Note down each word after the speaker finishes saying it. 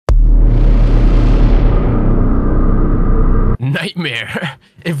nightmare.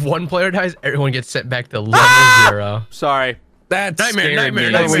 If one player dies, everyone gets sent back to level 0. Sorry. That's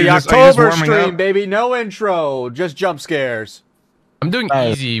nightmare. It's the October stream, baby. No intro, just jump scares. I'm doing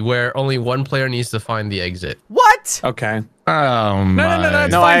easy, where only one player needs to find the exit. What? Okay. Oh my.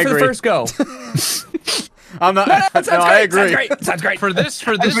 No, I agree. For the first go. I'm not. I agree. Sounds great. For this,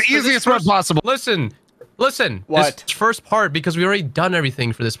 the easiest one possible. Listen. What? This first part, because we already done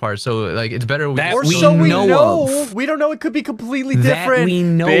everything for this part, so like it's better. We know. We don't know. It could be completely different. We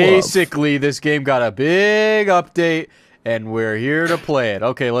know. Basically, this game got a big update, and we're here to play it.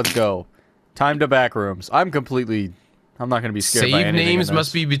 Okay, let's go. Time to Backrooms. I'm not gonna be scared by anything. Save names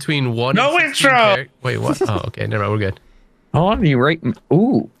must be between 1 No and 16 intro. Wait, what? Oh, okay, never mind. We're good. Oh, you right?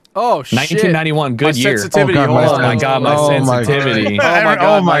 Ooh. Oh shit! 1991, good year. Sensitivity. Oh my god, my sensitivity.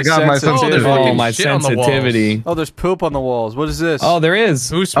 Oh my god, my sensitivity. Oh, my sensitivity. Oh, there's poop on the walls. What is this? Oh, there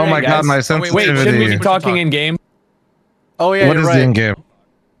is. Oh my god, my sensitivity. Wait, shouldn't we be talking in game? Oh yeah, what you're is right. the in game?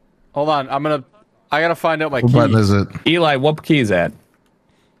 Hold on, I gotta find out my key. What button is it? Eli, what key is that?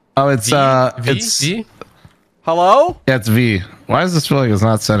 Oh, it's V? Hello? Yeah, it's V. Why does this feel like it's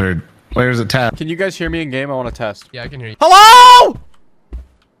not centered? Where is it tab? Can you guys hear me in game? I want to test. Yeah, I can hear you. Hello?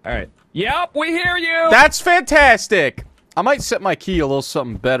 All right. Yep, we hear you. That's fantastic. I might set my key a little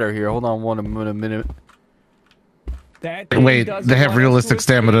something better here. Hold on one minute. Wait, they have realistic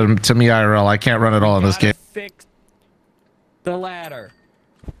stamina to me IRL. I can't run it all in this game. Fix the ladder.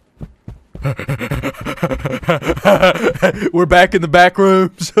 We're back in the back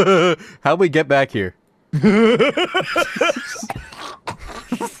rooms. How'd we get back here?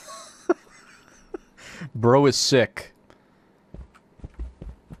 Bro is sick.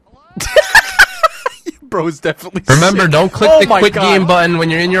 Bro is definitely Remember, sick. don't click the quick game button when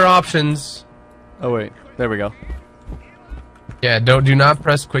you're in your options. Oh wait, there we go. Yeah, do not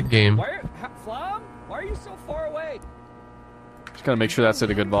press quick game. Flom? Why are you so far away? Just gotta make sure that's at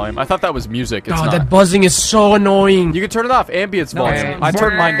a good volume. I thought that was music. It's God, not. that buzzing is so annoying. You can turn it off. Ambience No, volume. I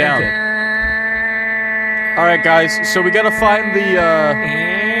turned mine down. All right, guys. So we gotta find the.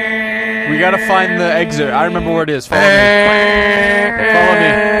 We gotta find the exit. I remember where it is. Follow me. Follow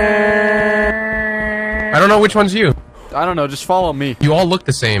me. I don't know which one's you. I don't know. Just follow me. You all look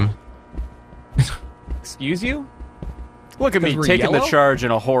the same. Excuse you? Look at me we're taking the yellow? charge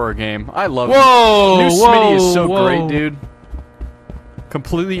in a horror game. I love it. Whoa! New Smitty is so whoa. great, dude.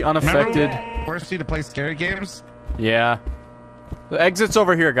 Completely unaffected. Forced you to play scary games? Yeah. The exit's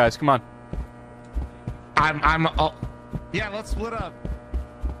over here, guys. Come on. Yeah, let's split up.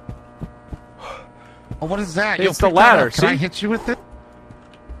 Oh, what is that? It's the ladder. Can I See? hit you with it?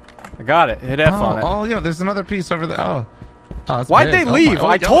 I got it. Hit F on it. Oh, yeah, there's another piece over there. Oh. That's Why'd big. they leave? Oh,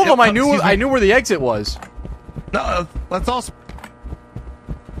 I told them I excuse knew me. where the exit was. No, let's all.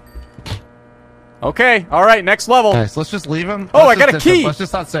 Okay. All right. Next level. Guys, let's just leave them. Oh, I got a ditch them. key. Let's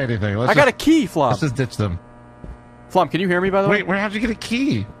just not say anything. I got a key, Flom. Let's just ditch them. Flom, can you hear me, by the way? Wait, how'd you get a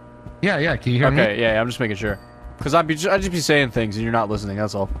key? Yeah, can you hear me? Okay, yeah, I'm just making sure. Because I'd just be saying things and you're not listening,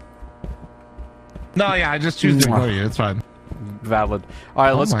 that's all. No, yeah, I just choose to ignore you. It's fine. Valid.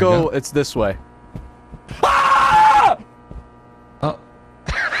 Alright, let's my go. God. It's this way. Oh.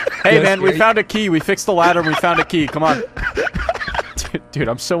 Hey, man, we found a key. We fixed the ladder and we found a key. Come on. Dude,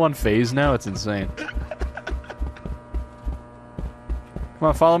 I'm so unfazed now. It's insane. Come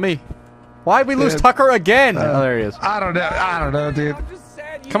on, follow me. Why'd we lose Tucker again? Oh, there he is. I don't know, dude.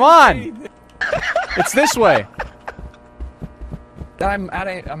 Come on! It's this way. I'm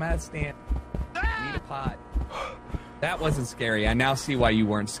at stand. Need a pot. That wasn't scary. I now see why you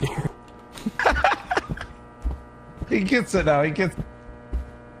weren't scared. He gets it now. He gets.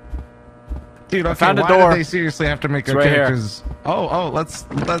 Dude, okay, found a why door. did they seriously have to make our right here. characters? Oh, let's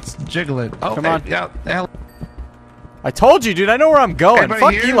jiggle it. Oh, Come on. Yeah. I told you, dude. I know where I'm going. Anybody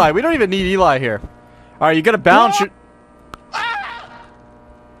Fuck here? Eli. We don't even need Eli here. Alright, you gotta balance your...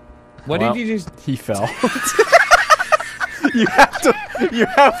 What Well, did you just... He fell. You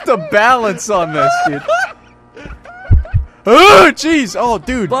have to balance on this, dude. Oh, jeez. Oh,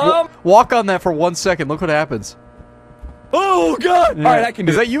 dude. Walk on that for 1 second. Look what happens. Oh, God! Yeah. Alright, I can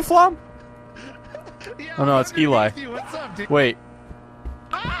do Is that you, Flom? Oh, no, it's Eli. What's up, dude? Wait.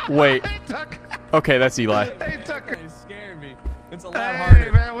 Wait. Hey, Tucker. Okay, that's Eli. Hey, Tucker. It's scaring me. It's a lot Hey,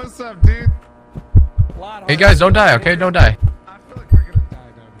 harder. man, what's up, dude? A lot Hey harder. guys, don't die, okay? Don't die. I feel like we're gonna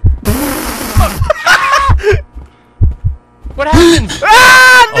die down here. What happened?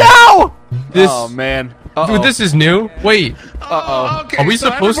 Ah, no! This, Oh, man. dude, this is new. Wait, Uh-oh. Okay, Are we so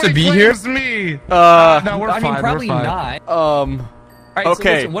supposed to everybody be here? claims Me. Uh, No, we're I fine. mean, probably we're fine. not. Alright, Alright, okay.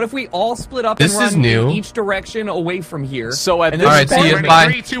 so listen, what if we all split up This and is run new. in each direction away from here? So at And this then Alright, see point, ya. Ready? Bye.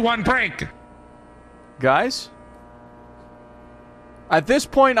 3, 2, 1, break. guys? At this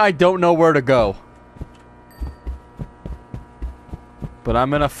point, I don't know where to go. But I'm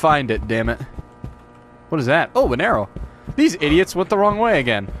gonna find it, damn it. What is that? Oh, an arrow. These idiots went the wrong way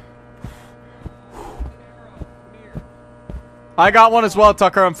again. I got one as well,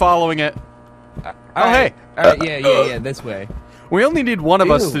 Tucker. I'm following it. Hey. Alright, yeah, this way. We only need one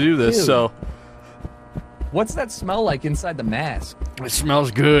of us to do this, so... What's that smell like inside the mask? It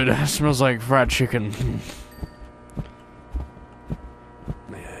smells good. It smells like fried chicken.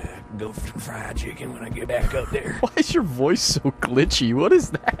 Go for fried chicken when I get back up there. Why is your voice so glitchy? What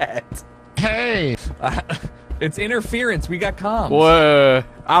is that? Hey! It's interference. We got comms. Whoa.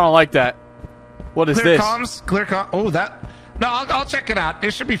 I don't like that. What is Clear this? comms? Clear comms? Oh, that... No, I'll check it out.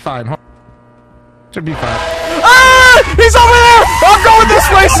 It should be fine. Should be fine. Ah! He's over there! I'm going this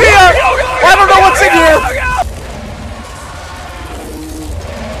way! See ya! I don't know what's in here!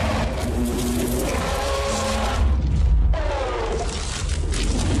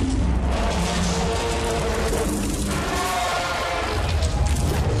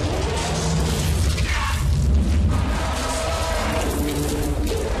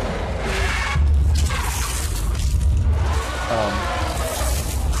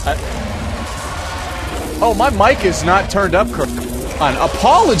 Oh, my mic is not turned up on.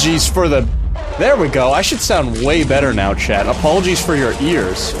 Apologies for the... There we go. I should sound way better now, chat. Apologies for your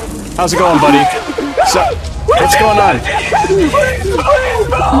ears. How's it going, buddy? So, what's going on?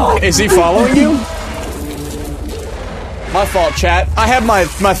 Is he following you? My fault, chat. I had my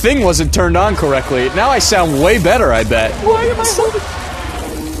thing wasn't turned on correctly. Now I sound way better, I bet. Why am I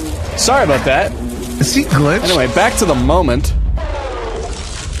holding... Sorry about that. Is he glitched? Anyway, back to the moment.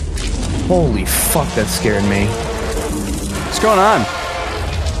 Holy fuck, that scared me. What's going on?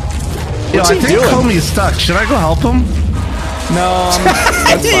 Yo, I think Comey's stuck. Should I go help him? No,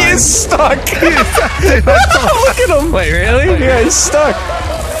 he is stuck. Look at him. Wait, really? Yeah, he's stuck.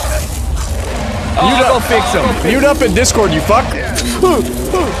 Oh, I'll go fix him. Mute up in Discord, you fuck. Yeah. Sorry,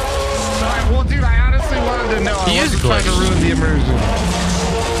 well, dude, I honestly wanted to know. He is trying to ruin the immersion.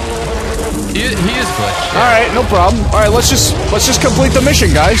 He is glitched. All right, no problem. All right, let's just complete the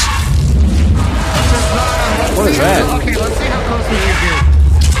mission, guys. What is that? Okay, let's see how close we can get.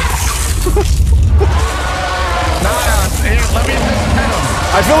 Let me just pet him.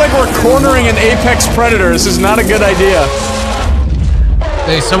 I feel like we're cornering an apex predator. This is not a good idea.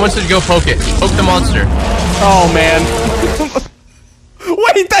 Hey, someone said go poke it. Poke the monster. Oh, man.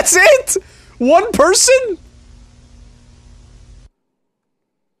 Wait, that's it? One person?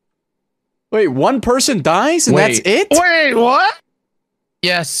 Wait, one person dies and that's it? Wait, what?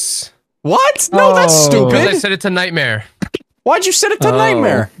 Yes. What? No, that's Because stupid. I said it's a nightmare. Why'd you set it to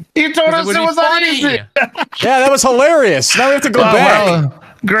Nightmare? You told us it was on easy. Yeah, that was hilarious. Now we have to go back. Well,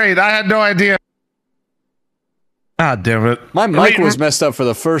 great, I had no idea. Ah, damn it. My mic was messed up for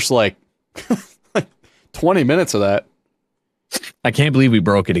the first, like 20 minutes of that. I can't believe we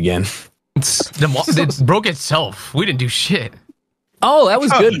broke it again. It broke itself. We didn't do shit. Oh, that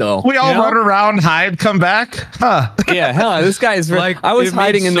was good though. We all run around, hide, come back. Huh. Yeah, this guy's Like, I was it made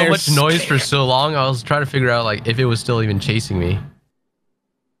hiding in there. so much noise for so long. I was trying to figure out like if it was still even chasing me.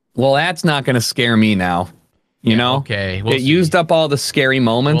 Well, that's not going to scare me now. You know? Okay. It used up all the scary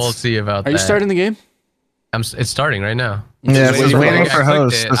moments. We'll see about that. Are you starting the game? It's starting right now. Yeah, it's waiting for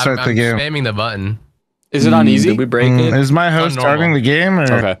host to start the game. I'm spamming the button. Is it on easy? Did we break it? Is my host starting the game? Or?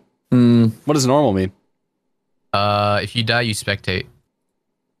 Okay. What does normal mean? If you die, you spectate.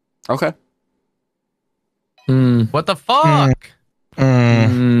 Okay. What the fuck?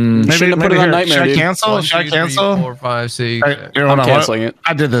 Shouldn't have put it on Nightmare, Should I dude. cancel? 1, Should I 2, 3, cancel? 4, 5, 6. Here, I'm canceling it.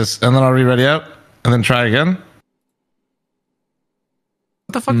 I did this, and then I'll re-ready up, and then try again.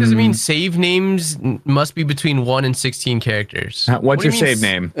 What the fuck does it mean? Save names must be between 1 and 16 characters. What's What do your you mean save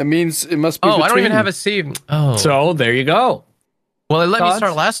name? It means it must be Oh, I don't even between- have a save. Oh. So, there you go. Well, it let me Thoughts?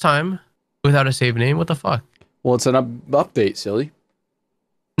 start last time without a save name. What the fuck? Well, it's an update, silly.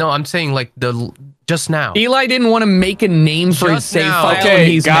 No, I'm saying like just now. Eli didn't want to make a name for his Just save now. file. and Okay,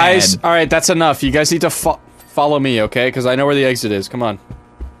 he's guys. mad. All right, that's enough. You guys need to follow me, okay? Because I know where the exit is. Come on.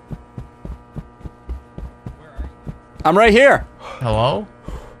 I'm right here. Hello?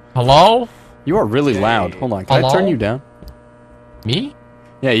 Hello? You are really loud. Hold on. Can I Hello? turn you down? Me?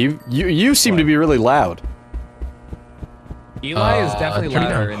 Yeah, you seem to be really loud. Eli is definitely turn it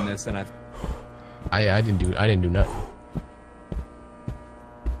louder down. in this than I didn't do nothing.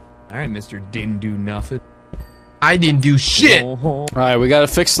 All right, Mr. Didn't do nothing. I didn't do shit. All right, we gotta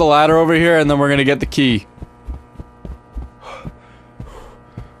fix the ladder over here, and then we're gonna get the key.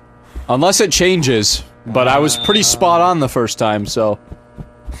 Unless it changes, but I was pretty spot on the first time, so.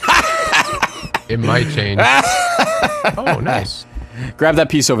 It might change. Oh, nice. Grab that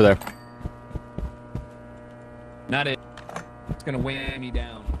piece over there. Not it. It's gonna weigh me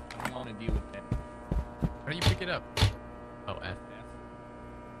down. I don't want to deal with that. How do you pick it up? Oh, F.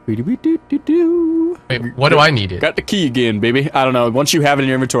 Wait, what do I need it? Got the key again, baby. I don't know. Once you have it in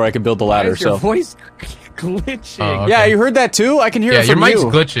your inventory, I can build the ladder. Why is your So. voice glitching? Oh, okay. Yeah, you heard that too. I can hear it Yeah, from your mic's you.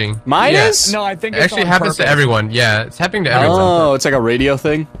 glitching. Mine Yeah. is? No, I think It it's actually on happens to purpose. everyone. Yeah, it's happening to everyone. Oh, it's like a radio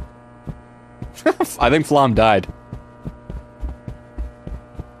thing. I think Flom died.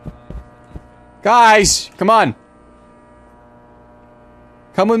 Guys, come on.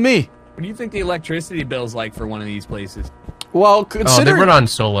 Come with me. What do you think the electricity bill's like for one of these places? Well, Oh, consider. they run on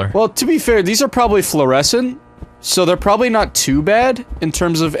solar. Well, to be fair, these are probably fluorescent, so they're probably not too bad in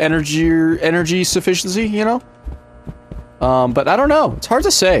terms of energy sufficiency. You know. But I don't know. It's hard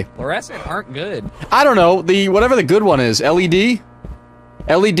to say. Fluorescent aren't good. I don't know. Whatever the good one is. LED,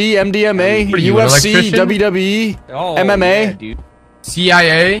 MDMA, What are you, an UFC, electrician? WWE, Oh, MMA. yeah, dude.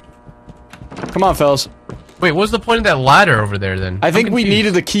 CIA? Come on, fellas. Wait, what's the point of that ladder over there then? I think I'm we confused.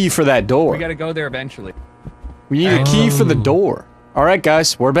 needed the key for that door. We gotta go there eventually. We need a key for the door. All right,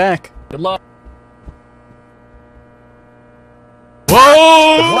 guys, we're back. Good luck.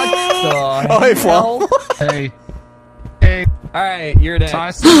 Whoa! What the Oh, hey, hell? Flo. Hey. Hey. Alright, you're dead. So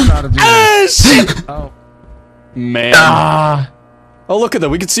I still know how to do this. Shit! Oh. Man. Ah! Oh, look at that.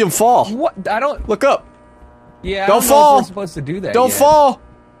 We can see him fall. What? I don't. Look up. Yeah, Don't I don't fall. know if we're supposed to do that. Don't yet. fall.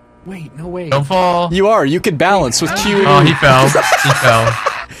 Wait, no way. Don't fall. You are. You could balance with Q and E. Oh, he fell. He fell.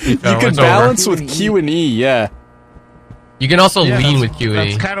 He fell. You could It's over. balance with Q and E, yeah. You can also Yeah, lean that's- with Q and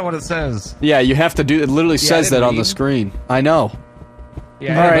E. That's kind of what it says. Yeah, you have to do. It literally says that didn't on the read. screen. I know.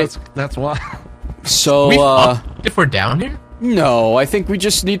 Yeah, All right. That's why. So, We fucked if we're down here? no, I think we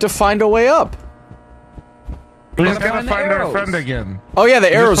just need to find a way up. We just gotta gotta find the find our arrows. friend again. Oh yeah,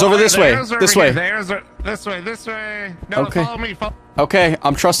 the arrows Just over follow- this the way. arrows are This over way. here. The arrows are this way. This way. No, Okay. follow me. Follow. Okay,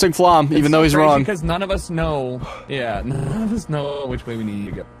 I'm trusting Flom, even though he's crazy wrong. Because none of us know. Yeah, none of us know which way we need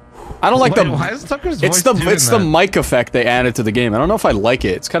to go. I don't like Wait, the. why is Tucker's It's voice the doing that? mic effect they added to the game. I don't know if I like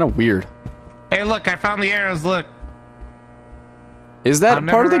it. It's kind of weird. Hey, look! I found the arrows. Look. Is that I'm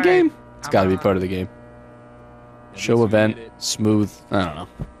part of the never right. game? It's got to be part of the game. Show we event, did it. smooth. I don't know.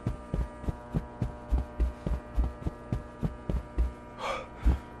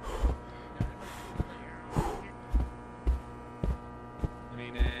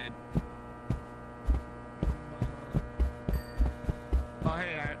 Oh,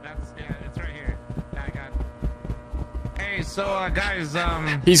 hey, it's right here. Yeah, I got it. Hey, so guys,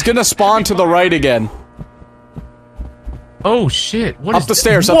 He's gonna spawn to the right again. Oh shit! What Up is the thi-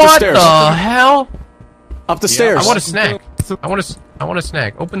 stairs, up what the stairs. the hell? Up the stairs. I want a snack. I want a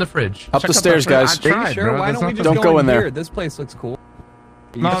snack. Open the fridge. Up the Check out stairs, the fridge. guys. I Are you tried, sure? bro. Why There's don't we nothing- just Don't go go in in there. here? This place looks cool.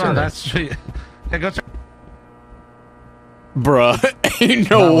 No, that's. Yeah, go check. Bruh, ain't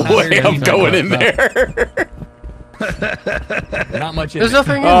no Well, way you're I'm gonna going go in there. Not much. There's in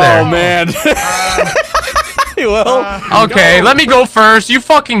nothing in Oh there. man. Well, Okay, let me go first. You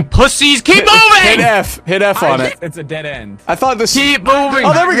fucking pussies, keep hit moving. F. Hit F on it. It's a dead end. I thought this. Keep moving.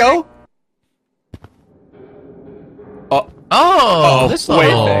 Oh, there we go. Oh, this wait.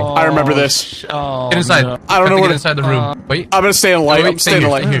 little. I remember this. Oh, Get inside. no. I don't know Have to what get it- inside the room. Wait. I'm gonna stay in light. wait, I'm stay staying in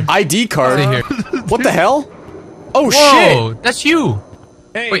here, light. stay here. ID card. Stay here. What the hell? Oh Whoa, shit! that's you.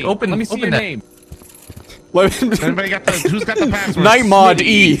 Hey, Wait, open- Let me see open your that. name. Anybody got the? Who's got the password? Night Mod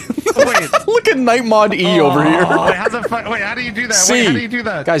E. Wait. Look at Night Mod E over here. Wait, how do you do that? C. Wait, how do you do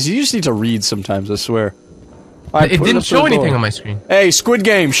that? Guys, you just need to read sometimes. I swear. All right, It put didn't up to show the door. anything on my screen. Hey, Squid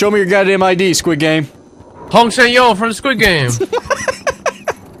Game, show me your goddamn ID, Squid Game. Hong Sheng-yo from Squid Game.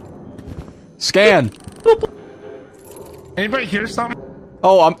 Scan. Anybody hear something?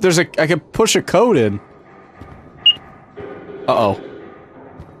 Oh, I can push a code in. Uh-oh.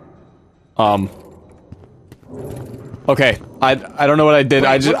 Okay, I don't know what I did.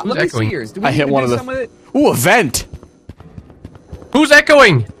 I just Let me see echoing. yours. Do we I hit need to one do of the. some it? Ooh, a vent. Who's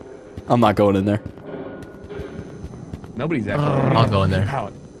echoing? I'm not going in there. Nobody's echoing. I'll go in there.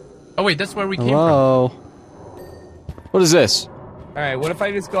 Out. Oh wait, that's where we came from. Hello. What is this? All right. What if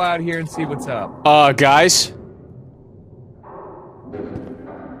I just go out here and see what's up? Guys,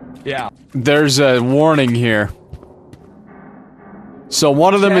 Yeah. there's a warning here. So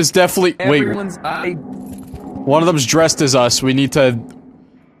one of them Check is definitely Everyone's one of them's dressed as us. We need to.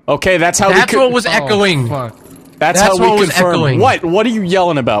 Okay, that's how That's we. what was echoing. Fuck. That's that's how we what was confirm. echoing. What? What are you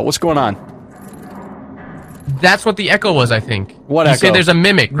yelling about? What's going on? That's what the echo was, I think. What you echo? say there's a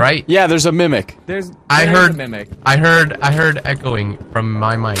mimic, right? Yeah, there's a mimic. there's. I there is heard- a mimic. I heard echoing from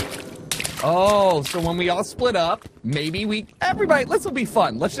my mic. Oh, so when we all split up, maybe everybody. This will be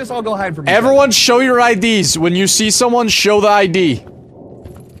fun. Let's just all go hide from each Everyone, show your IDs. When you see someone, show the ID. other.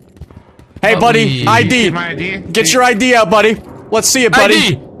 Hey, buddy, ID. My ID. Get your ID out, buddy. Let's see it, buddy.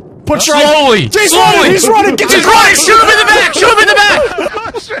 ID. Put your Slowly. He's Slowly. running. He's running. Get He's your running. Shoot him in the back. Shoot him in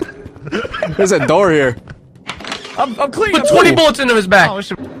the back. There's a door here. I'm clean. Put 20 bullets into his back. Oh, it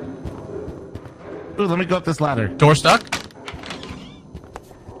should... Ooh, let me go up this ladder. Door stuck.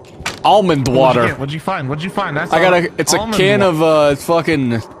 Almond water. What'd you find? What'd you find? That's It's a can of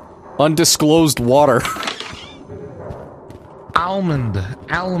fucking undisclosed water. almond.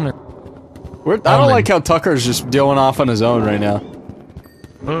 I don't like how Tucker's just going off on his own right now.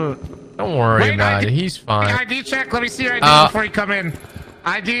 Don't worry about it. He's fine. ID check. Let me see your ID before you come in.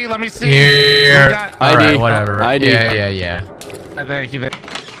 ID. Let me see. Here. All right, ID. whatever. ID. Yeah. Thank you. All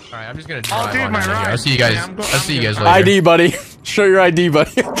right, I'm just gonna drive do on my out of here. ride. I'll see you guys. Yeah, I'll see you guys later. ID, buddy. Show your ID,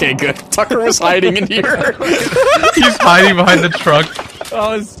 buddy. Okay, good. Tucker was hiding in here. He's hiding behind the truck.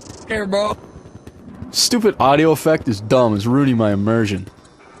 Oh, it's scared, bro. Stupid audio effect is dumb. It's ruining my immersion.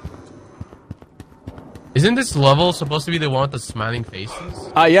 Isn't this level supposed to be the one with the smiling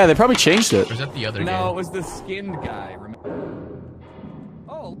faces? Yeah, they probably changed it. Or is that the other No, game? it was the skinned guy. Remember?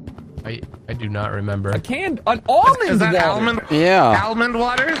 Oh, I do not remember. an almond Is that water. almond? Yeah. Almond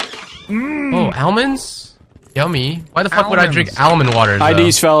water? Oh, almonds? Yummy. Why the fuck would I drink Almonds. almond water? though?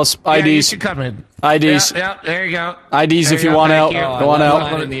 IDs, fellas. Yeah, you IDs. should come in. IDs. Yeah, there you go. IDs There if you you go, want thank out. you. Go on left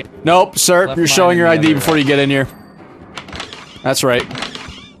out. mine in the- Nope, sir. Left You're mine showing in your the ID other before you get in here. That's right.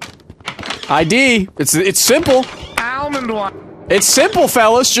 ID. It's simple. Almond water. It's simple,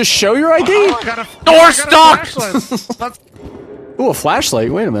 fellas. Just show your ID. Oh, I got a Door stuck! flashlight. Ooh, a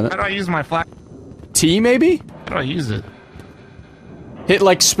flashlight. Wait a minute. How do I use my flash? T maybe? How do I use it? Hit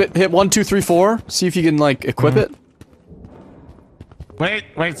like hit 1, 2, 3, 4. See if you can like equip it. Wait,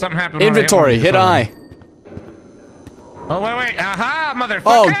 something happened. Inventory. Hit I. Oh, wait. Aha, motherfucker.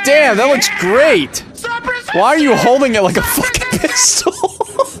 Oh damn, that looks great. Suppress- Why are you holding it like a fucking pistol?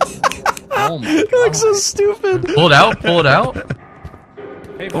 Oh my It looks so stupid. Pull it out. Pull it out.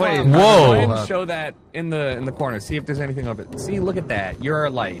 Hey, Wait, Bob, whoa. go ahead and show that in the corner. See if there's anything of it. See, look at that. You're a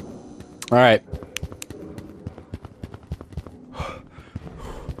light. All right.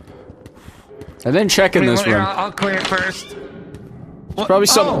 I didn't check in this room. I'll clear it first. What? Probably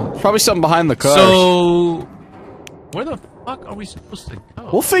something behind the cars. So, where the fuck are we supposed to go?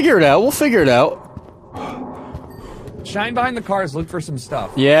 We'll figure it out. We'll figure it out. Shine behind the cars. Look for some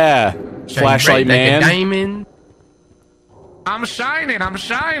stuff. Yeah. Shine Flashlight bright like a man. diamond. I'm shining.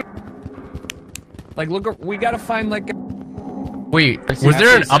 Like, look, we gotta find like. Wait, was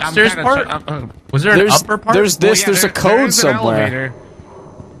there an upstairs part? Was there an upper part? There's a code somewhere. Elevator.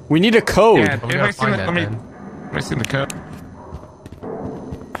 We need a code. Yeah, We gotta find that, let me then. see the code.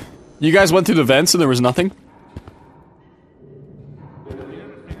 You guys went through the vents and there was nothing?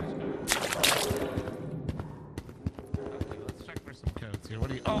 Let's check for some codes here. What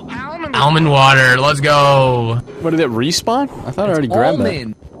do you? Oh, almond. Almond water. Let's go. What did it respawn? I thought I already grabbed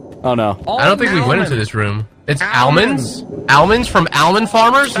Almond. that. Oh no. I don't think we went into this room. It's almonds. Almonds from almond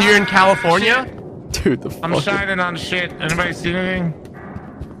farmers here in California. Dude, the I'm fuck. shining on shit. Anybody see anything?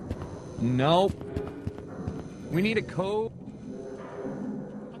 Nope. We need a code.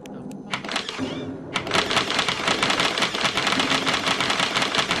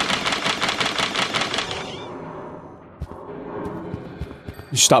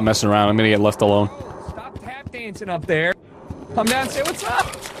 You stop messing around. I'm gonna get left alone. Stop tap dancing up there. Come down and say what's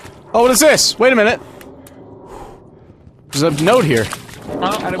up. Oh, what is this? Wait a minute. There's a note here.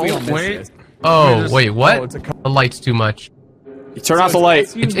 How did we all miss wait. this? Oh, wait, what? Oh, it's a The light's too much. You turn off the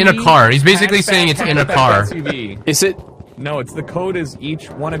light. It's in a car. He's basically saying it's in a car. SUV. Is it? No, it's the code is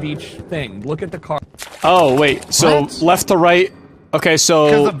one of each thing. Look at the car. Oh, wait. So What? left to right. Okay,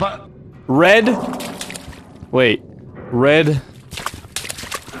 so red. Wait, red.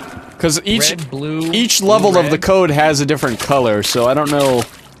 Because Red, blue, each blue, level of red. the code has a different color, so I don't know.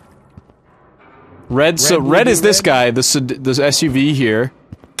 Red. So blue, red blue, is this red. guy. This SUV here.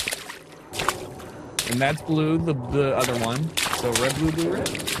 And that's blue, the other one. So red, blue, blue, red.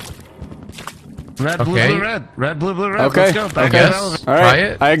 Red, blue, Okay. blue, red. Red, blue, blue, red. Okay. Let's go. Back Okay. to the Yes. elevator. All right. Try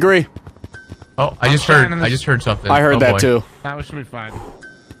it. I agree. Oh, I just trying heard something. I heard Oh, that boy. too. That should be fine.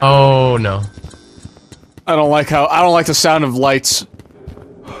 Oh no. I don't like the sound of lights.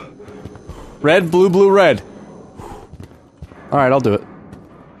 Red, blue, blue, red. All right, I'll do it.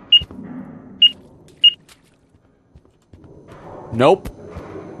 Nope.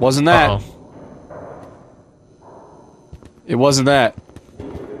 Wasn't that. Uh-oh. It wasn't that.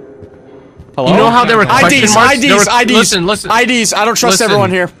 Hello? You know how there were question IDs, marks? IDs, There were- IDs, Listen. IDs. I don't trust Listen.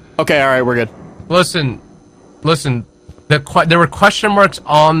 everyone here. Okay, all right, we're good. Listen. There were question marks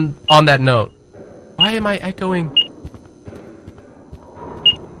on that note. Why am I echoing?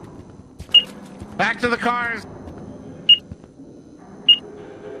 Back to the cars.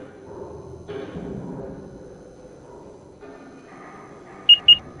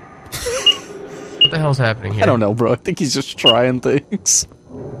 What the hell's happening here? I don't know, bro. I think he's just trying things.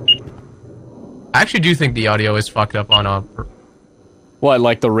 I actually do think the audio is fucked up on a... What,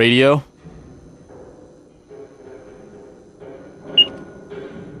 like the radio?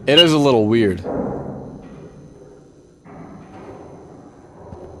 It is a little weird.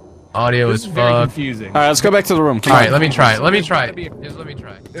 Audio This is is very fucked. confusing. Alright, let's go back to the room. Come on. Alright, let me try it. Let me try it. Just let me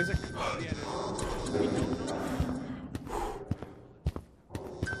try it. There's a...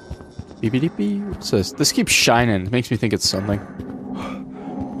 Beep beep beep. What's this? This keeps shining. It makes me think it's something.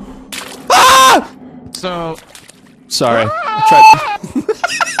 Ah! So, Sorry. I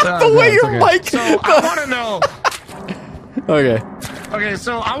tried. The way your mic. So I want to know. Okay. Okay,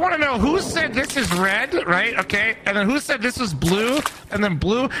 so I want to know who said this is red, right? Okay, and then who said this was blue, and then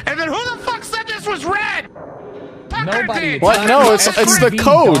blue, and then who the fuck said this was red? Tucker Nobody. did. What? No, it's the Dumb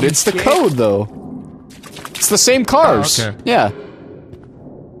code. It's the shit. code though. It's the same cars. Oh, okay. Yeah.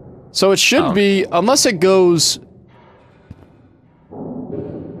 So it should be, unless it goes.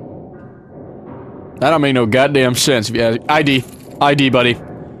 That don't make no goddamn sense. Yeah, ID, buddy.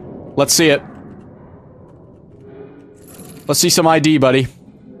 Let's see it. Let's see some ID, buddy.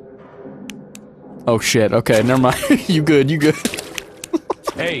 Oh shit. Okay, never mind. You good? You good?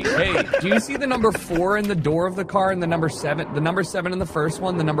 Hey, do you see the number 4 in the door of the car and the number 7? The number 7 in the first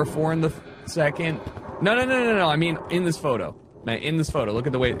one, the number 4 in the second? No. I mean, in this photo. In this photo, look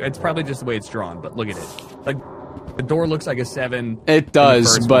at the way, it's probably just the way it's drawn, but look at it. Like, the door looks like a 7. It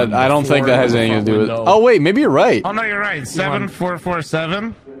does, but I don't think that has anything to do with it. Oh wait, maybe you're right. Oh no, you're right.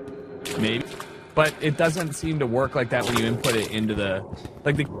 7447. Maybe. But it doesn't seem to work like that when you input it into the...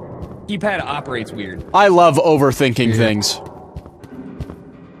 Like, the keypad operates weird. I love overthinking things.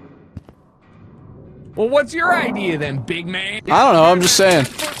 Well, what's your idea then, big man? I don't know, I'm just saying.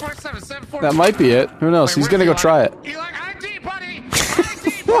 747, 747. That might be it. Who knows? He's gonna go try it. You like ID, buddy?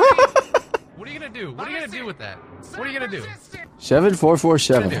 What are you gonna do? What are you gonna do with that? What are you gonna do?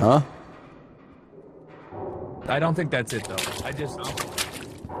 7447, huh? I don't think that's it, though. I just...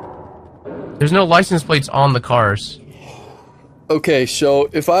 There's no license plates on the cars. Okay, so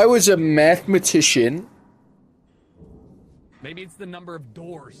if I was a mathematician... Maybe it's the number of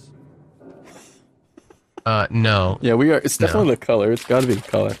doors. No. Yeah, we are. It's definitely the color. It's gotta be the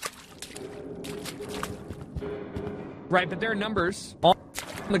color. Right, but there are numbers on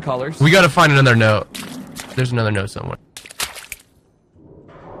the colors. We gotta find another note. There's another note somewhere.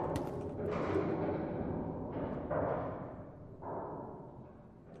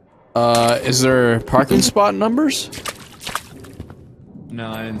 Is there parking spot numbers?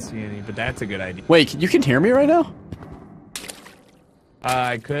 No, I didn't see any, but that's a good idea. Wait, you can hear me right now?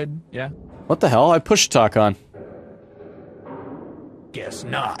 I could, yeah. What the hell? I push talk on. Guess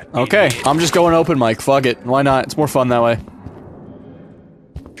not. Okay, I'm just going open mic. Fuck it. Why not? It's more fun that way.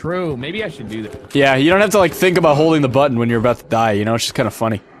 True. Maybe I should do that. Yeah, you don't have to like think about holding the button when you're about to die, you know? It's just kind of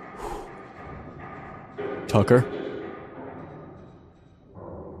funny. Tucker?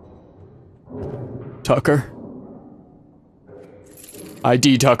 Tucker?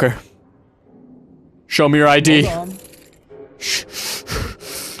 ID, Tucker. Show me your ID. Hold on. Shh.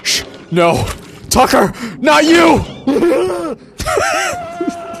 No! Tucker! Not you!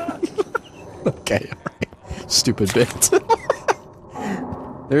 Okay, alright. Stupid bit.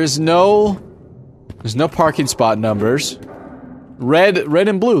 There's no parking spot numbers. Red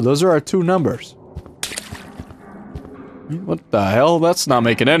and blue, those are our two numbers. What the hell? That's not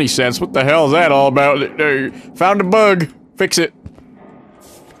making any sense. What the hell is that all about? Found a bug. Fix it.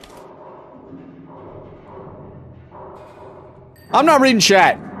 I'm not reading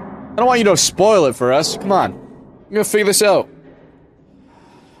chat. I don't want you to spoil it for us. Come on. I'm gonna figure this out.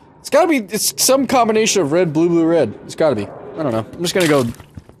 It's gotta be, it's some combination of red, blue, blue, red. It's gotta be. I don't know. I'm just gonna go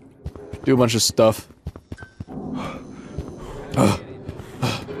do a bunch of stuff. What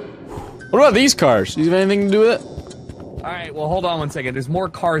about these cars? Do you have anything to do with it? Alright, well, hold on one second. There's more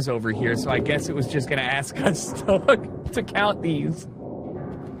cars over here, so I guess it was just gonna ask us to count these.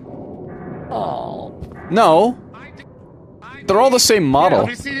 Oh. No. They're all the same model. Let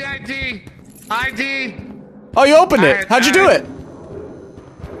me see the ID. ID. Oh, you opened it. How'd you do it?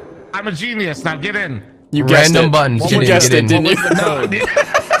 I'm a genius. Now get in. You guessed Random it. buttons. You guessed it, didn't you?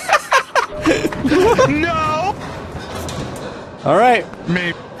 No. All right.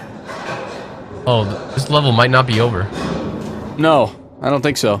 Maybe. Oh, this level might not be over. No, I don't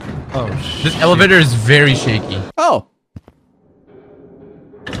think so. Oh, shit. This elevator is very shaky. Oh.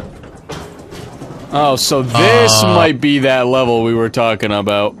 Oh, so this might be that level we were talking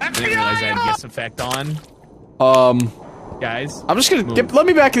about. I didn't realize I had Vegas effect on. Guys. I'm just gonna let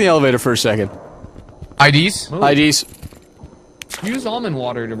me back in the elevator for a second. IDs? Move. IDs. Use almond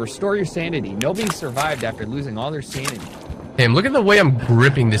water to restore your sanity. Nobody survived after losing all their sanity. Damn, look at the way I'm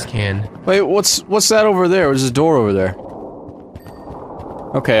gripping this can. Wait, what's that over there? There's a door over there.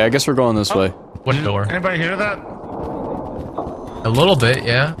 Okay, I guess we're going this way. What door? Anybody hear that? A little bit,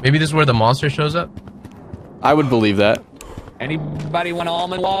 yeah. Maybe this is where the monster shows up? I would believe that. Anybody want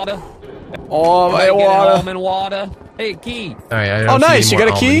almond water? Oh, my Anybody get water. almond water? Hey, key. Alright, Oh, nice. You got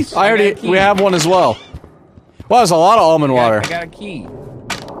a key? I already. We have one as well. Wow, there's a lot of almond water. I got a key.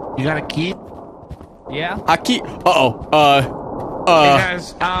 You got a key? Yeah? A key. Uh-oh. Hey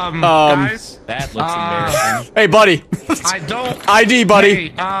guys, guys. That looks embarrassing. Hey, buddy. I don't. ID, buddy. Hey,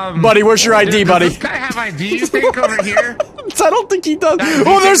 buddy, where's your ID, buddy? Does this guy have ID, you think, over here? I don't think he does. Do you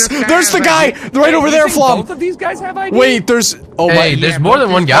Oh, think this guy there's the has guy ID? right over You there, think Flom. both of these guys have ID? Wait, there's. Oh my. Hey, there's yeah, more but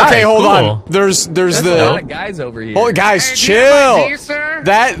than one this- guy. Okay, hold Cool. on. There's There's a the. lot of guys over here. Oh, guys, Hey, do you have chill. ID, sir?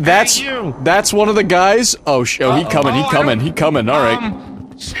 That's Hey, you. that's one of the guys. Oh, he coming. He Oh, I coming. don't- He coming. All right.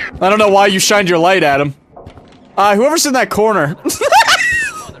 I don't know why you shined your light at him. Whoever's in that corner.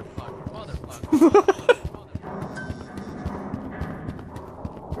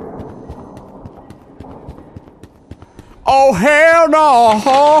 Oh hell no!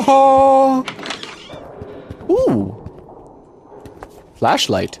 Ho, ho. Ooh,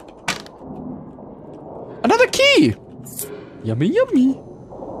 flashlight. Another key. Yummy, yummy.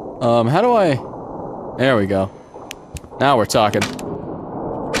 How do I? There we go. Now we're talking.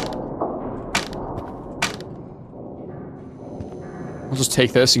 I'll just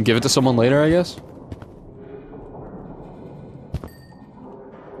take this and give it to someone later, I guess.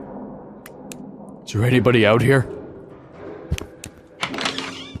 Is there anybody out here?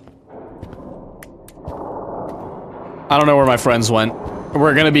 I don't know where my friends went.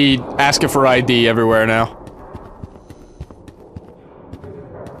 We're gonna be asking for ID everywhere now.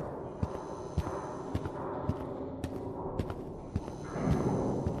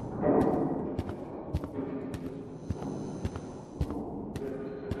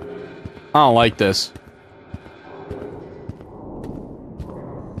 I don't like this.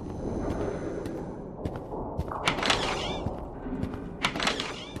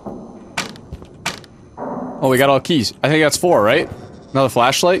 Oh, we got all keys. I think that's 4, right? Another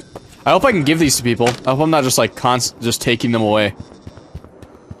flashlight? I hope I can give these to people. I hope I'm not just like just taking them away.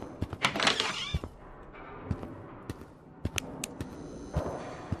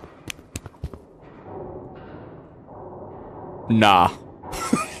 Nah.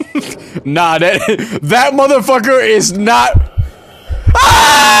 Nah, that motherfucker is not.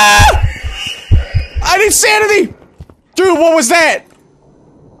 Ah! I need sanity! Dude, what was that?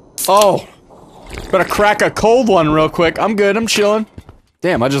 Oh. Better crack a cold one real quick. I'm good, I'm chilling.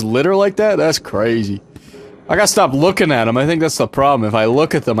 Damn, I just lit her like that? That's crazy. I gotta stop looking at them. I think that's the problem. If I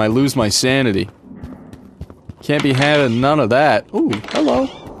look at them, I lose my sanity. Can't be having none of that. Ooh, hello.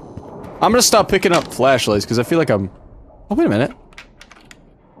 I'm gonna stop picking up flashlights because I feel like I'm... Oh, wait a minute.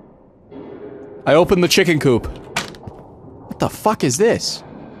 I opened the chicken coop. What the fuck is this?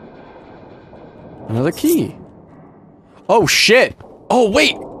 Another key. Oh, shit. Oh,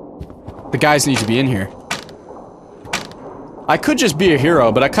 wait. The guys need to be in here. I could just be a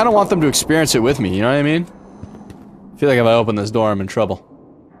hero, but I kind of want them to experience it with me, you know what I mean? I feel like if I open this door, I'm in trouble.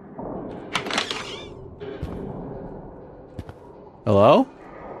 Hello?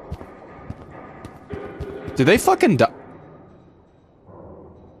 Did they fucking die?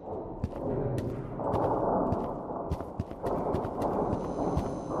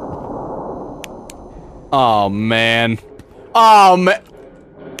 Oh, man. Oh, man.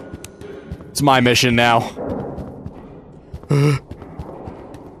 It's my mission now.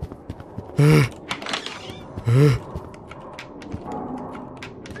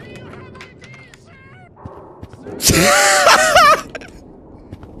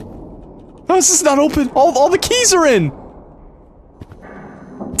 How is this not open? All the keys are in!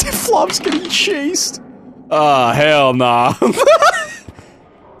 Flop's getting chased. Ah, hell nah.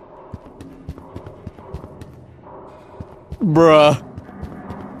 Bruh.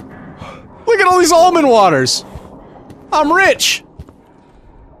 Look at all these almond waters. I'm rich.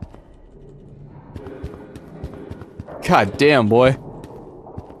 God damn, boy.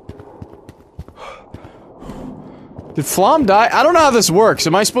 Did Flom die? I don't know how this works.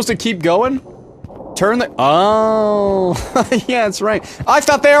 Am I supposed to keep going? Turn the- Oh. Yeah, that's right. I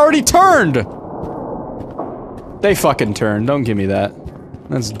thought they already turned! They fucking turned. Don't give me that.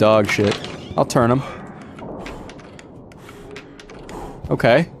 That's dog shit. I'll turn them.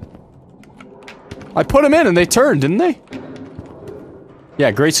 Okay. I put them in and they turned, didn't they?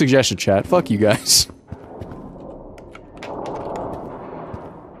 Yeah, great suggestion, chat. Fuck you guys.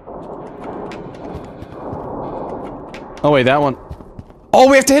 Oh wait, that one. Oh,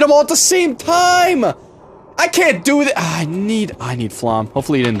 we have to hit them all at the same time! I can't do that. I need Flom.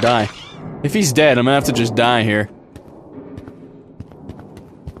 Hopefully he didn't die. If he's dead, I'm gonna have to just die here.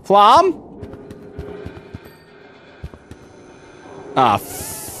 Flom? Ah,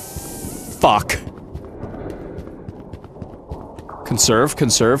 fuck. Conserve,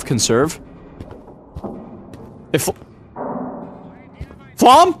 conserve, conserve. If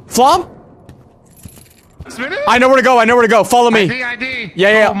Flom? Flom? I know where to go, I know where to go. Follow me. ID. Yeah,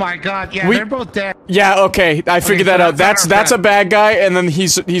 yeah. Oh my god, yeah, they're both dead. Yeah, okay, I figured that out. That's a bad guy, and then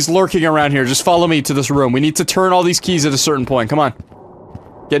he's lurking around here. Just follow me to this room. We need to turn all these keys at a certain point. Come on.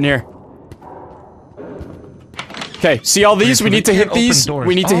 Get in here. Okay, see all these? We need to hit these.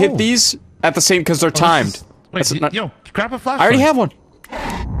 We need to hit these at the same, because they're timed. Wait, yo, grab a flashlight. I already have one.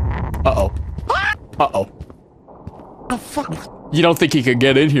 Uh-oh. Uh-oh. Oh, fuck. You don't think he could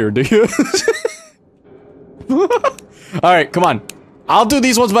get in here, do you? Alright, come on. I'll do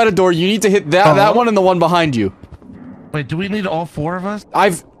these ones by the door. You need to hit that one and the one behind you. Wait, do we need all 4 of us?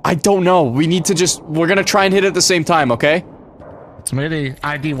 I don't know. We need to we're gonna try and hit it at the same time, okay? Smitty,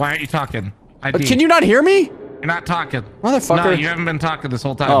 ID, why aren't you talking? ID. Can you not hear me? You're not talking. Motherfucker. No, you haven't been talking this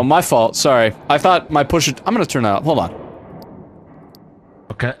whole time. Oh, my fault. Sorry. I thought my push... I'm gonna turn that up. Hold on.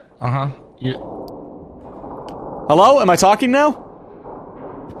 Okay. Uh-huh. Hello? Am I talking now?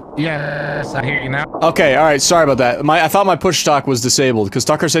 Yes, I hear you now. Okay, alright, sorry about that. I thought my push stock was disabled, because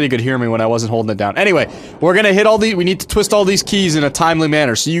Tucker said he could hear me when I wasn't holding it down. Anyway, we're gonna hit all these- we need to twist all these keys in a timely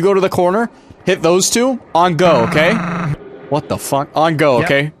manner. So you go to the corner, hit those two, on go, okay? What the fuck? On go,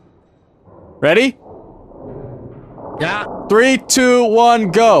 okay? Ready? Yeah. 3, 2,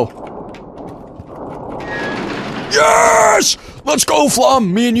 1, go! Yes! Let's go,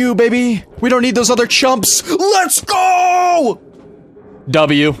 Flom! Me and you, baby! We don't need those other chumps! Let's go!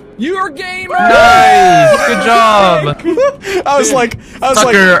 W. You're a gamer! Nice! Good job! I was like,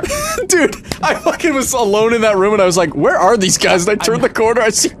 dude, I fucking was alone in that room and I was like, where are these guys? And I turned the corner, I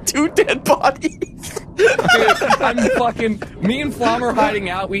see 2 dead bodies. I'm fucking. Me and Flom are hiding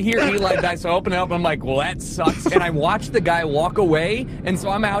out. We hear Eli die, so I open it up. And I'm like, well, that sucks. And I watch the guy walk away, and so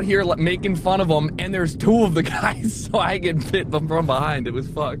I'm out here making fun of him. And there's 2 of the guys, so I get bit from behind. It was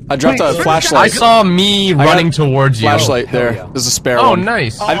fucked. I dropped a I flashlight. saw me running towards you. Flashlight there. yeah. There's a spare Oh, one.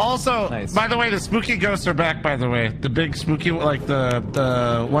 nice. Also, Nice. by the way, the spooky ghosts are back, by the way. The big spooky, like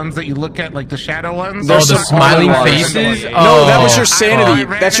the ones that you look at, like the shadow ones. Oh, the some smiling almond faces? No, Oh. that was your I sanity.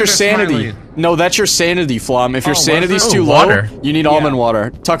 ran That's your into sanity. Smiley. No, that's your sanity, Flom. If your was sanity's it? too Oh, low, water. you need almond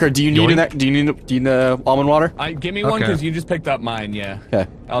water. Tucker, do you need Yoink. that? Do you need almond water? Give me one Okay. because you just picked up mine. Yeah. Okay.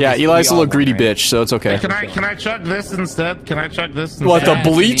 I'll Yeah, just Eli's be a little on greedy one, right? bitch, so it's okay. Can I chug this instead? Can I chug this instead? What, the That's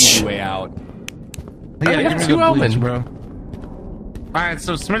an bleach? easy way out. Yeah, I give got me 2 the almond. bleach, bro. Alright,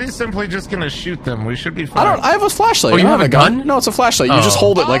 so Smitty's simply just gonna shoot them. We should be fine. I have a flashlight. Oh, you I don't have a gun? No, it's a flashlight. You just Oh.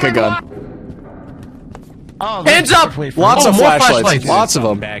 hold it like a gun. Oh, Hands up! Lots of more flashlights. flashlights. Lots of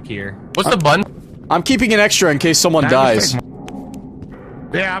them. Back here. What's the button? I'm keeping an extra in case someone dies.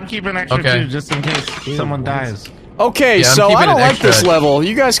 Yeah, I'm keeping extra Okay. too, just in case someone dies. Okay, Yeah, I'm so I keeping don't it like this extra. level.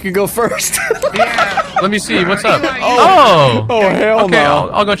 You guys can go first. Yeah. Let me see. What's up? Eli, Oh! Oh, hell Okay, no.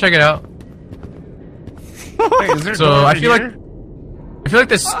 I'll go check it out. Wait, is there a So door I over feel like here?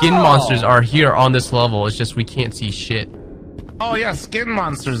 the skin monsters are here on this level. It's just we can't see shit. Oh yeah, skin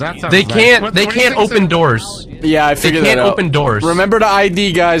monsters. That sounds They nice. can't. What They do you can't think's open in- doors. Yeah, I They figured can't that out. open doors. Remember to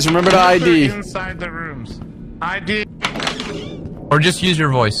ID, guys. Remember to They're ID. inside the rooms. ID. Or just use your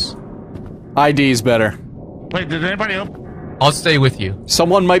voice. ID is better. Wait, did anybody open? I'll stay with you.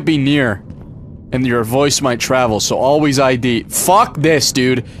 Someone might be near, and your voice might travel, so always ID. Fuck this,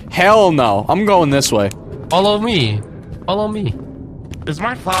 dude. Hell no. I'm going this way. Follow me. Follow me. Is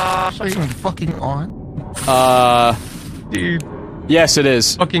my flashlight even fucking on? Dude. Yes, it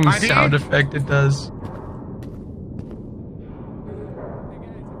is. Fucking ID? sound effect it does.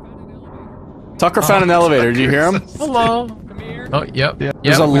 Tucker found an elevator. Did you hear him? Hello. Oh, yep.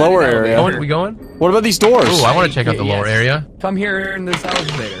 There's a lower area. We going? What about these doors? Oh, I want to check out the lower Yes. area. Come here in this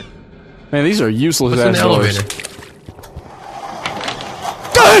elevator. Man, these are useless What's in ass the doors. elevator?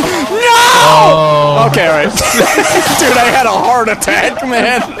 No! Oh. Okay, alright. Dude, I had a heart attack,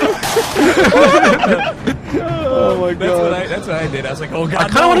 man. Oh my god. That's what I did. I was like, oh god. I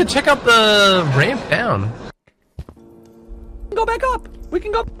kind of want to check out the ramp down. go back up. We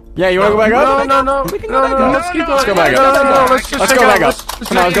can go. Yeah, you wanna go back up? No. We can go back up. Let's keep going. Let's go back up. No, let's just Let's check go it back out. up.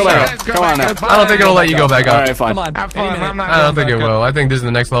 Come on, let's go back up. Come on now. I don't think it'll let you go back up. Alright, fine. Come on. Have fun. Any minute. I'm not I don't going think it back up. will. I think this is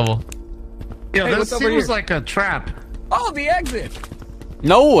the next level. Yo, Hey, this what's over seems here? like a trap. Oh, the exit.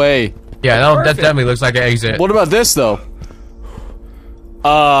 No way. Yeah, that definitely looks like an exit. What about this though?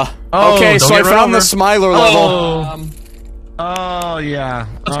 Okay, don't so I get run found the over. Smiler level. Oh yeah.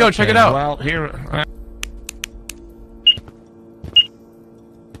 Let's go check it out. Well, here.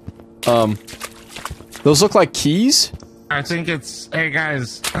 Those look like keys? I think it's. Hey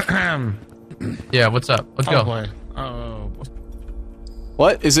guys. Yeah, what's up? Let's Oh go. boy. Oh.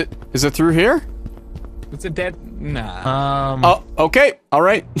 What? Is it through here? It's a dead. Nah. Oh, okay.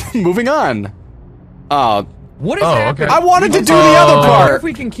 Alright. Moving on. What is Oh, happening? okay. I wanted to do the Oh. other I wonder part. if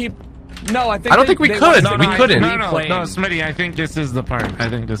we can keep. No, I think. I don't think we could. want We us to couldn't. keep No, playing. Smitty. I think this is the part. I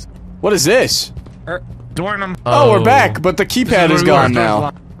think this. What is this? Dornum. Oh, we're back, but the keypad is gone Door's now.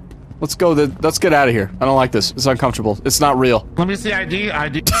 locked. Let's go. Let's get out of here. I don't like this. It's uncomfortable. It's not real. Let me see ID.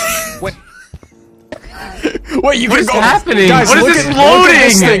 ID. Wait, Wait, you What can is go. happening? Guys, What is look this at, look at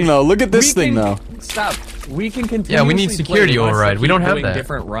this loading? thing though. Look at this thing though. Stop. We can continue. Yeah, we need security override. We don't have that.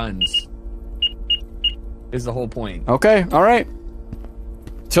 Different runs. Is the whole point. Okay, all right.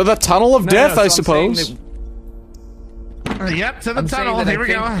 To the tunnel of death, I suppose. Yep, to the I'm saying tunnel. that Here I we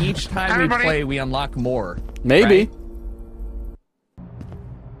go. think each time Everybody. we play, we unlock more. Maybe.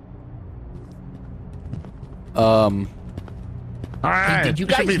 All right. Hey, did you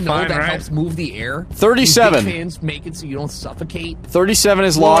This should guys be know fine, that right? helps move the air? 37. These big fans make it so you don't suffocate. 37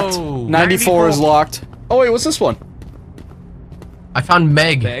 is locked. Whoa. 94 is locked. Oh wait, what's this one? I found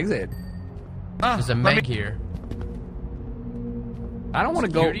Meg. The exit. There's a Meg here. I don't want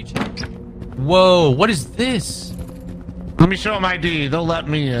to go. Security check? Whoa, what is this? Let me show them ID. They'll let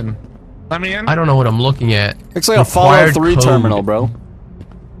me in. Let me in. I don't know what I'm looking at. Looks like a Fallout Required 3 code. terminal, bro.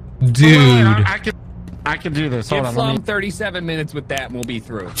 Dude. I can do this. Give Hold on. Let Flum me. 37 minutes with that, and we'll be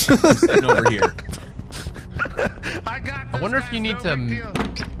through. I'm sitting over here. I got. I wonder if you need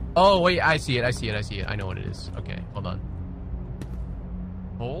to. Oh wait, I see it. I see it. I see it. I know what it is. Okay, hold on.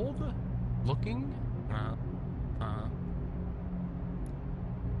 Hold. Looking.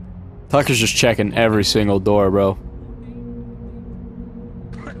 Tucker's just checking every single door, bro.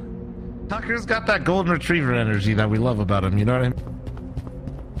 Tucker's got that golden retriever energy that we love about him. You know what I mean?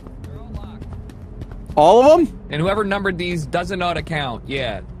 All of them? And whoever numbered these doesn't know how to count.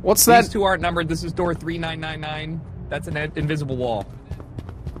 Yeah. What's that? These two aren't numbered. This is door 3999. That's an invisible wall.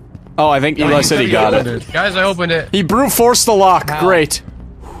 Oh, I think Eli said he got it. Guys, I opened it. He brute forced the lock. How? Great.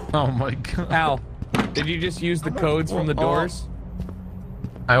 Oh my god. Al, did you just use the codes from the doors?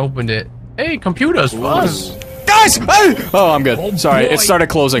 I opened it. Hey, computers, fuzz. Guys! Hey! Oh, I'm good. Sorry, boy. it started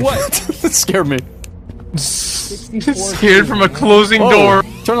closing. What? It scared me. Scared from a closing door.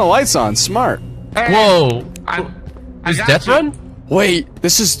 Turn the lights on. Smart. Whoa. Is got Death you. Run? Wait,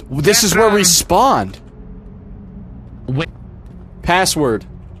 this is where we spawned. Wait. Password.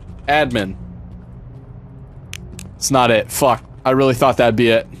 Admin. It's not it. Fuck. I really thought that'd be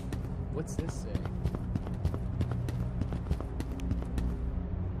it. What's this say?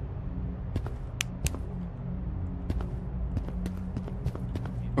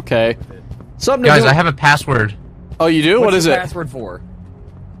 Okay. Something to Guys, do- I have a password. Oh, you do? What What's is the it? password for?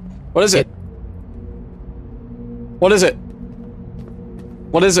 What is it? What is it?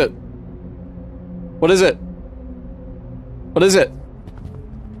 What is it? What is it? What is it?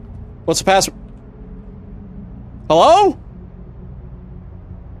 What's the password? Hello?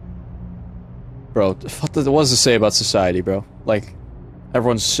 Bro, what does it say about society, bro? Like,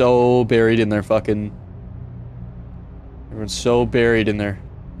 everyone's so buried in their fucking... Everyone's so buried in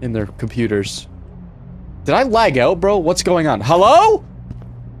their computers. Did I lag out, bro? What's going on? Hello?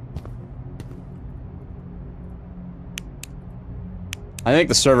 I think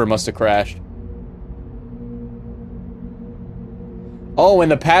the server must have crashed. Oh,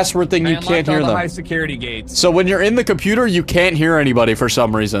 and the password thing, you can't hear all the them. high security gates. So when you're in the computer, you can't hear anybody for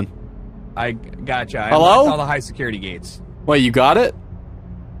some reason. I gotcha. I Hello? unlocked all the high security gates. Wait, you got it?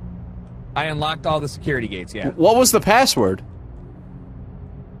 I unlocked all the security gates, yeah. What was the password?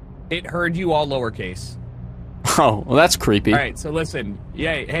 It heard you all lowercase. Oh, well, that's creepy. Alright, so listen.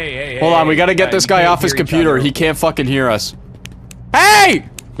 Yay, hey. Hold on, we gotta get this you guy can't off his hear each computer. other. He can't fucking hear us. Hey!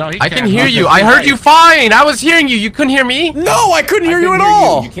 No, he I can can't. hear Okay. you. I heard you fine. I was hearing you. You couldn't hear me? No, I couldn't I hear you couldn't at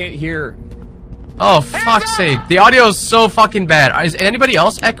all! You can't hear. Oh, fuck's sake. The audio is so fucking bad. Is anybody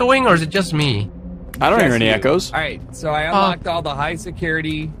else echoing, or is it just me? I don't hear any Yes, you. echoes. Alright, so I unlocked all the high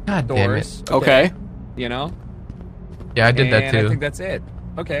security God damn doors. Okay. You know? Yeah, I did that And I too. think that's it.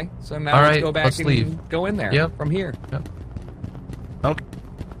 Okay, so now All let's right, go back let's and leave. go in there. Yep. From here. Okay.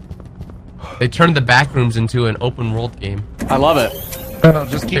 They turned the Backrooms into an open world game. I love it. No,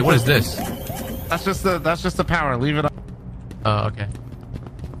 just keep. Hey, what is this? That's just the power. Leave it up. Oh, okay.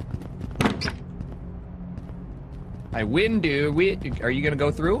 I win, dude. Are you gonna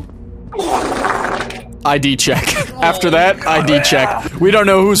go through? ID check. After that, ID check. We don't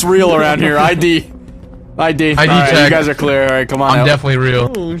know who's real around here. ID. ID. All right, check. you guys are clear. All right, come on. I'm out. definitely real.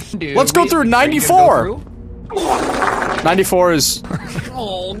 Dude, Let's go through 94. 94 is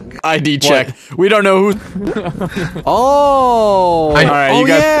ID check. We don't know who. Oh. All right, you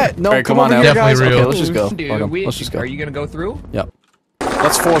guys. Yeah. No, all right, come on out. Definitely real. Okay, let's just go. Dude, Fuck 'em. Let's just go. Are you gonna go through? Yep.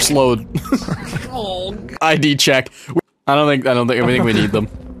 Let's force load. ID check. I don't think we need them.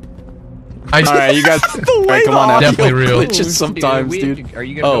 All right, you guys. All right, come on out. Definitely real. Glitches sometimes, dude. Are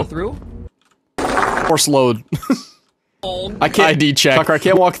you gonna go through? Force load. I can't ID check. Tucker, I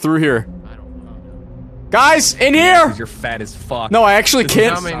can't walk through here. Guys, in here! You're fat as fuck. No, I actually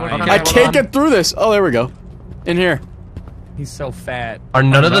can't. I can't get through this. Oh, there we go. In here. He's so fat. Are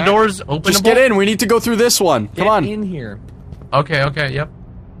none of the doors openable? Just get in. We need to go through this one. Come on. Get in here. Okay, okay, yep.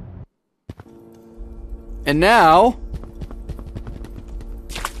 And now...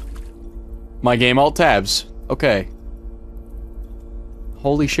 my game alt tabs. Okay.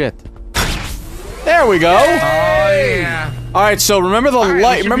 Holy shit. There we go. Oh yeah. All right, so remember the right,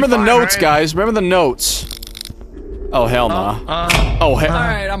 light. we should Remember be the fine, notes, right? guys. Remember the notes. Oh hell no. Oh hell.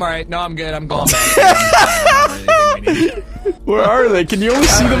 Alright, I'm alright. No, I'm good. I'm going back. Where are they? Can you only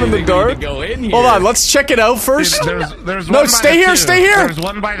see them in the dark? Go in here. Hold on, let's check it out first. There's No, one by stay the here, two. stay here. There's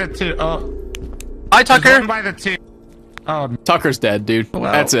one by the two. Oh, Hi, there's Tucker. one by the two. Oh, Tucker's dead, dude.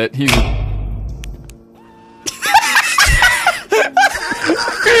 Wow. That's it. He's.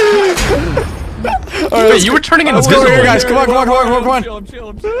 Wait, you were turning invisible. Over here, guys. Come on, come on, come on, come on, come on.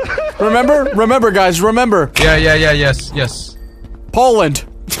 Chill. Remember, guys. Remember. Yeah, yes. Poland.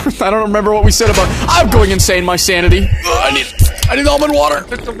 I don't remember what we said about. I'm going insane. My sanity. I need almond water.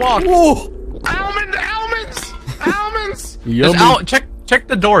 Took the walk. Whoa. almonds. Yummy. Check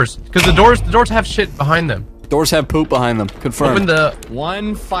the doors, because the doors have shit behind them. Doors have poop behind them. Confirmed. Open the.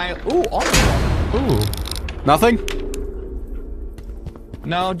 One file. Ooh, almond water. Ooh. Nothing.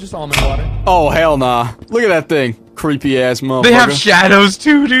 No, just almond water. Oh hell nah. Look at that thing. Creepy ass motherfucker. They have shadows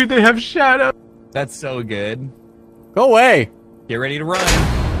too, dude. They have shadows. That's so good. Go away. Get ready to run.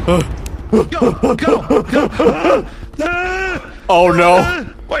 Go. Oh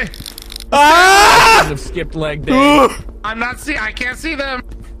no. Wait. Ah! Of skipped leg day. I can't see them.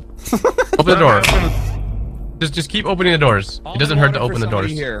 Open the door. Just keep opening the doors. It doesn't hurt to open the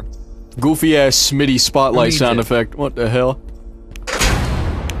doors. Here. Goofy ass Smitty spotlight Who sound needs it? effect. What the hell?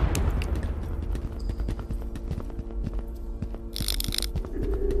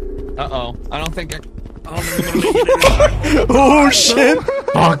 Uh-oh. I don't think I... Oh shit!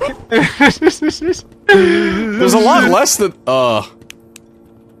 Fuck. There's a lot less than.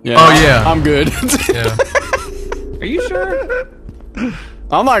 Yeah. Oh, yeah. I'm good. Yeah. Are you sure?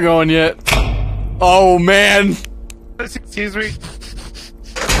 I'm not going yet. Oh man. Excuse me.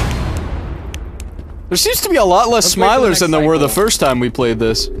 There seems to be a lot less Let's wait for the smilers next than there were the cycle. first time we played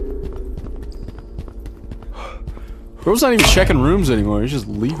this. Bro's not even checking rooms anymore. He's just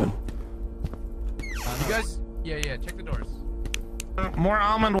leaving. You guys. Yeah. Check the doors. More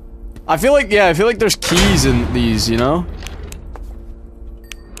almond. I feel like there's keys in these, you know?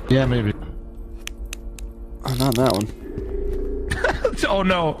 Yeah, maybe. Oh, not that one. Oh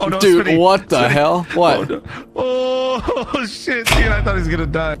no! Oh no! Dude, Smitty. what the Smitty. hell? What? Oh shit, dude! I thought he was gonna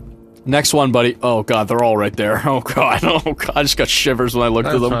die. Next one, buddy. Oh god, they're all right there. Oh god, oh god, I just got shivers when I looked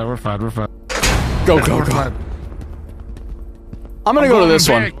at them. We're fine. Go, We're go. fine. I'm gonna go to going this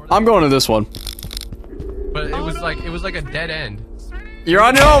back. one. I'm going to this one. But it was like a dead end. You're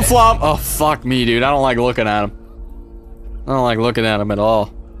on your own, Flop. Oh fuck me, dude. I don't like looking at him. I don't like looking at him at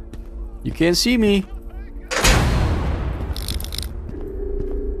all. You can't see me.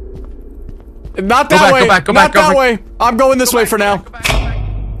 Not that way. Go back, Not that way. I'm going this way for now.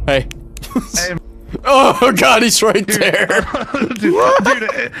 Hey. Oh god, he's right there.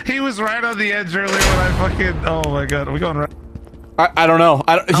 dude, he was right on the edge earlier when I fucking. Oh my god, are we going right? I don't know.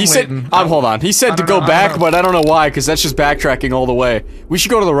 He said. waiting. Hold on. He said to don't go know, I back, don't know. but I don't know why, because that's just backtracking all the way. We should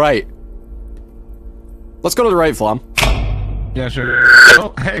go to the right. Let's go to the right, Flom. Yeah, sure.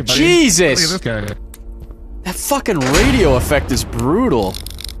 Oh, hey, buddy. Jesus! Look at this guy. That fucking radio effect is brutal.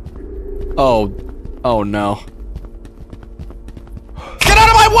 Oh. Oh no. Get out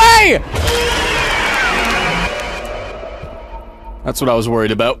of my way! That's what I was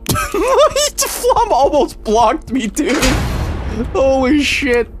worried about. Flom almost blocked me, dude. Holy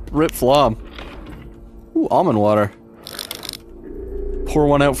shit. Rip Flom. Ooh, almond water. Pour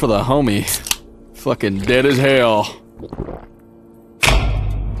one out for the homie. Fucking dead as hell.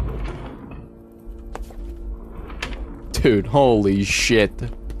 Dude, holy shit.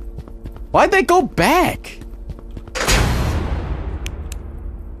 Why'd they go back?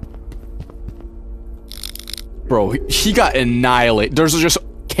 Bro, he got annihilated. There's just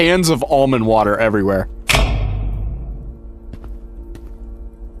cans of almond water everywhere.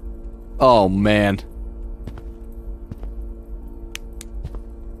 Oh, man.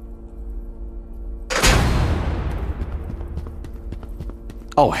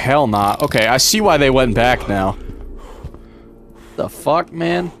 Oh, hell nah. Okay, I see why they went back now. The fuck,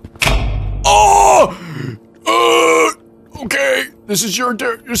 man? Oh! Okay. This is your,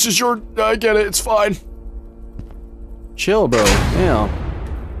 I get it, it's fine. Chill, bro. Damn.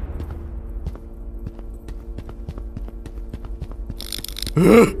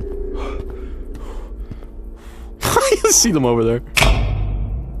 I see them over there.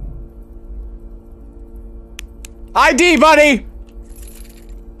 ID, buddy!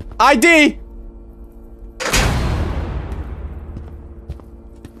 ID!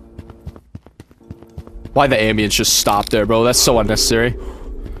 Why the ambience just stop there, bro? That's so unnecessary.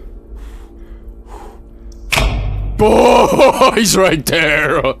 Oh, he's right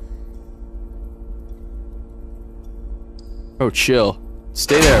there! Oh, chill.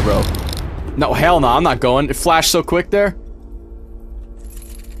 Stay there, bro. No, hell no, I'm not going. It flashed so quick there.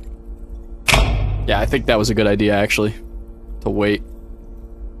 Yeah, I think that was a good idea, actually. To wait.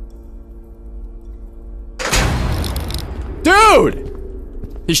 Dude!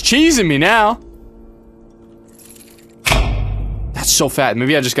 He's cheesing me now. That's so fat.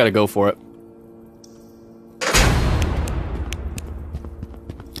 Maybe I just gotta go for it.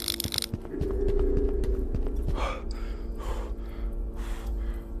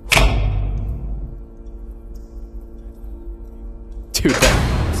 Dude,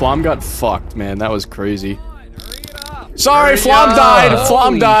 that Flom got fucked, man. That was crazy. Sorry, Flom died!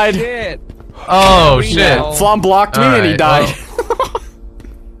 Flom died! Shit. Oh, shit. Flom blocked me and he died.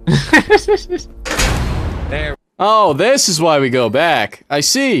 There. Oh, this is why we go back. I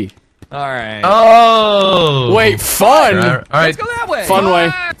see. Alright. Oh! Wait, fun! Alright. Let's go that way. Fun way.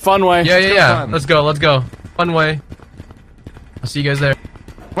 Fun way. Yeah. Let's go, let's go. Fun way. I'll see you guys there.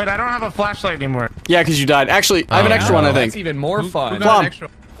 Wait, I don't have a flashlight anymore. Yeah, because you died. Actually, I have an extra one, I think. That's even more fun. Who got Flom. an extra?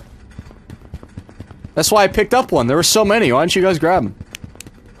 That's why I picked up one. There were so many. Why didn't you guys grab them?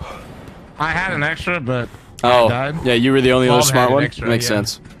 I had an extra, but Oh, I died. yeah, you were the only Flom other smart had an one? extra, Makes yeah.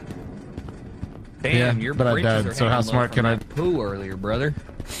 sense. Damn, Yeah, your but I bridges died, are so how hanging low smart from can I- that poo earlier, brother.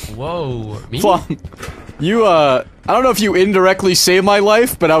 Whoa. Me? Flom, you, I don't know if you indirectly saved my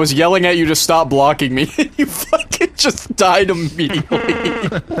life, but I was yelling at you to stop blocking me. You fucking just died immediately.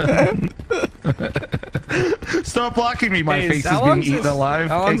 Stop blocking me. My Hey, face how is being long's eaten this- alive.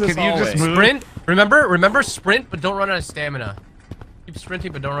 how long's Hey, this can you just hallway? move? Sprint. Remember sprint, but don't run out of stamina. Keep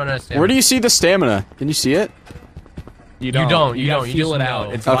sprinting, but don't run out of stamina. Where do you see the stamina? Can you see it? You don't, don't. you gotta don't, you feel just it out.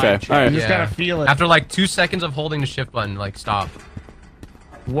 know. It's Okay, vibe check. alright. You just gotta feel it. After like 2 seconds of holding the shift button, like stop.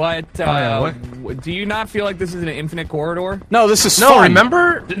 What, yeah, do you not feel like this is an infinite corridor? No, this is No, fun.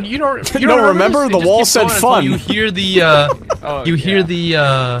 remember? You don't. You No, don't remember? this? The It just wall keeps said going until fun. You hear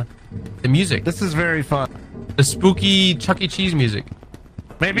the the music, This is very fun. the spooky Chuck E. Cheese music.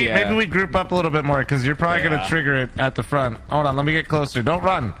 Maybe Yeah. maybe we group up a little bit more because you're probably Yeah. gonna trigger it at the front. Hold on, let me get closer. Don't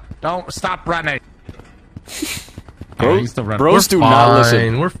run. Don't stop running. Bro, he's still running. bros do not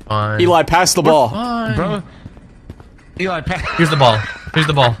listen. We're fine. Eli, pass the ball. Fine. Bro. Eli, Here's the ball. Here's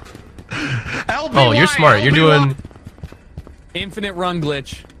the ball. Oh, you're smart. You're doing. Infinite run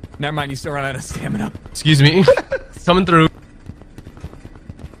glitch. Never mind, you still run out of stamina. Excuse me. Coming through.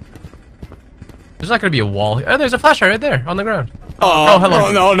 There's not gonna be a wall here. Oh, there's a flashlight right there on the ground. Oh, hello.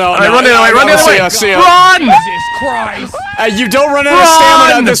 Oh, no, no, All right, no, run the other way. Run the no, other way. see ya. Run! Jesus Christ! You don't run out of Run!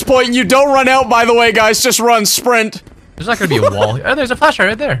 stamina at this point. You don't run out, by the way, guys. Just run, sprint. There's not gonna be a wall here. Oh, there's a flashlight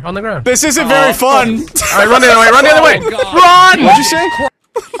right there on the ground. This isn't very fun. All right, run the other way. Run the other way. God. Run! What'd you say?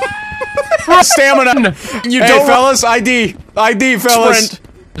 Stamina. You don't, fellas. ID, fellas. Sprint.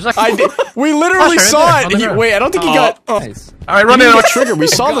 There's not- ID. We literally Flashlight saw right there, on the it. ground. Wait, I don't think he got. Nice. All right, run He the didn't other get way. triggered. We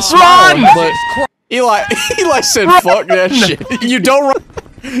saw the God. smile, Run! but Eli said, "Fuck that shit." You don't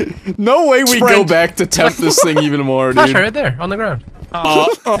run. No way we go back to tempt this thing even more, dude. Flashlight right there on the ground.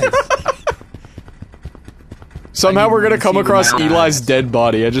 Somehow we're gonna come see across the Eli's dead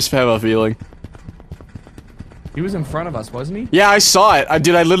body. I just have a feeling. He was in front of us, wasn't he? Yeah, I saw it. I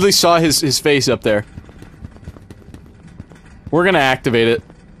literally saw his face up there. We're gonna activate it.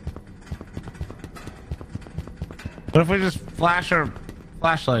 What if we just flash our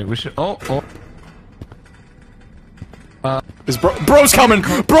flashlight? We should. Oh. Is bro's coming!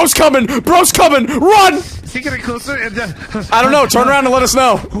 Bro's coming! Bro's coming! Run! Is he getting closer? I don't know. Turn around and let us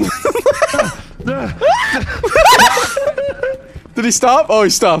know. Did he stop? Oh, he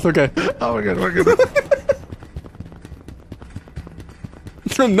stopped. Okay. Oh my god, we're good.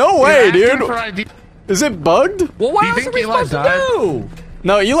 No way, Asking dude. for ID. Is it bugged? Well, what Do you else are think we Eli supposed died? to do?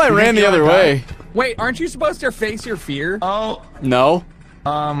 No, Eli ran the Eli other died? way. Wait, aren't you supposed to face your fear? Oh, No.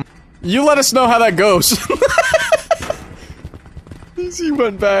 You let us know how that goes. He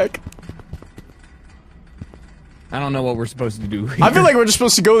went back. I don't know what we're supposed to do here. I feel like we're just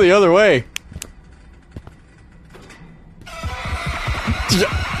supposed to go the other way.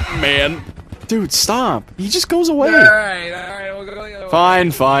 Man. Dude, stop. He just goes away. Alright, we'll go the other way.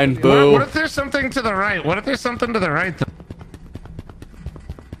 Fine, fine, boo. what if there's something to the right? What if there's something to the right?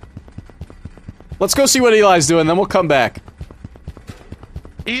 Let's go see what Eli's doing, then we'll come back.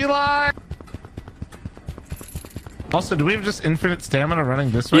 Eli! Also, do we have just infinite stamina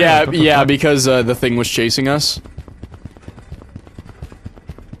running this way? Yeah, Like, what the yeah, fuck? because the thing was chasing us.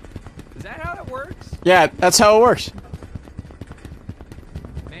 Is that how it works? Yeah, that's how it works.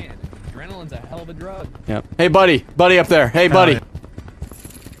 Man, adrenaline's a hell of a drug. Yeah. Hey, buddy. Buddy up there. Hey, buddy.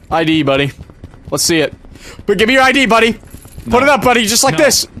 ID, buddy. Let's see it. But give me your ID, buddy. Put it up, buddy, just like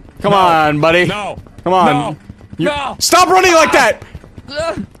this. Come on, buddy. No. Come on. No. You- No. Stop running like that!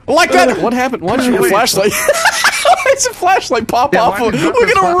 Like that! What happened? Why'd your flashlight? Why does a flashlight pop off? why did you Look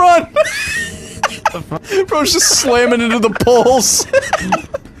drop at him run! Bro's just slamming into the poles.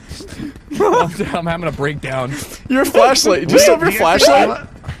 I'm having a breakdown. Your flashlight. Do you still have your Do you guys flashlight?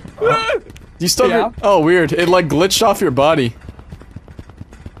 see Eli? Do you still have Yeah. your... Oh, weird. It like glitched off your body.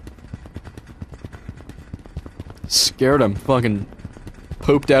 Scared him. Fucking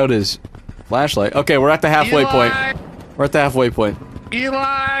pooped out his flashlight. Okay, we're at the halfway Eli! point. We're at the halfway point.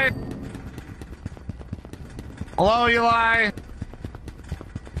 Eli! Hello, Eli!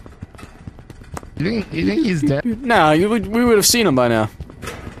 You think he's dead? No, we would have seen him by now.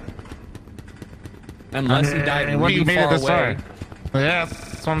 Unless he died What really made far it this away. far? Yeah,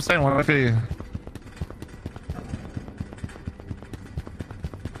 that's what I'm saying. What if he...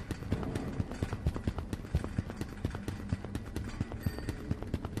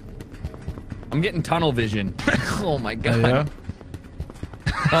 I'm getting tunnel vision. Oh my god. Yeah.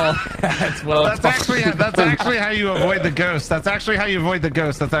 Oh, that's what I'm That's actually how you avoid the ghost. That's actually how you avoid the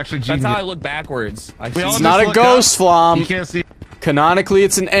ghost. That's actually genius. That's how I look backwards. I see. all It's just not a look ghost, up. Flom. You can't see. Canonically,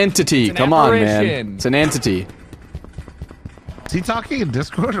 it's an entity. an Come on, man. apparition. It's an entity. Is he talking in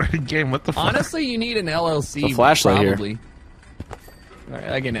Discord or in game? What the fuck? Honestly, you need an LLC. The flashlight here. probably. Alright,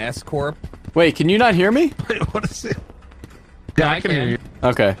 like an S corp. Wait, can you not hear me? Wait, what is it? Yeah, I can hear you.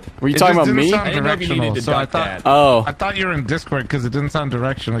 Okay. Were you It talking just about didn't me? sound I didn't know if you directional, needed to so I duck thought. that. Oh, I thought you were in Discord because it didn't sound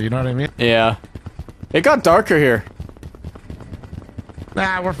directional. You know what I mean? yeah. It got darker here.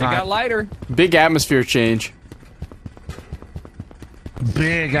 Nah, we're It fine. got lighter. Big atmosphere change.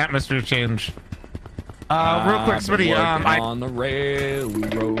 Big atmosphere change. Real quick, Smitty. Working on the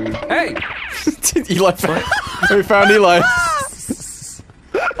railroad. Hey! Eli found. We found Eli.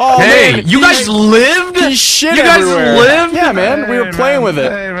 Oh, Hey, man, you guys lived? He shit You guys everywhere. lived? Yeah, man. We were Hey, playing man. with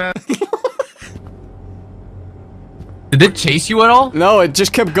it. Hey, man. Did it chase you at all? No, it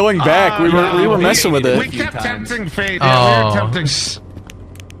just kept going back. we were messing with We it. kept times. tempting fate. Yeah, we were tempting.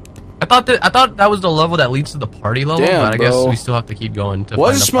 I thought that was the level that leads to the party level, Damn, but I guess bro. we still have to keep going to Why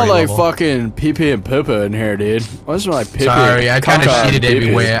find does it the smell party like level. fucking pee-pee and poo-poo in here, dude? Why does it smell like pee-pee? Sorry, I kind of Caca and cheated pee-pee?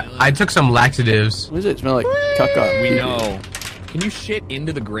 everywhere. I took some laxatives. What does it smell like? Caca. We know. Can you shit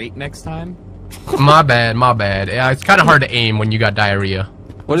into the grate next time? My bad, my bad. Yeah, it's kind of hard to aim when you got diarrhea.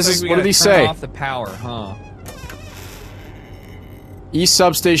 What is Looks this? like we What did gotta he turn say? off the power, huh? East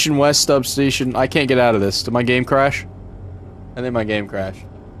substation, west substation. I can't get out of this. Did my game crash? I think my game crashed.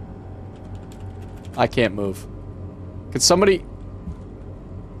 I can't move. Can somebody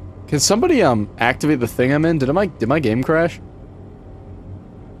activate the thing I'm in? Did my game crash?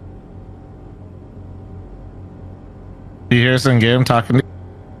 You hear us in game talking?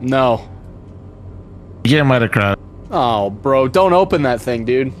 No. Game might have crashed. Oh, bro, don't open that thing,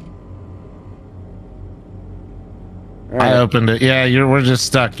 dude. All I right. opened it. Yeah, we're just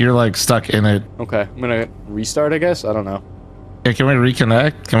stuck. You're like stuck in it. Okay, I'm gonna restart, I guess. I don't know. Yeah, can we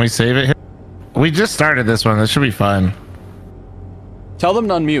reconnect? Can we save it here? We just started this one. This should be fun. Tell them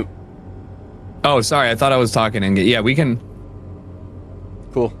to unmute. Oh, sorry. I thought I was talking. And yeah, we can.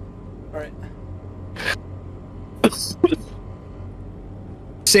 Cool. All right.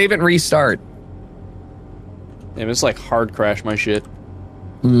 Save and restart. Damn, it's like hard crash my shit.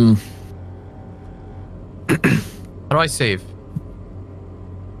 How do I save?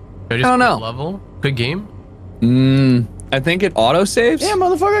 I don't know. Level? Good game? I think it auto saves. Yeah,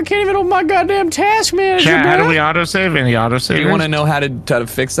 motherfucker, I can't even open my goddamn task manager, Chat, how do bro. we autosave? Any autosave? Do you want to know how to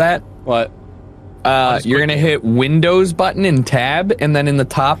fix that? What? You're gonna hit Windows button and Tab, and then in the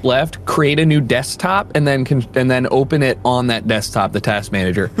top left, create a new desktop, and then open it on that desktop, the task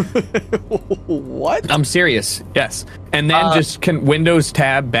manager. What? I'm serious. Yes, and then just Windows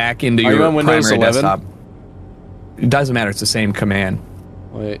Tab back into Are your you on Windows primary 11? desktop. It doesn't matter. It's the same command.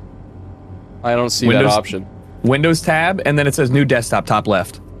 Wait, I don't see Windows, that option. Windows Tab, and then it says new desktop, top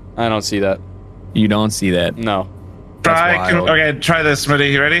left. I don't see that. You don't see that. No. Okay, try this,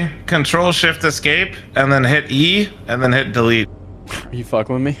 Smitty. You ready? Control Shift Escape, and then hit E, and then hit Delete. Are you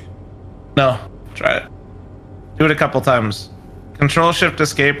fucking with me? No, try it. Do it a couple times. Control Shift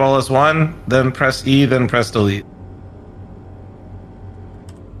Escape all as one, then press E, then press Delete.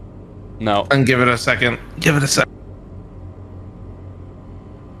 No. And give it a second. Give it a second.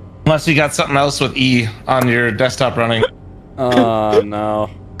 Unless you got something else with E on your desktop running. Oh,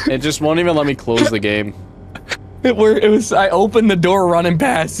 no. It just won't even let me close the game. It was. I opened the door running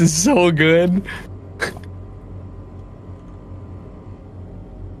past. It's so good.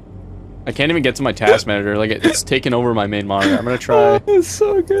 I can't even get to my task manager. Like, it's taken over my main monitor. I'm gonna try. It's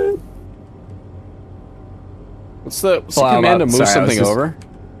so good. What's the command to move something over?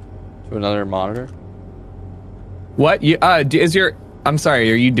 To another monitor? What? You, is your... I'm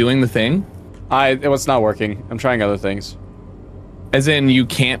sorry, are you doing the thing? It's not working. I'm trying other things. As in, you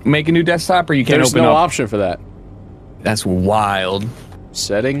can't make a new desktop, or you can't There's open no up? option for that. That's wild.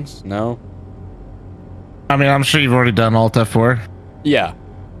 Settings? No. I mean, I'm sure you've already done Alt F4. Yeah.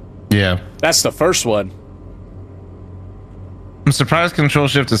 Yeah. That's the first one. I'm surprised Control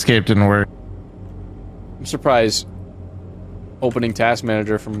Shift Escape didn't work. I'm surprised opening task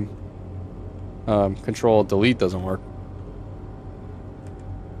manager from Control Delete doesn't work.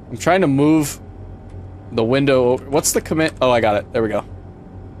 I'm trying to move the window over. What's the command? Oh, I got it. There we go.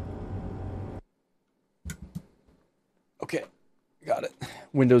 Okay. Got it.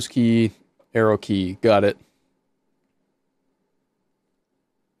 Windows key, arrow key. Got it.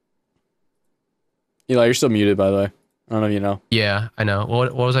 Eli, you're still muted, by the way. I don't know if you know. Yeah, I know.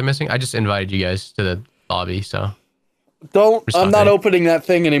 What was I missing? I just invited you guys to the lobby, so. Don't. We're I'm not talking. opening that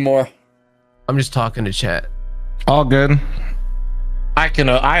thing anymore. I'm just talking to chat. All good.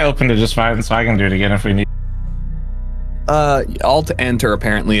 I opened it just fine, so I can do it again if we need. Alt Enter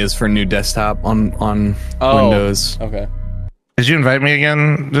apparently is for new desktop on Windows. Okay. Did you invite me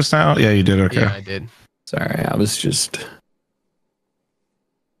again just now? Yeah, you did. Okay. Yeah, I did. Sorry, I was just...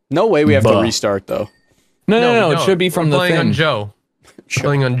 No way we have to restart, though. No, it should be from the playing thing. on Joe.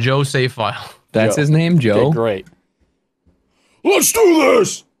 Playing on Joe save file. That's Joe. his name, Joe? Okay, great. Let's do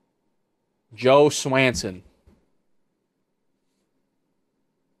this! Joe Swanson.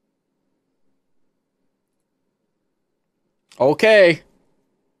 Okay.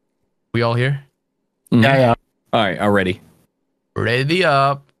 We all here? Yeah. Alright, already. Ready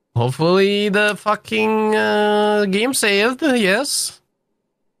up. Hopefully the fucking game saved. Yes.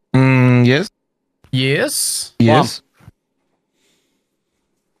 Yes. Yes. Yes.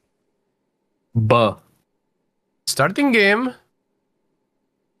 Buh. Starting game.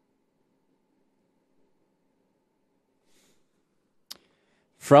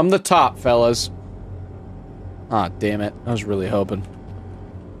 From the top, fellas. Ah, damn it. I was really hoping.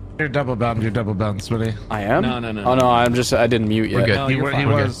 You're double bound, Smitty. I am? No. Oh, no, I didn't mute yet. We're good. No, He you're fine.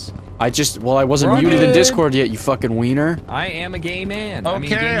 was. I wasn't We're muted in good. Discord yet, you fucking wiener. I am a gay man. Okay,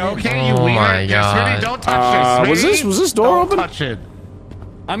 gay man. okay, you Oh wiener. my Yes, God. Smitty, don't touch this. Was this door Don't open? touch it.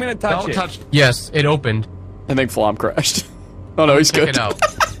 I'm gonna touch Don't it. touch. Yes, it opened. I think Flom crashed. Oh no, he's Check good. it out.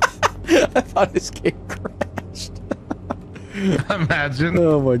 I thought his game crashed. Imagine.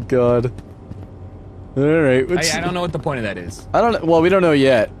 Oh my god. Alright, I don't know what the point of that is. I don't know. Well, we don't know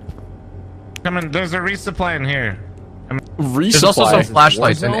yet. Come on, there's a resupply in here. Resupply. There's also some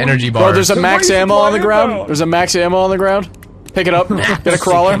flashlights and energy bars. Bro, there's a max ammo on the ground. There's a max ammo on the ground. Pick it up. Get a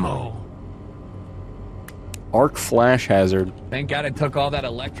crawler. Arc flash hazard. Thank God I took all that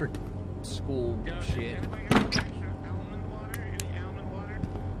electric school shit.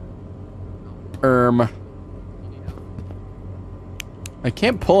 I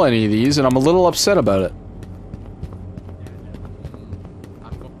can't pull any of these, and I'm a little upset about it.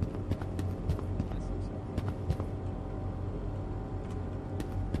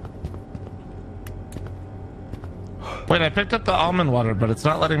 Wait, I picked up the almond water, but it's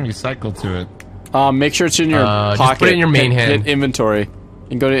not letting me cycle to it. Make sure it's in your pocket. just put it in your main hand. Hit inventory. You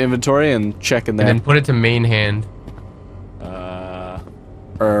can go to inventory and check in there. And then put it to main hand.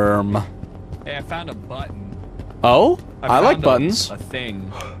 Hey, I found a button. Oh? I like found buttons. A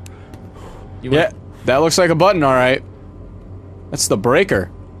thing. Yeah, that looks like a button, alright. That's the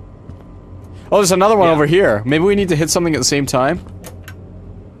breaker. Oh, there's another one over here. Maybe we need to hit something at the same time?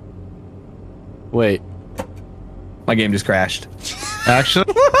 Wait. My game just crashed.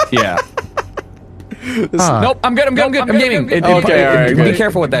 Actually? Yeah. Huh. Nope, I'm good. I'm gaming. Okay, all right, Be good.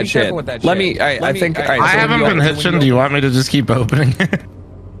 careful with that shit. Let me. I think. All right, I so haven't when been you- hitching. Do you want me to just keep opening?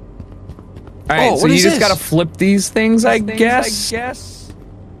 All right, Oh, so what you is just this? gotta flip these things, I guess.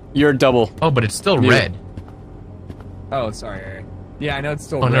 You're double. Oh, but it's still You. red. Oh, sorry. Yeah, I know it's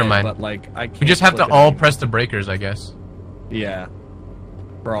still Oh, red, never mind. but like I can't. We just have to flip it all anymore. press the breakers, I guess. Yeah.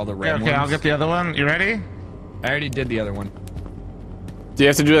 For all the Yeah, red okay, I'll ones. get the other one. You ready? I already did the other one. Do you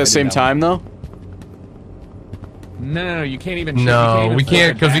have to do it at the same that one. time though? No, you can't even. No, we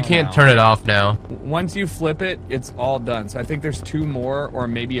can't because we can't turn it off now. Once you flip it, it's all done. So I think there's 2 more, or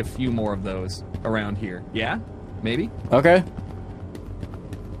maybe a few more of those around here. Yeah, maybe. Okay.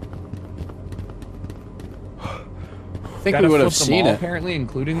 I think Gotta we would have flip them seen all, it. apparently,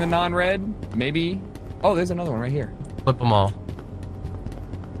 including the non-red. Maybe. Oh, there's another one right here. Flip them all.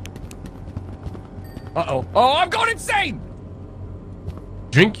 Uh-oh. Oh, I'm going insane!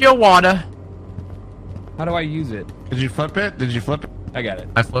 Drink your water. How do I use it? Did you flip it? Did you flip it? I got it.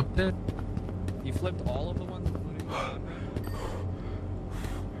 I flipped it. You flipped all of the ones, including the non-red?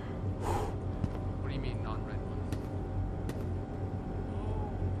 What do you mean non-red ones?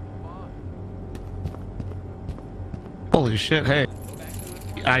 Holy shit, hey.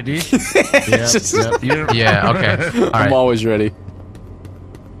 ID? Just- Yep. Yeah, okay. All I'm right. always ready.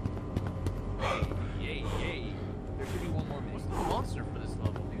 Yay, yay. There should be one more What's the monster for this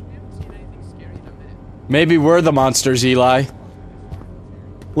level, dude? We haven't seen anything scary in a minute. Maybe we're the monsters, Eli.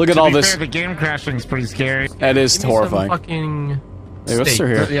 Look at To all be this. fair, the game crashing is pretty scary. That is Give me some horrifying. fucking Hey, what's steak. through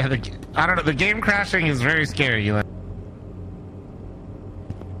here? Yeah, I don't know. The game crashing is very scary. Eli.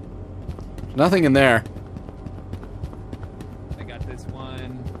 Nothing in there. I got this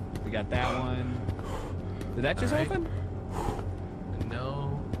one. We got that one. Did that just open?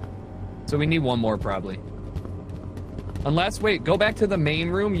 No. So we need one more, probably. Unless, wait, go back to the main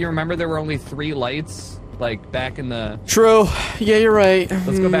room. You remember there were only 3 lights, like, back in the... True. Yeah, you're right.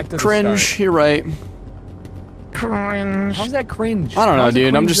 Let's go back to the cringe. start. You're right. Cringe. How's that cringe? I don't know, How's it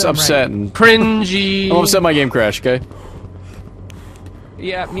dude. I'm cringe just that upset right? and Cringy. I'm upset my game crashed. Okay.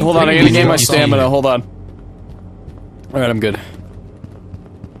 Yeah, me Hold too. on. I gotta gain my You see stamina. it. Hold on. All right, I'm good.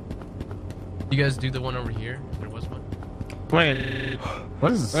 You guys do the one over here? There was one. Wait.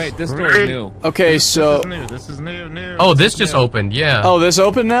 What is this? Wait, this door is new. Okay, so. This is new. This is new. Oh, this just opened. Yeah. Oh, this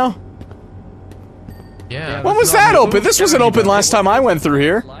open now? yeah. When this was is all that new. open? This wasn't open last time I went through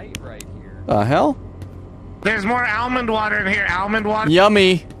here. Light right here. The hell? There's more almond water in here. Almond water.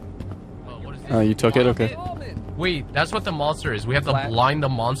 Yummy. Oh, what is this? Oh, you took it? Okay. Almond. Wait, that's what the monster is. We have to Flat. blind the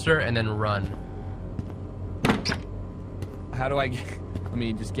monster and then run. How do I get... Let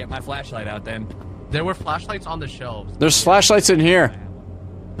me just get my flashlight out then. There were flashlights on the shelves. There's flashlights in here.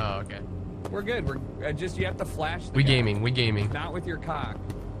 Oh, okay. We're good. We're just... You have to flash the We guy. gaming. We gaming. Not with your cock.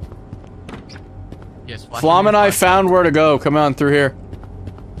 Yes. flash Flom and I flash. found where to go. Come on through here.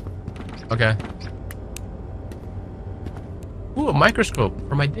 Okay. Ooh, a microscope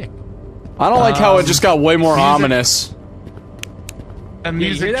for my dick. I don't like how it just got way more music- ominous. And Yeah,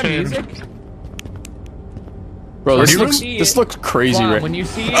 you hear music that changed. music? Bro, this Party looks room? crazy, Flom, right? when you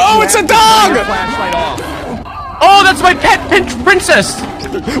see it, Oh, you it's a have to turn your dog! flashlight off. Oh, that's my pet princess. She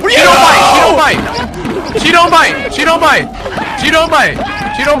don't bite. She don't bite. She don't bite. She don't bite. She don't bite.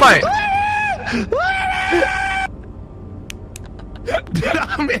 She don't bite.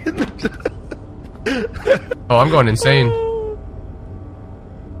 I'm in. Oh, I'm going insane.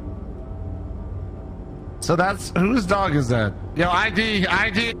 So that's whose dog is that? Yo, ID. He's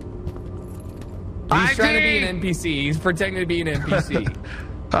trying to be an NPC. He's pretending to be an NPC.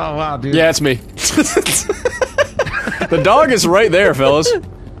 Oh wow, dude. Yeah, it's me. The dog is right there, fellas.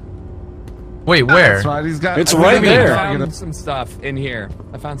 Wait, where? That's right. He's got. It's I right think there. I found some stuff in here.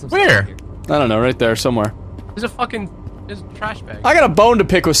 I found some Where? stuff in here. I don't know, right there somewhere. There's a fucking trash bag. I got a bone to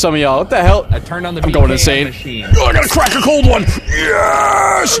pick with some of y'all. What the hell? I turned on the I'm going BKM insane. machine. Oh, I gotta crack a cold one.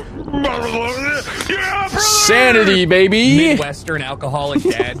 Yes! Sanity, baby. Midwestern alcoholic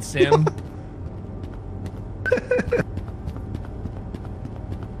dad sim.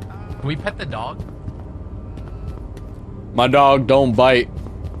 Can we pet the dog? My dog don't bite.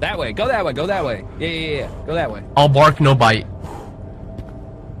 That way. Go that way. Go that way. Yeah. Go that way. All bark, no bite.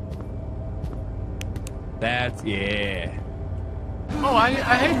 That's yeah. Oh, I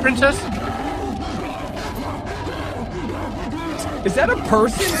hate princess. Is that a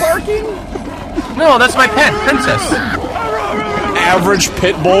person barking? No, that's my pet princess. Average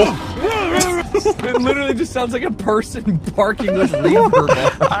pit bull. It literally just sounds like a person barking with reverb.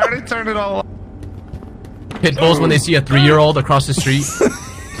 I already turned it all off. Pit bulls when they see a 3-year-old across the street.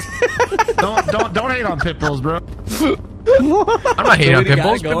 Don't hate on pit bulls, bro. I'm not hating on pit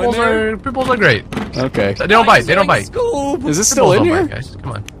bulls. Pit bulls are great. Okay. They don't bite. They don't bite. Is it still in here? Bite, guys.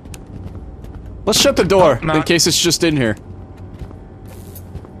 Come on. Let's shut the door in case it's just in here.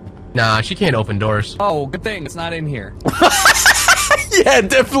 Nah, she can't open doors. Oh, good thing it's not in here. Yeah,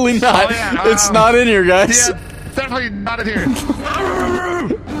 definitely not. Oh, yeah, it's not in here, guys. Yeah, definitely not in here.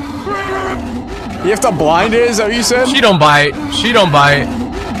 You have to blind it, is that what you said? She don't bite. She don't bite.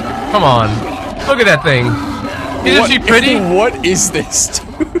 Come on. Look at that thing. Isn't she pretty? What is this,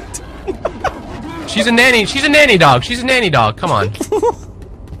 dude? She's a nanny. She's a nanny dog. She's a nanny dog. Come on.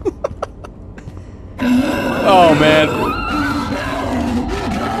 Oh, man.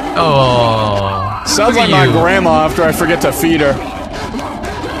 Oh. Sounds like my grandma after I forget to feed her.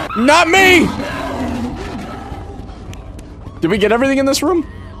 Not me! Did we get everything in this room?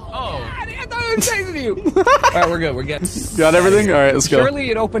 Oh. I thought I was chasing you. Alright, we're good. We're good. Got everything? Alright, let's go. Surely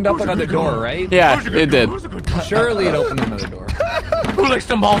it opened up another door, right? Yeah, it did. Surely it opened another door. Who likes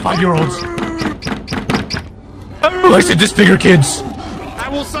to maul 5-year-olds? Who likes to disfigure kids? I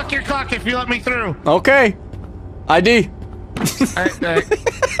will suck your cock if you let me through. Okay. ID.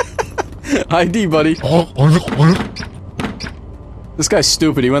 ID, buddy. This guy's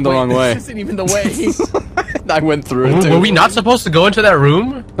stupid. He went the wrong way. This isn't even the way. I went through it, too. Were we not supposed to go into that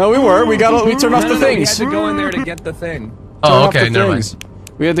room? No, we were. We turned off the We things. had to go in there to get the thing. Oh, okay, never mind.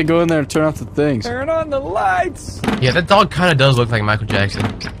 We had to go in there and turn off the things. Turn on the lights. Yeah, that dog kind of does look like Michael Jackson.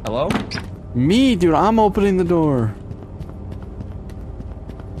 Hello? Me, dude, I'm opening the door.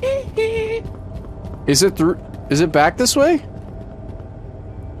 Is it back this way?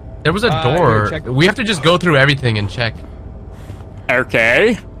 There was a door. We have to just go through everything and check.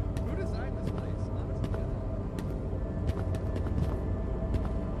 Okay.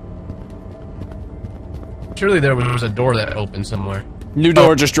 Surely there was a door that opened somewhere. New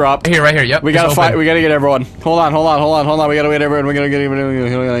door just dropped. Right here, yep. We gotta fight. We gotta get everyone. Hold on. We gotta get everyone. We gotta get everyone.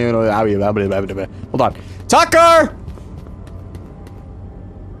 Hold on. Tucker!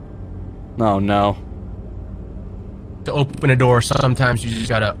 Oh no. To open a door, sometimes you just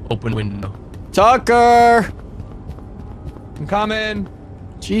gotta open a window. Tucker! I'm coming.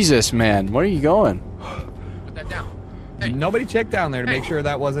 Jesus, man. Where are you going? Put that down. Nobody checked down there to make sure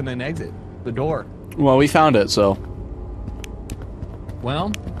that wasn't an exit. The door. Well, we found it, so.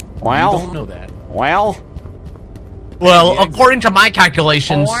 Well, Wow. you don't know that. Well. Well, according to my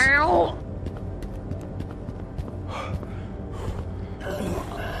calculations.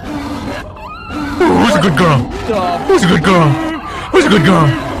 Who's a good girl? Who's a good girl? Who's a good girl?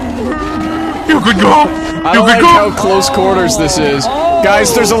 You a good girl? I don't like how close quarters this is.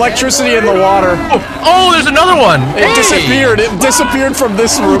 Guys, there's electricity in the water. Oh, there's another one. It disappeared. It disappeared from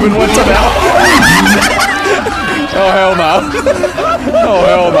this room and went to that. Oh, hell no. Oh,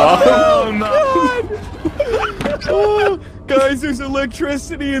 hell no. Oh, guys, there's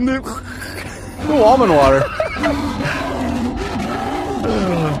electricity in the... Ooh, almond water.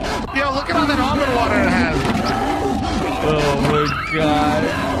 Yo, look at all that almond water it has. Oh my god.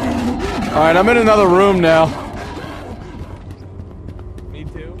 Alright, I'm in another room now. Me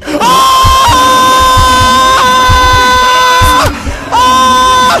too.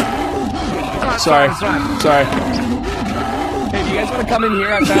 Sorry. Sorry. Hey, do you guys want to come in here?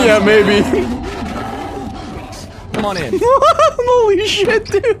 Yeah, maybe. Come on in. Holy shit,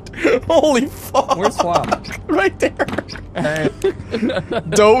 dude. Holy fuck. Where's Swamp? Right there.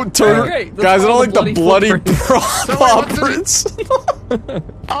 Don't turn. Great. Guys, I don't like the bloody paw what's prints.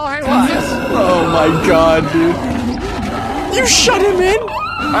 Oh, hey, what's this? Oh my god, dude. You shut him in?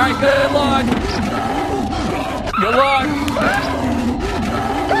 Alright, good luck. Good luck.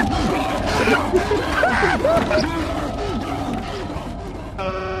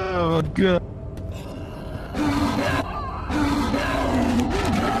 Oh, God.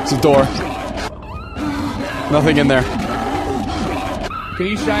 It's a door. Nothing in there. Can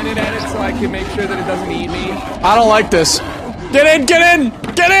you shine it at it so I can make sure that it doesn't eat me? I don't like this. Get in! Get in!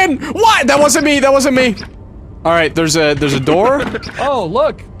 Get in! What? That wasn't me. That wasn't me. All right. There's a door. Oh,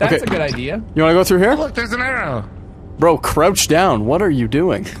 look. That's Okay. a good idea. You want to go through here? Look, there's an arrow. Bro, crouch down. What are you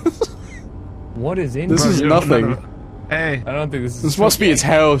doing? What is in This here? is nothing. Hey, I don't think this is... This must be its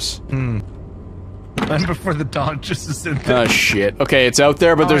house. and before the dog just is in there. Oh shit. Okay, it's out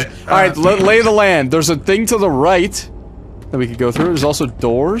there, but there's. All right, All right, lay the land. There's a thing to the right that we could go through. There's also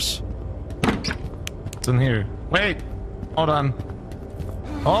doors. It's in here. Wait, hold on.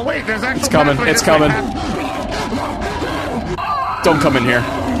 Oh wait, there's actually. It's coming. It's coming. Don't come in here.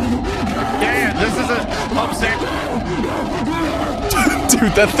 Yeah, this is a upstairs.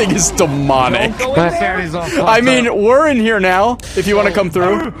 Dude, that thing is demonic. Don't go in there. Upstairs is all fucked I mean, up. we're in here now. If you want to come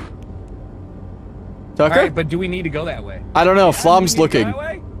through. Tucker? Alright, but do we need to go that way? I don't know. Do we Flom's need to go looking. that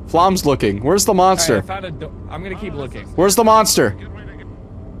way? Flom's looking. Where's the monster? Alright, I found a door. I'm gonna keep looking. Where's the monster?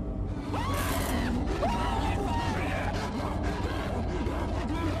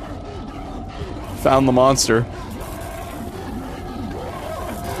 Found the monster.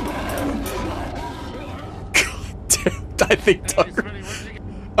 I think Tucker.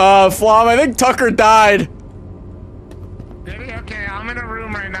 Flom, I think Tucker died. Okay, I'm in a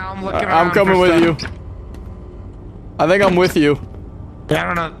room right now. I'm looking around. I'm coming for with stuff. you. I think I'm with you. Yeah,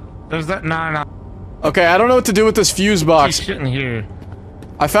 I don't know. There's that. No. Okay, I don't know what to do with this fuse box. He's shitting here.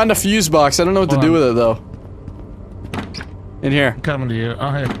 I found a fuse box. I don't know what to do with it though. In here. I'm coming to you.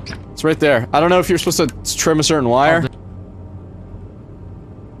 Oh, hey. It's right there. I don't know if you're supposed to trim a certain wire.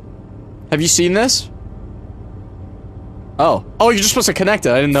 Have you seen this? Oh. Oh, you're just supposed to connect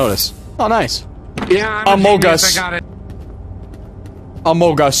it. I didn't notice. Oh, nice. Yeah, I'm Among a genius. Us. I got it.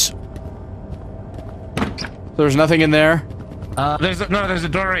 Among Us. There's nothing in there. There's a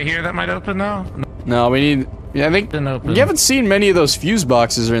door right here that might open now. No, No, we need. Yeah, I think. didn't open. You haven't seen many of those fuse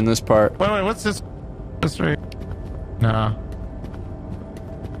boxes are in this part. Wait, what's this? This right? No.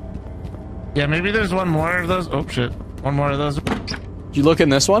 Yeah, maybe there's one more of those. Oh shit, one more of those. Did you look in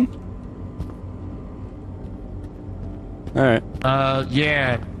this one? Alright.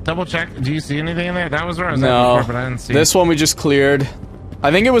 Yeah. Double check. Do you see anything in there? That was where I was at No. before, but I didn't see. This one we just cleared.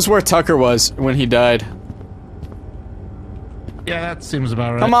 I think it was where Tucker was when he died. Yeah, that seems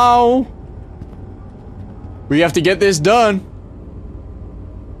about right. Come on! We have to get this done.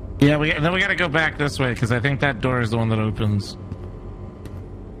 Yeah, then we gotta go back this way because I think that door is the one that opens.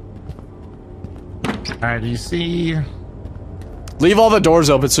 All right, do you see? Leave all the doors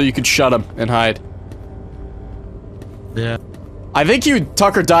open so you can shut them and hide. Yeah. I think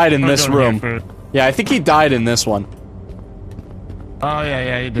Tucker died in this room. For... Yeah, I think he died in this one. Oh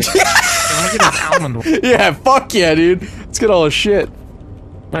yeah, he did. Look at this almond. Yeah, fuck yeah, dude. Let's get all his shit.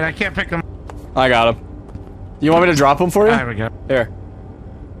 Wait, I can't pick them. I got him. You want me to drop him for you? There we go. Here.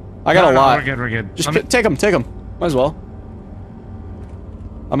 I got a lot. We're good. Just take him. Might as well.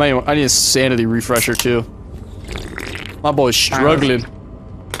 I need a sanity refresher too. My boy's struggling.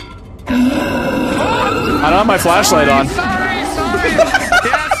 I don't have my flashlight on. Sorry.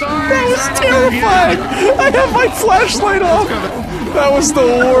 Yeah, sorry. That was terrifying. I have my flashlight off. That was the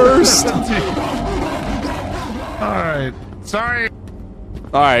worst. Alright. Sorry.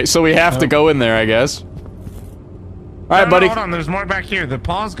 Alright, so we have to go in there, I guess. Alright, buddy. Hold on, there's more back here. The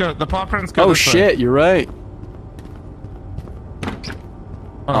paw prints go Oh this shit, way. you're right.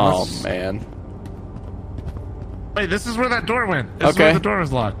 Oh let's- man. Wait, this is where that door went. This is where the door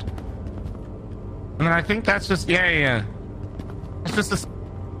was locked. And then I think that's just yeah. It's just a.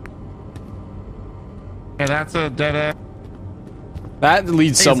 Yeah, that's a dead end. That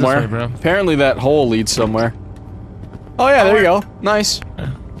leads This somewhere. way, bro. Apparently that hole leads somewhere. Oh yeah, there you go. Nice.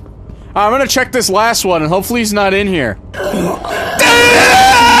 I'm gonna check this last one and hopefully he's not in here.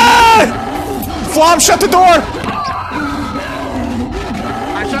 Flom, shut the door!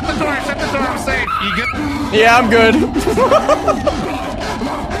 I shut the door, I'm safe. You good? Yeah, I'm good.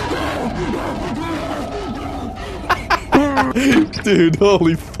 Dude,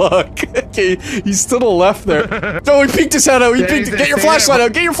 holy fuck. Okay, he's to the left there. No, he peeked his head out. He peeked. Get your flashlight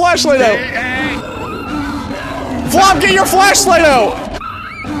out. Get your flashlight out. Hey. Flom, get your flashlight out.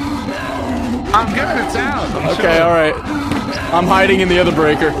 I'm good, it's out. Okay, alright. I'm hiding in the other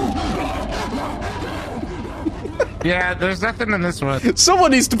breaker. Yeah, there's nothing in this one.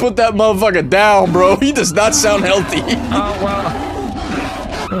 Someone needs to put that motherfucker down, bro. He does not sound healthy. Oh, well.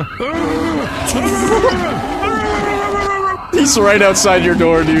 He's right outside your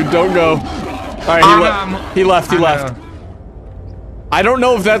door, dude. Don't go. Alright, he left. He left. I don't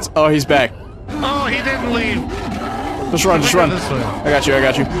know if that's... Oh, he's back. Oh, he didn't leave. Just run, just run. This way. I got you.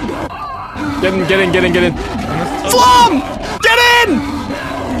 Get in. Flom! Get in!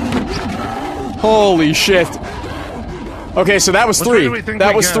 Holy shit. Okay, so that was Which way three. do we think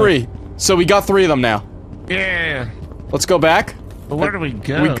That we was go? three. So we got 3 of them now. Yeah. Let's go back. But where do we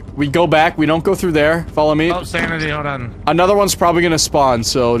go? We go back. We don't go through there. Follow me. Oh, sanity, hold on. Another one's probably gonna spawn,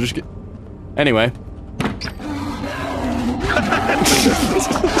 so just get... Anyway.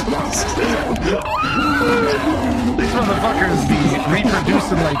 These motherfuckers be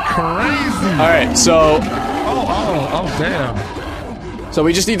reproducing like crazy. Alright, so... Oh, damn. So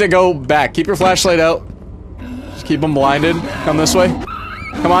we just need to go back. Keep your flashlight out. Just keep them blinded. Come this way.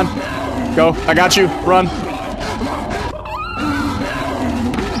 Come on. Go. I got you. Run.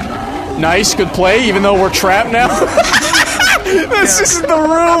 Nice. Good play, even though we're trapped now. This isn't the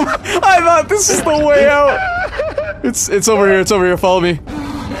room. I thought this is the way out. It's over here. It's over here. Follow me.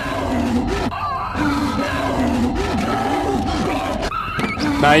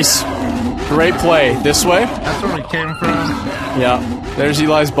 Nice. Great play. This way. That's where we came from. Yeah. There's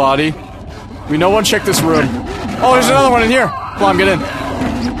Eli's body. We no one check this room. Oh, there's another one in here. Come on, get in.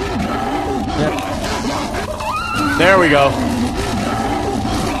 Yep. There we go.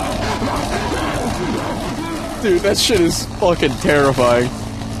 Dude, that shit is fucking terrifying.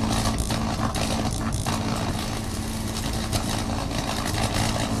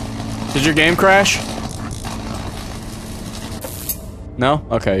 Did your game crash? No?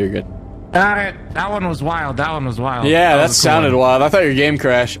 Okay, you're good. That one was wild. That one was wild. Yeah, that was a cool sounded one. wild. I thought your game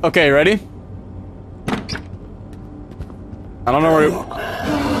crashed. Okay, ready? I don't know where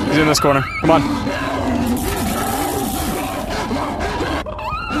he's in this corner. Come on.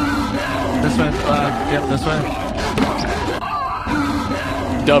 This way. Yep, this way.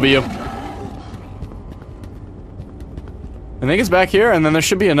 W. I think it's back here, and then there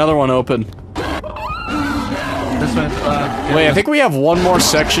should be another one open. This way. Yep, Wait, I think we have one more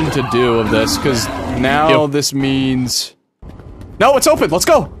section to do of this, because now this means... No, it's open! Let's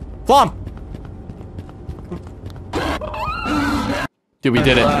go! Flom! Dude, we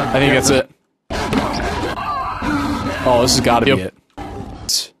did it. I think that's it. Oh, this has gotta be it.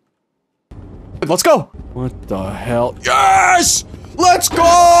 Let's go! What the hell? Yes! Let's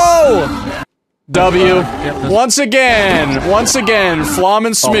go! W. Once again, Flom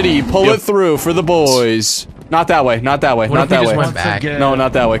and Smitty pull it through for the boys. Not that way, not that way, What not if we that just way. went back? No,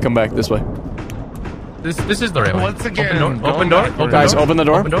 not that way. Come back this way. This is the right way. Once again, Open door. Open door. Guys, open the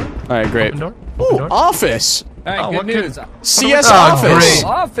door. Open door. Alright, great. Open door. Ooh, Open door. office! Alright, what good news. CS Oh, office! great.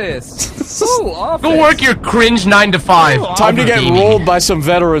 Office! Ooh, office! Go work your cringe 9 to 5. Time to get Gaming. rolled by some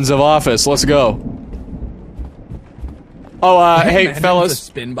veterans of office. Let's go. Oh, hey, Imagine fellas. it's a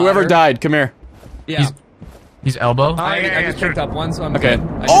spin Whoever botter. died, come here. Yeah. He's elbow. I yeah, just sure. picked up one, so I'm Okay. good.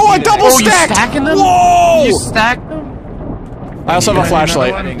 Oh, I just double need Oh, you stacked! stacking them? Whoa! You stacked them? I also have a Do you need another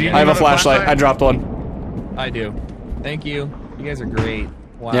flashlight. one? Do you need I have a another flashlight. flashlight? I dropped one. I do. Thank you. You guys are great.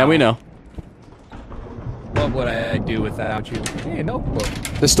 Wow. Yeah, we know. What would I do without you? Hey, notebook.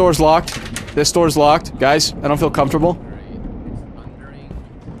 This door's locked. This door's locked. Guys, I don't feel comfortable.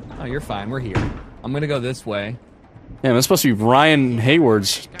 Oh, you're fine. We're here. I'm gonna go this way. Yeah, that's supposed to be Ryan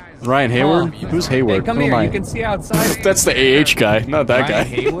Hayward's. Ryan Hayward? Who's Hayward? Hey, come Who here. am I? You can see outside. That's the AH guy, not that Ryan guy.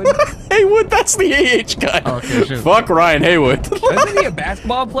 Haywood? Haywood, that's the AH guy. Okay, shit. Fuck Ryan Haywood. Isn't he a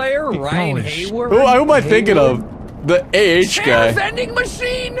basketball player? Ryan Holy shit. Hayward? who am I thinking of? The AH Chair guy. vending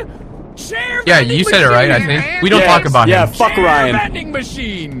machine! Chair Yeah, vending you said it right, I machine! think. We don't talk about Yeah, him. fuck Chair Ryan. vending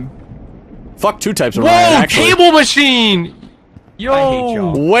machine! Fuck two types of Whoa, Ryan, actually. cable machine! Yo! I hate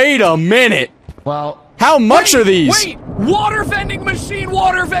y'all. Wait a minute. Well, How much are these? Wait! Water vending machine!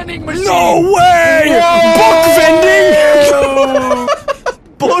 Water vending machine! No way! Book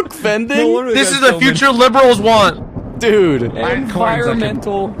vending! Book vending? This is the future liberals want. Dude.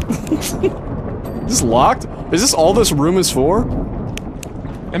 Environmental. Is this locked? Is this all this room is for?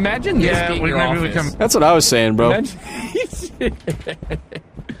 Imagine this Yeah, being we- your maybe we office. can- That's what I was saying, bro. Imagine-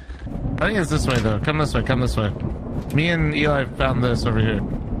 I think it's this way though. Come this way. Come this way. Me and Eli found this over here.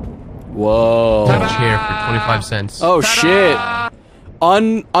 Whoa. Chair for 25 cents. Oh shit.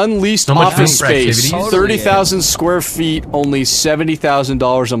 Unleashed So much office room for space. activities. 30,000 square feet, only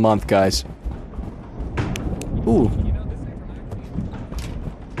 $70,000 a month, guys. Ooh.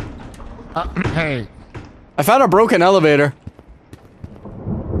 Hey, I found a broken elevator.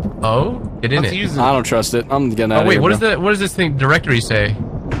 Oh? Get in let's it. use it. I don't trust it. I'm getting out Oh of wait, here. what bro. does this thing directory say?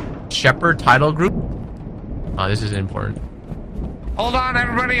 Shepherd title group? Oh, this is important. Hold on,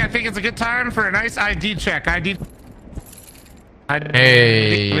 everybody. I think it's a good time for a nice ID check. ID.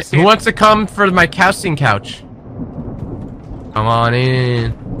 Hey, Let me see who it. wants to come for my casting couch? Come on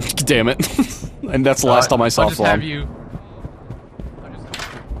in. Damn it. And that's the last time I saw I'll just have Flom. you.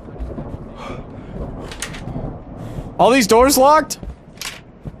 All these doors locked?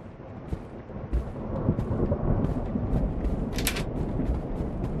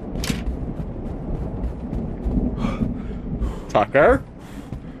 Tucker?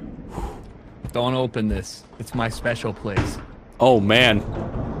 Don't open this. It's my special place. Oh man.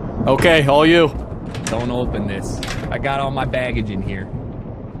 Okay, all you. Don't open this. I got all my baggage in here.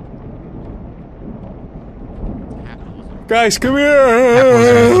 Guys, come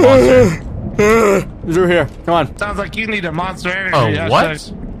Apple's here. our Through here. Come on. Sounds like you need a Monster Energy. Oh, Hashtag-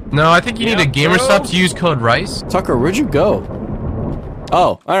 what? No, I think you need a gamer sub to use code RICE. Tucker, where'd you go?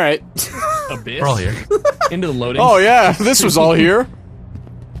 Oh, alright. Abyss? We're all here. Into the loading. Oh yeah, this was all here.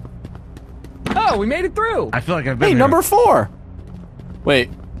 Oh, we made it through. I feel like I've been Hey, here. number 4. Wait,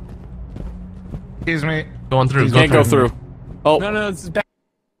 Excuse me. Going through. can't go through. Oh, No, this is back.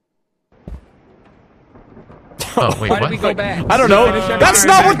 Oh, wait, Why did what? we go back? I don't know. That's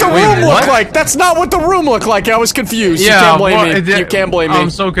not what the room looked like. That's not what the room looked like. I was confused. Yeah, you can't blame well, me. You can't blame me. I'm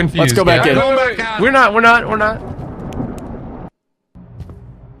so confused. Let's go back in. Go back out. We're not.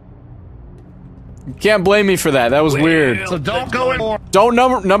 You can't blame me for that. That was weird. So don't go in more. Don't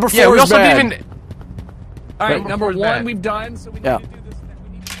number 4 Yeah, we is also bad. didn't even. All right, number four's 1 bad. we've done, so we need Yeah. to do this. We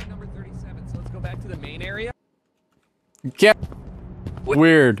need to do number 37. So let's go back to the main area. You can't.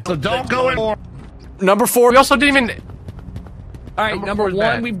 Weird. So don't go in more. Number 4. We also didn't even. All right, Number number four's 1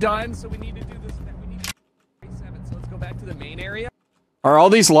 bad. we've done, so we need to do this. We need to do 37. So let's go back to the main area. Are all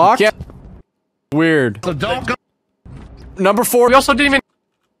these locked? Weird. So don't go. Number 4. We also didn't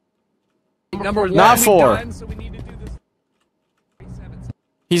even. Number 1 Not we've 4. done, so we need to do this. 37.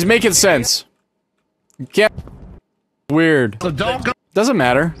 He's making sense. You can't. Weird. So don't go. Doesn't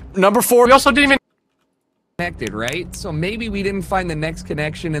matter. Number 4. We also didn't even. Connected, right? So maybe we didn't find the next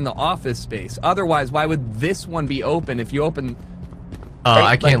connection in the office space. Otherwise, why would this one be open if you open?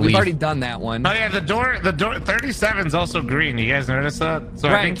 I can't We've leave. already done that one. Oh yeah, the door 37 is also green. You guys notice that? So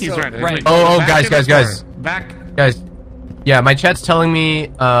I Right, think he's so- right. right. Oh, Back guys, in the guys, guys. door. Back. Guys, yeah, my chat's telling me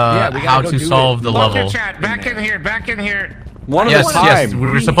we gotta how go to do solve it. the Look level. at chat. Back in here. Back in here. One at Yes, a time. yes, we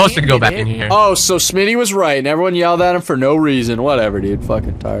were supposed to go back in here. Oh, so Smitty was right, and everyone yelled at him for no reason. Whatever, dude.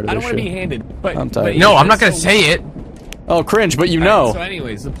 Fucking tired of I don't this want to shit. be handed, but I'm tired. but No, yeah, I'm not gonna so- say it. Oh, cringe, but you Alright, know. So,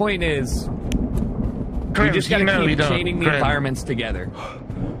 anyways, the point is, we Chris, just gotta you know keep you don't. chaining the Chris. environments together.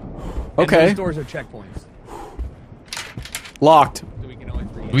 Okay. And those doors are checkpoints, Locked. so we can always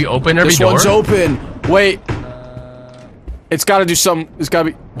read. We open every This door. one's open. Wait. It's gotta do some. It's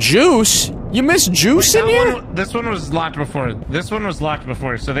gotta be. Juice? You missed juice in here? This one was locked before. This one was locked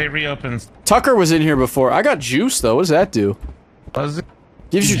before, so they reopened. Tucker was in here before. I got juice, though. What does that do? Was it?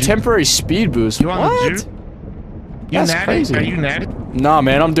 Gives you temporary speed boost. You want What? the juice? You That's natty? crazy. Are you natty? Nah,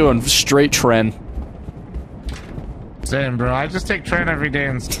 man. I'm doing straight trend. Same, bro. I just take Trent every day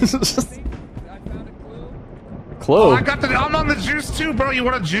and. I found a clue. Clue. Oh, I got the. I'm on the juice too, bro. You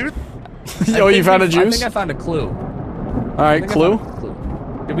want a juice? Yo, you found a I juice? think I found a clue. All right, clue.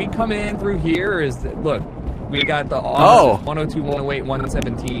 Did we come in through here, or is it? Look, we got the Oh. 102, 108,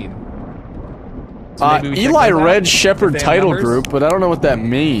 117. So maybe we check Eli those out, Red if Shepherd they have title numbers. group, but I don't know what that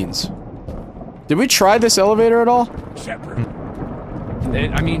means. Did we try this elevator at all? Shepherd.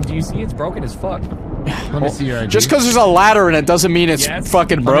 I mean, do you see it's broken as fuck? Let me see your ID. Just because there's a ladder in it doesn't mean it's Yes.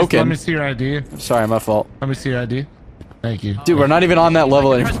 fucking Let me broken. see your ID. Sorry, my fault. Let me see your ID. Thank you. Dude, we're not even on that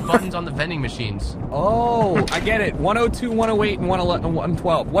level Press anymore. buttons on the vending machines. Oh, I get it. 102, 108, and 111,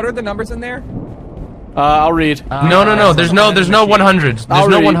 112. What are the numbers in there? I'll read. No. There's no 100s. I'll There's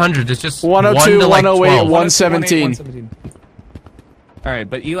no read. 100s. It's just 102, 1 to like 108, 12. 117. All right,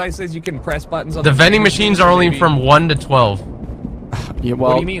 but Eli says you can press buttons on The vending machines are only maybe- from 1 to 12. Yeah, What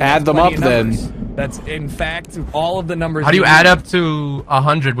well, do you mean? add That's them up plenty of then. numbers. That's in fact all of the numbers. How do you need. add up to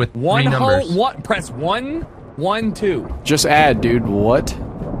 100 with One three numbers? press 1, 1, 2. Just add, dude. What?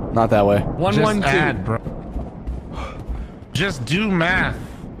 Not that way. 1, Just 1, 2. add, bro. Just do math.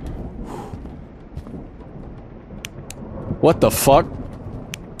 What the fuck?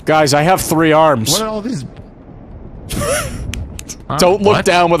 Guys, I have 3 arms. What are all these? Don't look What?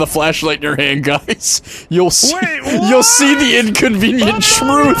 down with a flashlight in your hand, guys. You'll see. Wait, You'll see the inconvenient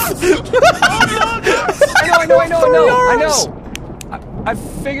truth. I know. I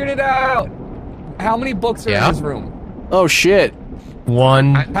figured it out. How many books are Yeah? in this room? Oh shit!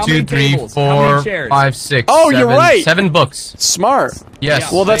 1, How 2, many 3, tables? How 4, many chairs? 5, 6. Oh, you're 7, right. 7 books. Smart. Yes. Yeah.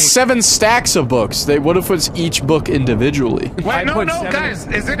 Well, that's Wait. 7 stacks of books. What if it's each book individually? Wait, I no, put no, 7. guys.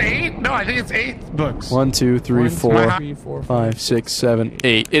 Is it 8? No, I think it's 8 books. 1, 2, 3, 4, 5, 6, 7,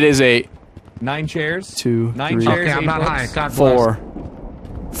 8. It is 8. 9 chairs. 2, 9 3, chairs. Okay, I'm 8 not books. high. God bless. 4.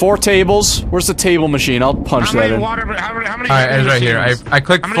 4 tables. Where's the table machine? I'll punch How that many in. water? How many? All right, it's right here. I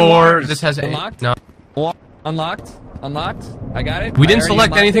clicked How many 4. waters? This has 8. Unlocked? No. Unlocked. I got it. We I didn't already select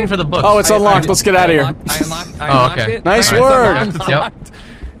unlocked anything it. for the books. Oh, it's unlocked. Let's get out of here. I unlocked Oh, okay. it. Nice All work. it's unlocked.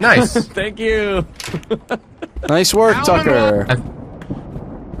 Yep. Nice. Thank you. Nice work, How Tucker.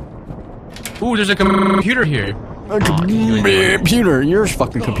 Ooh, there's a computer here. Computer. You're a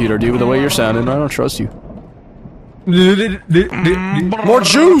fucking computer, dude. With the way you're sounding, I don't trust you. More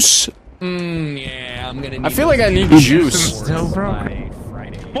juice. Yeah, I'm gonna. Need I feel like I need juice. Still, bro. by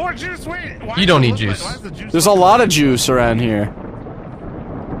Friday. More juice. Wait. Why You does don't it need look juice. Why is the juice? There's a lot of juice around here.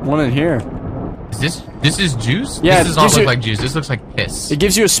 One in here. Is this is juice? Yeah, This does not gives look you- like juice. This looks like piss. It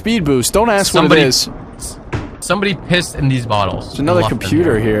gives you a speed boost. Don't ask Somebody- what it is. Somebody pissed in these bottles. There's another Left them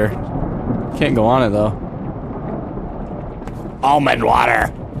computer there. here. Can't go on it though. Almond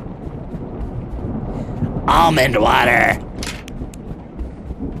water. Almond water.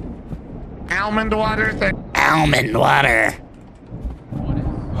 Almond water. Almond water.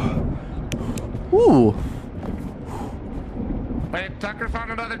 Ooh. Wait, Tucker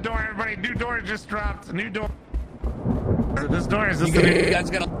found another door. Everybody, new door just dropped. A new door. This door is just. You guys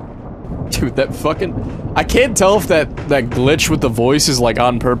gotta. Dude, that fucking... I can't tell if that glitch with the voice is, like,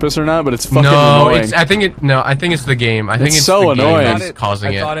 on purpose or not, but it's fucking annoying. I think it's the game. I think it's so the annoying. game that's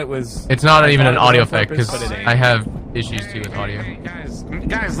causing it. I thought it was... It's not even an audio effect, purpose, because but it ain't. I have issues, too, with audio. Hey,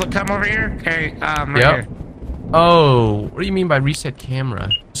 guys, look, come over here. Hey, right here. Oh, what do you mean by reset camera?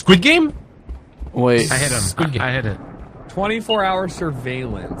 Squid Game? Wait. I hit him. Squid Game. I hit it. 24-hour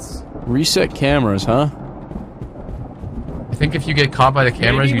surveillance. Reset cameras, huh? I think if you get caught by the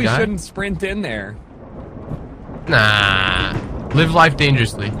cameras, Maybe you we die? shouldn't sprint in there. Nah. Live life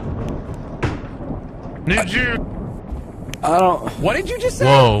dangerously. New Jew. I don't... What did you just say?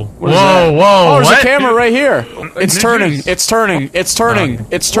 Whoa. What is that? Whoa, whoa, Oh, there's what? a camera right here. It's turning. It's turning. It's turning.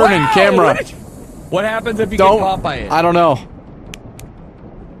 It's turning. Wow, Camera. What happens if you Don't... get caught by it? I don't know.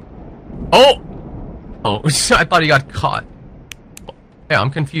 Oh! Oh, I thought he got caught. Yeah, I'm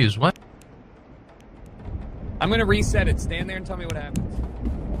confused. What? I'm gonna reset it. Stand there and tell me what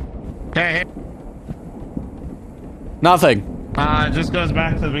happens. Hey, Nothing. it just goes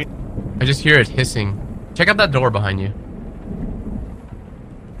back to the. I just hear it hissing. Check out that door behind you.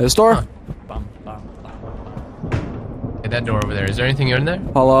 This door? Bum, bum, bum. Hey, that door over there. Is there anything in there?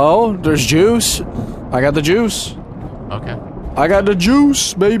 Hello? There's juice. I got the juice. Okay. I got the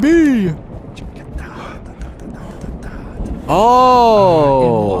juice, baby.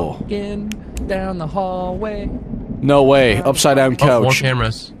 Oh. Walking down the hallway. No way. Upside down Oh, more couch.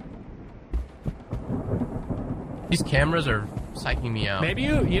 cameras. These cameras are psyching me out. Maybe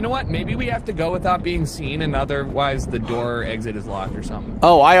you know what? Maybe we have to go without being seen, and otherwise the door exit is locked or something.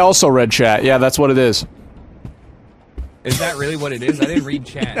 Oh, I also read chat. Yeah, that's what it is. Is that really what it is? I didn't read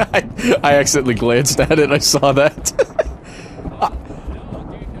chat. I accidentally glanced at it. I saw that.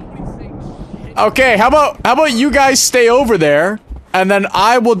 Okay, how about you guys stay over there, and then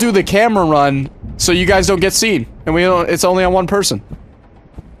I will do the camera run so you guys don't get seen, and it's only on one person.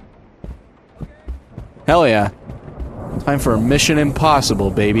 Hell yeah. Time for a Mission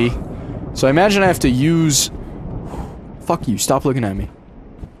Impossible, baby. So I imagine I have to use... Fuck you, stop looking at me.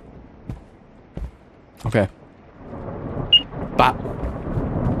 Okay. Bop.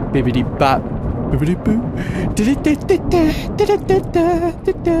 Bibbidi bop. Bibbidi boo.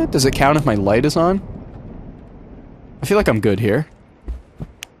 Does it count if my light is on? I feel like I'm good here.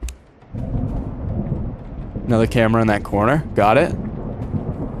 Another camera in that corner. Got it.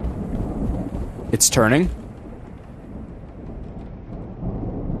 It's turning.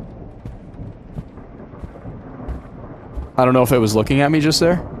 I don't know if it was looking at me just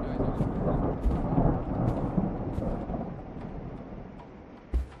there.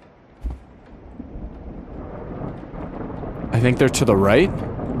 I think they're to the right.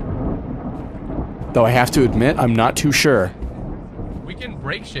 Though I have to admit, I'm not too sure. We can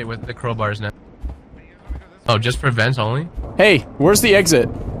break shit with the crowbars now. Oh, just for vents only? Hey, where's the exit?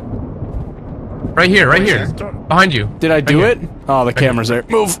 Right here, right here. Behind you. Did I do Right it? Oh, the camera's there.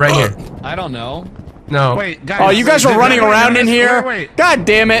 Move! Right here. I don't know. No. Wait, guys. Oh, you guys were running around in here? Wait. God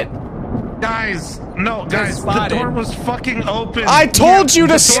damn it! Guys, no, guys, the spotted. door was fucking open. I told you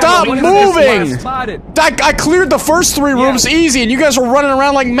to stop Look at moving! this, spotted. I cleared the first 3 rooms easy, and you guys were running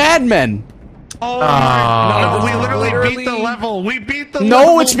around like madmen. Oh, Oh. no, we literally beat the Literally- level. We beat the No,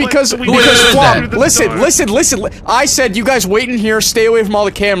 level. it's because Who is Flum, that? listen. I said you guys wait in here, stay away from all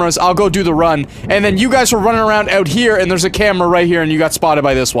the cameras. I'll go do the run, and then you guys were running around out here, and there's a camera right here, and you got spotted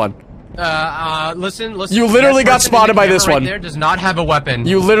by this one. Listen. You literally got spotted by this one. There does not have a weapon.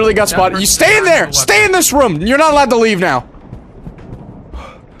 You literally got spotted. You stay in there. Stay in this room. You're not allowed to leave now.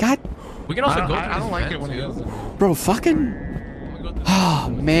 God, We can also go. I don't like it when it goes. bro, fucking. Oh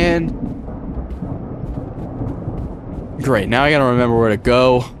man. Great. Now I gotta remember where to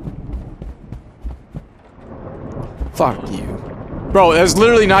go. Fuck you, bro. That's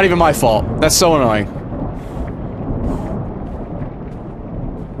literally not even my fault. That's so annoying.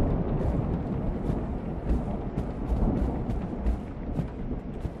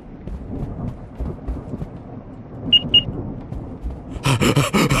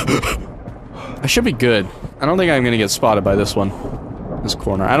 I should be good. I don't think I'm gonna get spotted by this one. This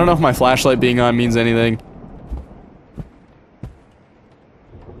corner. I don't know if my flashlight being on means anything.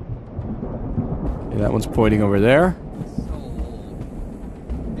 Okay, that one's pointing over there.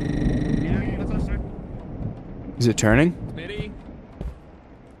 Is it turning? Smitty?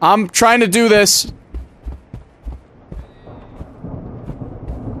 I'm trying to do this.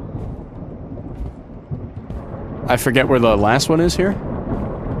 I forget where the last one is here.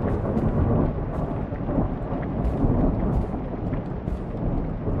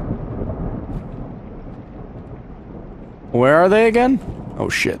 Where are they again? Oh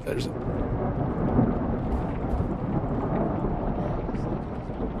shit, there's...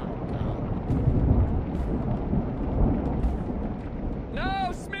 No,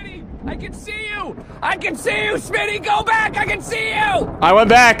 Smitty! I can see you! I can see you, Smitty! Go back! I can see you! I went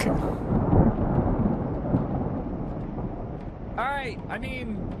back! Alright, I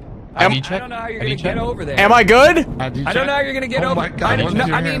mean... I I don't know how you're gonna get over there. Am I good? I don't know how you're gonna get over. My God,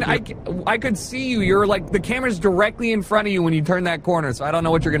 I could see you. You're like the camera's directly in front of you when you turn that corner, so I don't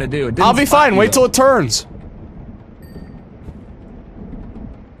know what you're gonna do. I'll be fine. Wait till it turns.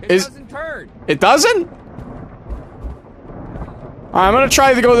 It doesn't turn. It doesn't? I'm gonna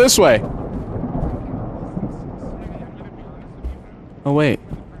try to go this way. Oh wait.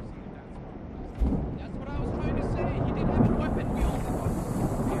 That's what I was trying to say. You didn't have a weapon. We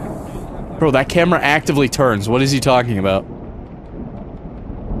all Bro, that camera actively turns. What is he talking about?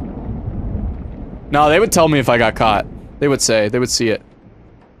 No, they would tell me if I got caught. They would say. They would see it.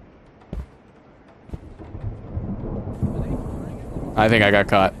 I think I got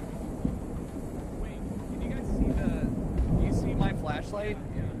caught. Wait, can you guys see the... You see my flashlight?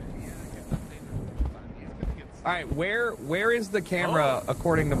 Alright, where is the camera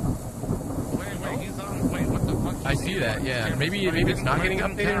according to... Wait, he's on. Wait, what the fuck? I see that. Yeah. Maybe it's not getting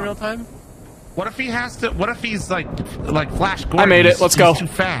updated in real time. What if he has to? What if he's like Flash Gordon? I made it. Let's go. He's too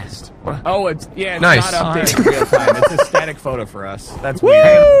fast. Oh, it's Nice. not updated in real time. It's a static photo for us. That's weird.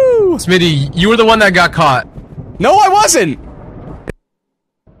 Woo! Smitty, you were the one that got caught. No, I wasn't!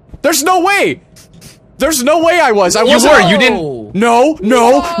 There's no way! There's no way I was. I You wasn't. were. You didn't. No,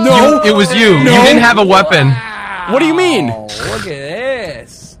 no. It was you. No. You didn't have a weapon. What do you mean? Oh, look at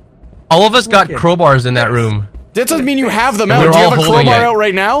this. All of us got Look at crowbars in that room. That doesn't mean you have them And out. we're Do you all have a holding crowbar it. out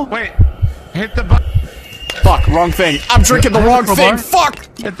right now? Wait, hit the button. Fuck, wrong thing. I'm drinking the wrong thing. Fuck!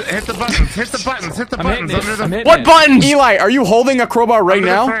 Hit the buttons. Hit the buttons. Hit the I'm hitting buttons it. under I'm the. hitting What it. buttons? Eli, are you holding a crowbar right Under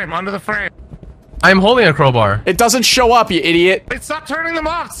now? the frame. Under the frame. I'm holding a crowbar. It doesn't show up, you idiot. Wait, stop turning them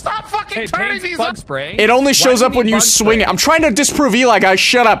off. Stop fucking Hey, turning paint these bug off. spray. It only shows Why up do when need you bug swing spray? it. I'm trying to disprove Eli, guys.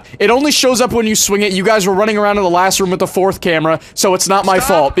 Shut up. It only shows up when you swing it. You guys were running around in the last room with the fourth camera, so it's not my Stop.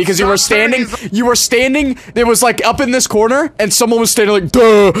 fault because you were Stop turning standing. these- You were standing. It was like up in this corner, and someone was standing like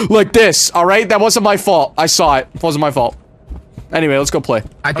duh, like this. All right, that wasn't my fault. I saw it. It wasn't my fault. Anyway, let's go play.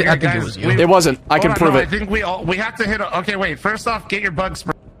 I think guys, it was you. It wasn't. I can Hold on, prove no, it. I think we have to hit. Okay, wait. First off, get your bug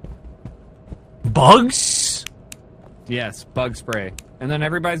spray. Bugs? Yes, bug spray. And then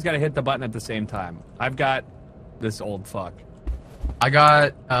everybody's got to hit the button at the same time. I've got this old fuck. I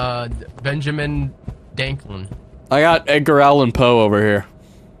got Benjamin Danklin. I got Edgar Allan Poe over here.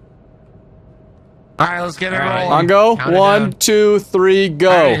 All right, let's get it All right. rolling. On go. Count it 1, down. 2, 3, All go.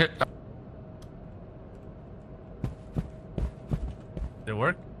 right, hit- Did it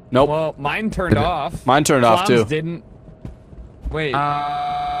work? Nope. Well, mine turned off. Mine turned off Flom's too. didn't. Wait.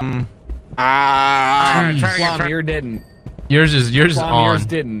 Ah. Alright, try to get- Flom, yours didn't. Yours is Flom, on. yours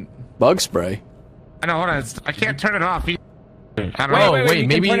didn't. Bug spray. I know. Hold on. I can't turn it off. I don't Wait, know. Oh wait, you wait, can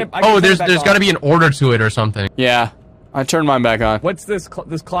maybe. turn it- I can Oh, turn it back there's on. got to be an order to it or something. Yeah. I turned mine back on. What's this?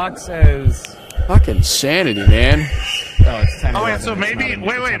 This clock says. Fucking sanity, man. Oh, it's 10. Oh wait, so maybe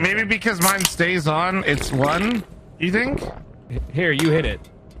wait, maybe because mine stays on, it's 1. You think? Here, you hit it.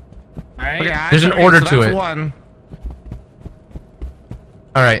 All right. Okay, There's an order so to that's it. 1.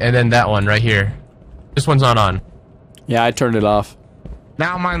 All right, and then that one right here. This one's not on. Yeah, I turned it off.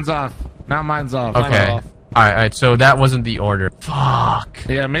 Now mine's off. Now mine's off. Okay. off. All right. So that wasn't the order. Fuck.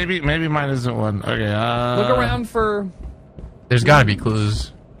 Yeah, maybe mine isn't 1. Okay. Look around for. There's got to be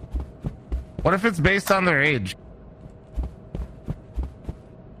clues. What if it's based on their age?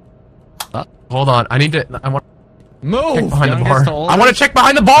 Hold on. I need to. I want to check Move. behind the Youngest to bar. oldest? I want to check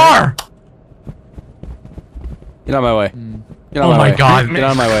behind the bar. Get out of my way. Get out Oh of my way. God. Get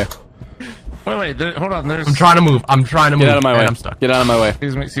out of my way. Wait, hold on. There's. I'm trying to move. I'm trying to move. Get out of my and way. I'm stuck. Get out of my way.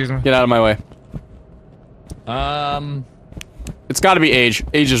 Excuse me. Get out of my way. It's got to be age.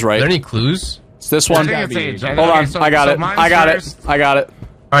 Age is Are right. there any clues? It's this I one. think Hold it's age. on. Okay, so- I got so it. mine's I got it. first. I got it.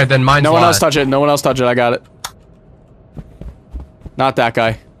 All right, then mine's No one else last. touch it. No one else touch it. I got it. Not that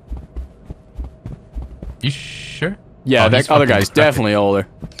guy. You sure? Yeah, Oh, that he's other fucking guy's cracking. definitely older.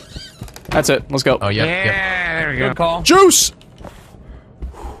 That's it. Let's go. Oh yeah. Yeah, Yeah. there we go. Good call. Juice!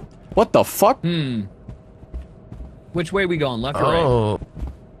 What the fuck? Which way we going? Left or right? Oh.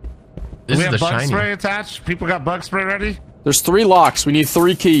 This we is have the bug shiny. spray attached. People got bug spray ready. There's 3 locks. We need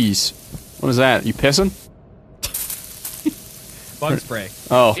 3 keys. What is that? You pissing? Bug spray.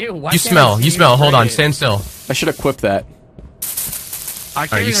 Oh. Ew, why You can't smell. I see You smell. Hold spray on. it? Stand still. I should equip that. I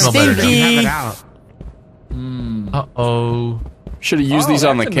can't Alright, you even smell better see now. them have it out. Uh oh. Should have used Oh, these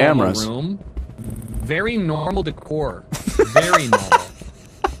on the that's a normal cameras. room. Very normal decor. Very normal.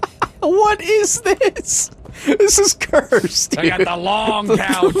 What is this? This is cursed. I got the long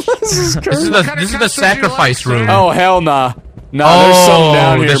couch. This is cursed. This is the sacrifice room. Oh hell nah. Nah, there's something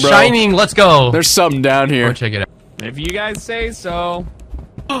down here, The bro. Shining. Let's go. There's something down here. Go check it out. If you guys say so.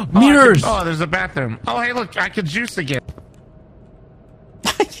 Mirrors. Oh, there's a bathroom. Oh, hey, look, I can juice again.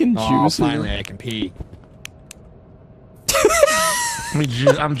 I can Oh, juice it. finally I can pee.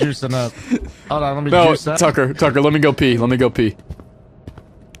 I'm juicing up. Hold on, let me No, juice up. Tucker, let me go pee. Let me go pee.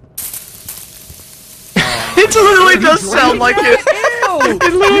 It literally does sound like it.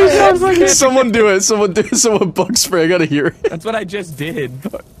 It literally sounds like it. Someone do it. Someone do it. Someone bug spray. I gotta hear it. That's what I just did.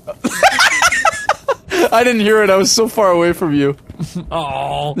 I didn't hear it. I was so far away from you.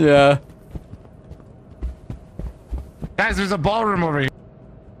 Oh. Yeah. Guys, there's a ballroom over here.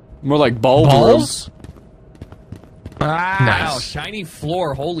 More like ball Balls? Ah, Wow, shiny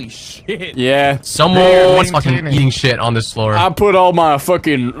floor. Holy shit. Yeah. Someone's fucking Maintaining. eating shit on this floor. I put all my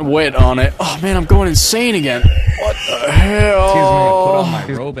fucking wet on it. Oh man, I'm going insane again. What the hell? Put on my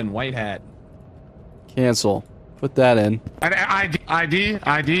robe and white hat. Cancel. Put that in. ID.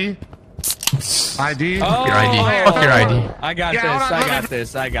 Oh, your ID. Fuck your ID. I got Yeah, this. hold on, I let got me-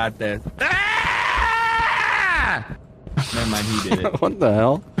 this. I got this. Ah! Never mind, he did it. What the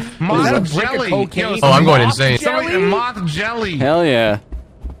hell? Moth that, a brick of jelly. cocaine? Oh, I'm going Moth insane. jelly? Moth jelly. Hell yeah.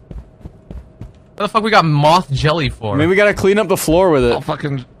 What the fuck we got moth jelly for? I mean, we gotta clean up the floor with it. I'll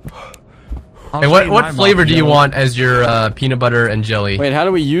fucking. I'll Hey, show what you what my flavor moth do you jelly. want as your peanut butter and jelly? Wait, how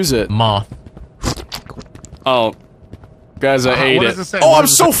do we use it? Moth. Oh. Guys, I ate what it. does it say? Oh, What I'm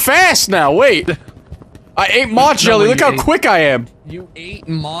does it so fast now. Wait. I ate moth jelly. Look you how ate- quick I am. You ate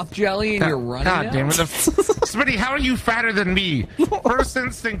moth jelly and you're running God now? damn it. Smitty, how are you fatter than me? First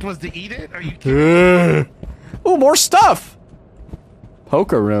instinct was to eat it? Are you kidding? Ooh, more stuff.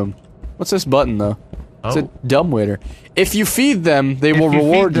 Poker room. What's this button though? It's a Oh. dumbwaiter. If you feed them, they will you feed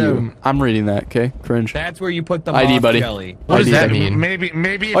reward you. them- I'm reading that. Okay, cringe. That's where you put the ID, moth buddy. jelly. What does ID, that buddy. mean? Maybe.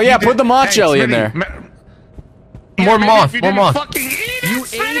 If Oh, yeah, you put did- the moth jelly in Smitty, there. More maybe moth, if you more didn't moth. Fucking eat it, You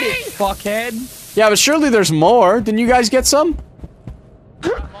Smitty! ate it, fuckhead. Yeah, but surely there's more. Didn't you guys get some?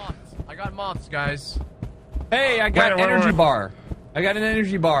 I got moths, guys. Hey, I got Wait, energy wait. bar. I got an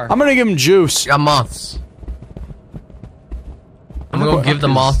energy bar. I'm gonna give them juice. I got moths. I'm gonna go give the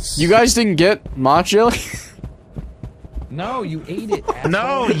moths. You guys didn't get moth jelly? No, you ate it.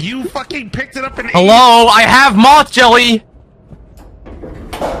 No, asshole. you fucking picked it up and ate Hello, I have moth jelly.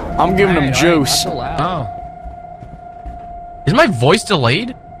 I'm giving them Alright, juice. alright, it. not so loud. Oh. Is my voice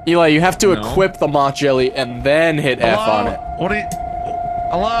delayed? Eli, you have to No. equip the moth jelly and then hit F Hello? on it. What do you...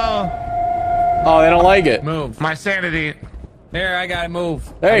 Hello? Oh, they don't like it. Move. My sanity. There, I got it.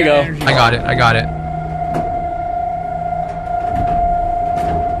 Move. There I you got go. energy I bar. got it. I got it.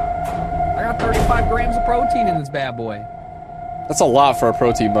 I got 35 grams of protein in this bad boy. That's a lot for a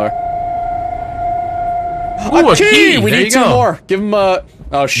protein bar. Ooh, a key! key. We There need you two go. more. Give him a...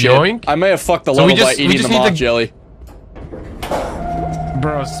 Oh shit. Yoink. I may have fucked the So we level by just- we eating just the need moth to- jelly.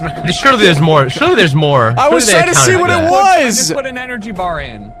 Bro, Smitty. Surely there's more. Surely there's more. I was Surely they trying to see accounted what for it that. I was! just put an energy bar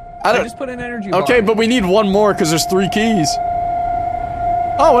in. I don't- just put an energy bar Okay, in. but we need one more because there's 3 keys.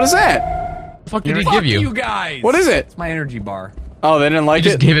 Oh, what is that? What the fuck did he Fuck give you? you guys. What is it? It's my energy bar. Oh, they didn't like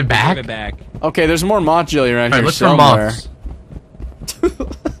You just it? gave it back? Give it back. Okay, there's more moth jelly around Alright, here look for somewhere. moths.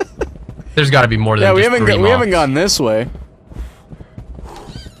 There's got to be more than Yeah, we just haven't three we haven't moths. gone this way.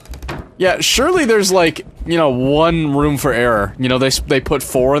 Yeah, surely there's like, you know, one room for error. You know, they put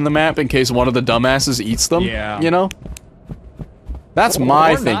 4 in the map in case one of the dumbasses eats them. Yeah. You know? That's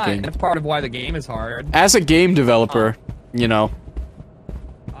my Or not. thinking. That's part of why the game is hard. As a game developer, you know.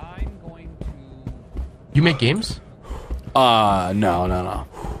 I'm going to... You make games? No.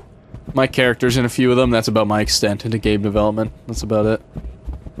 My character's in a few of them. That's about my extent into game development. That's about it.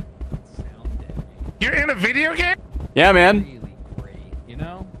 You're in a video game? Yeah, man. Really great, you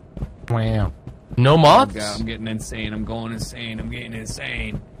know? Wow. No Oh moths? God, I'm getting insane. I'm going insane. I'm getting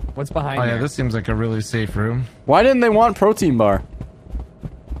insane. What's behind Oh yeah, there? this seems like a really safe room. Why didn't they want protein bar?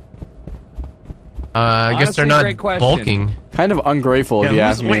 I guess they're Honestly, not great question. bulking. Kind of ungrateful, if you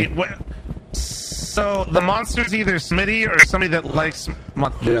ask me. Wait, what? So the monster's either Smitty or somebody that likes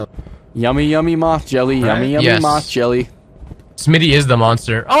moth jelly. Yummy, yummy moth jelly. Right? Yummy, yummy Yes. moth jelly. Smitty is the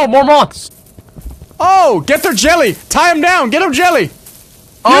monster. Oh, more moths! Oh, get their jelly! Tie them down! Get them jelly!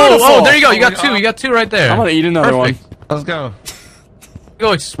 Oh, Beautiful. there you go. You got two. You got two right there. I'm gonna eat another Perfect. one. Let's go.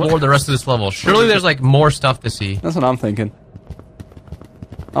 Go explore the rest of this level. Surely there's like more stuff to see. That's what I'm thinking.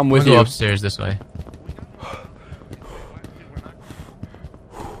 I'm We'll with go you. upstairs this way.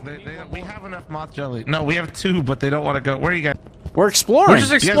 We have enough moth jelly. No, we have 2, but they don't want to go. Where are you guys? We're exploring. We're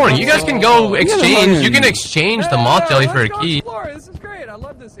just exploring. You guys can go exchange. You can exchange the moth jelly for a Let's go key. explore. This is great. I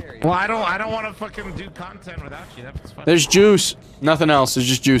love this area. Well, I don't want to fucking do content without you. That's fun. There's juice. Nothing else. There's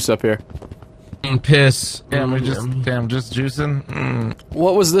just juice up here. Piss. Damn, just juicing.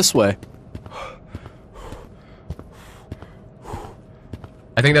 What was this way?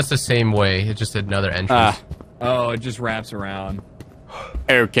 I think that's the same way. It's just another entrance. Oh, it just wraps around.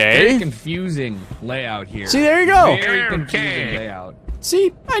 Okay. Very confusing layout here. See, there you go. Very confusing layout.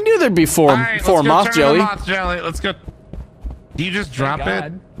 See, I knew there'd be four Alright, moth jelly. Moth jelly. Let's go. Do you just drop it?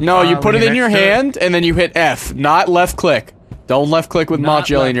 God. No, you put we it in your next to it? hand, and then you hit F, not left click. Don't left click with moth Not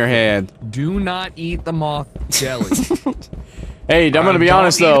jelly left in your hand. Do not eat the moth jelly. Hey, I'm gonna be Don't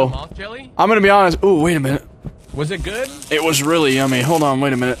honest eat though. moth jelly? I'm gonna be honest. Ooh, wait a minute. Was it good? It was really yummy. Hold on,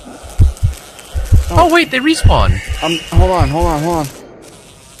 wait a minute. Oh wait, they respawn. Hold on.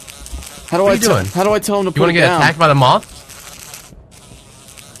 How do What I are you doing? How do I tell him to You put want it to get down? attacked by the moth?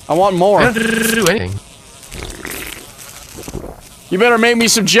 I want more. I don't do anything. You better make me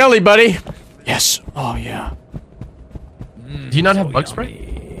some jelly, buddy. Yes. Oh yeah. Do you not have bug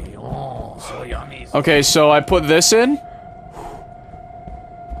spray? Oh, so yummy. Okay, so I put this in.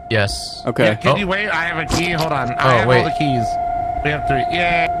 Yes. Okay. Can you wait? I have a key. Hold on. I have wait. all the keys. We have 3.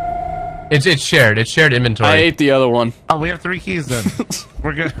 Yeah. It's shared. It's shared inventory. I ate the other one. Oh, we have 3 keys then.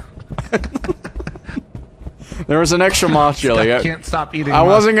 We're good. There was an extra moth jelly. I can't stop eating. I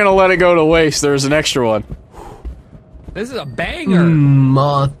wasn't gonna let it go to waste. There was an extra one. This is a banger.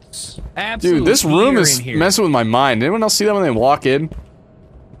 Moths. Absolute Dude, this room heater is in here. messing with my mind. Anyone else see that when they walk in?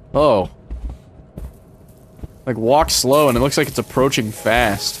 Oh. Like, walk slow, and it looks like it's approaching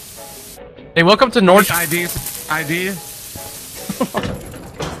fast. Hey, welcome to North. ID.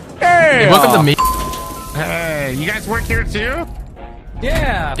 Hey! Welcome to me. Hey, you guys work here too?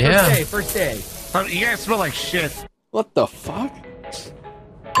 Yeah, Yeah. first day. Oh, you guys smell like shit. What the fuck?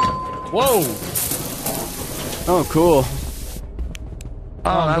 Whoa. Oh, cool. Oh,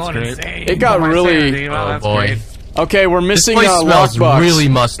 I'm that's going great. insane. It got really... Well, Oh that's boy. great. Okay, we're This missing place smells lockbox. really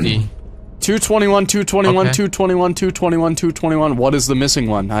musty. 221, 221, Okay. 221, 221, 221. What is the missing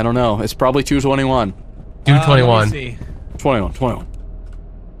one? I don't know. It's probably 221. 221. Let me see. 21.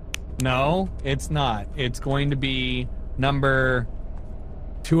 No, it's not. It's going to be number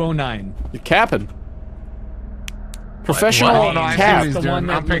 209. You're capping. Professional What? Oh, no, I see cap. what he's The one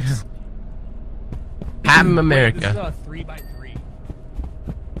doing. I'm that picking. looks- Ham This is America. a 3x3.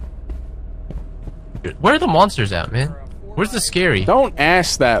 Where are the monsters at, man? Where's the scary? Don't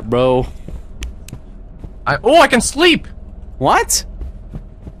ask that, bro. I can sleep. What?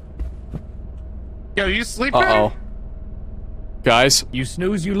 Yo, you sleeping? Uh-oh. Guys, You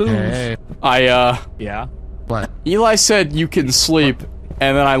snooze, you lose. Hey. Yeah. What? Eli said you can sleep,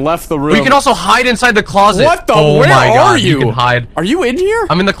 and then I left the room. We can also hide inside the closet. What the? Oh Where my are God, you? You can hide. Are you in here?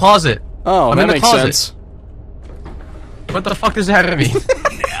 I'm in the closet. Oh, I'm that in the makes closet. sense. What the fuck does that mean?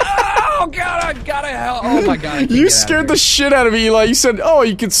 Oh god, I gotta help. Oh my god. I can't You get out scared of the here. shit out of me, Eli. You said, "Oh,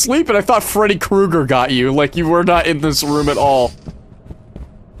 you can sleep," and I thought Freddy Krueger got you. Like you were not in this room at all.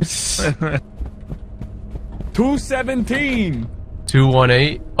 217.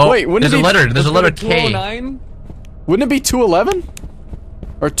 218. Oh, Wait, wouldn't there's it a be- letter. There's a letter K. 209. Wouldn't it be 211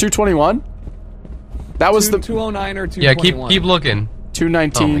 or 221? That was the 209 or Yeah, 221. keep looking.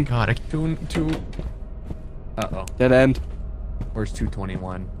 219 Oh my God. Uh-oh. dead end. Where's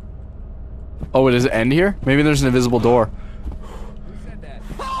 221? Oh, does it end here? Maybe there's an invisible door.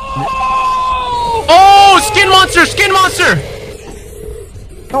 Oh, skin monster! Skin monster!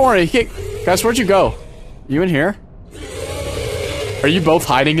 Don't worry, guys. Where'd you go? You in here? Are you both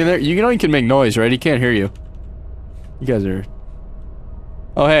hiding in there? You know you can make noise, right? He can't hear you. You guys are...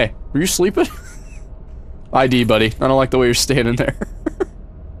 Oh, hey. Were you sleeping? ID, buddy. I don't like the way you're standing there.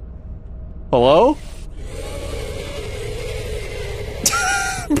 Hello?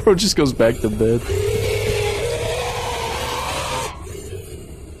 Bro just goes back to bed.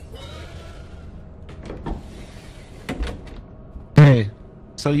 Hey.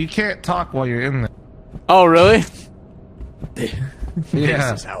 So you can't talk while you're in there. Oh, really?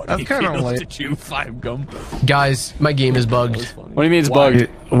 Yeah. This is how it That's kind of feels late. to chew 5 gum. Guys, my game is bugged. What do you mean it's Why? bugged?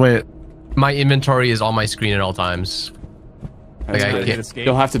 Wait. My inventory is on my screen at all times. Like, I good. can't. Escape?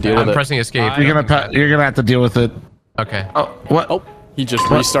 You'll have to deal I'm with it. pressing escape. I- You're gonna have to deal with it. Okay. Oh, what? Oh, he just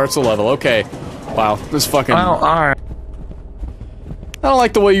restarts the level. Okay. Wow, this fucking... Oh, alright. I don't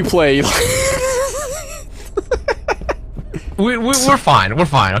like the way you play. We're fine. We're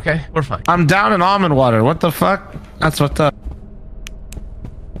fine. Okay, we're fine. I'm down in almond water. What the fuck? That's what the...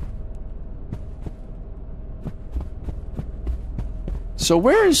 So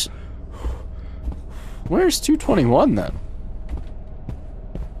where's 221 then?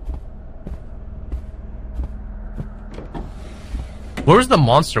 Where was the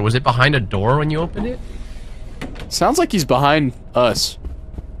monster? Was it behind a door when you opened it? Sounds like he's behind us.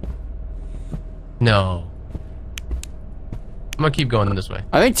 No. I'm gonna keep going this way.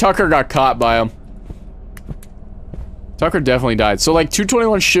 I think Tucker got caught by him. Tucker definitely died. So, like,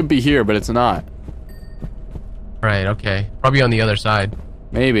 221 should be here, but it's not. Right, okay. Probably on the other side.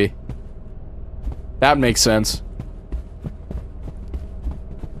 Maybe. That makes sense.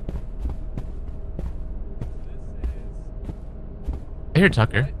 I hear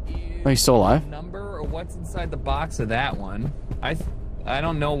Tucker. Oh, he's still alive? Number or what's inside the box of that one? I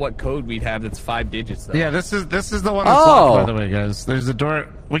don't know what code we'd have that's 5 digits though. Yeah, this is the one that's locked, by the way, guys. There's a door.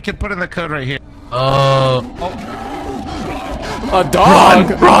 We can put in the code right here. A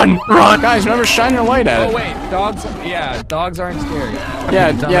dog! Run! Guys, remember, shine your light at it. Oh wait, dogs. Yeah, dogs aren't scary.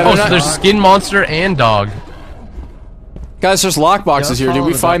 Yeah, Oh, so there's skin monster and dog. Guys, there's lock boxes Yeah, here. Did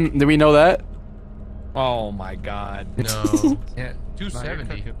we follow the find? Did we know that? Oh my god. No. Yeah.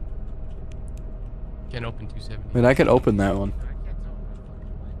 270. Can't open 270. Wait, I could open that one.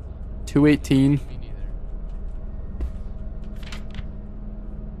 218. Me neither.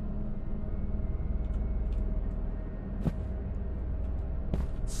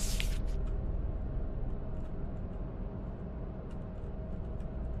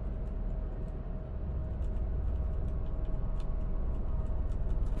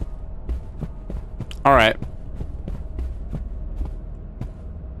 All right.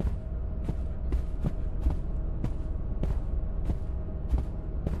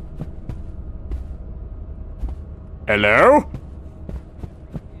 Hello?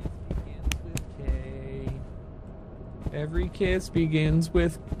 Every kiss begins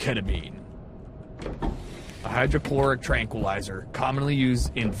with ketamine, a hydrochloric tranquilizer commonly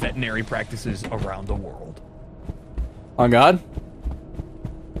used in veterinary practices around the world. On God?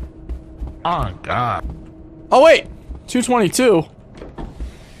 Oh God. Oh wait, 222.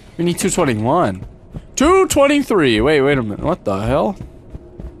 We need 221. 223. Wait a minute. What the hell?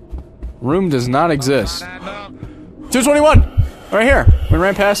 Room does not exist. 221. Right here. We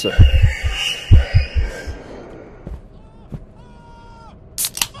ran past it.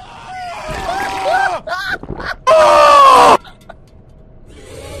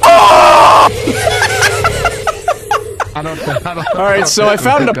 All right, so I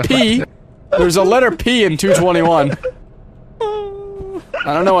found a P. There's a letter P in 221. I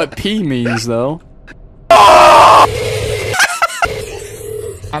don't know what P means though.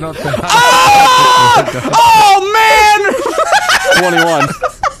 Oh man! 21.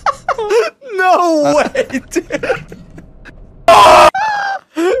 No way, dude. I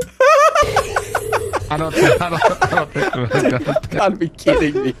don't think. Gotta be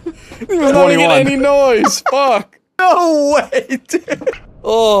kidding me. He was not making any noise. Fuck. No way, dude.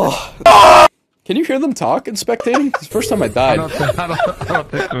 Oh. Can you hear them talk and spectating? It's the first time I died. I don't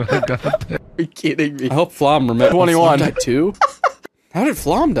think. Are you kidding me? I hope Flom remember. 21. Died too? How did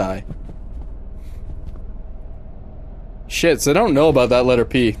Flom die? Shit, so I don't know about that letter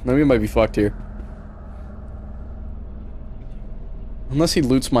P. Maybe we might be fucked here. Unless he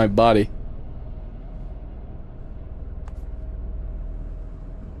loots my body.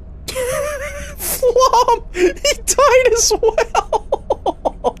 Flom! He died as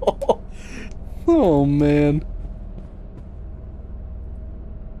well! Oh, man.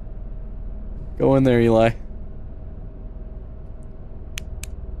 Go in there, Eli.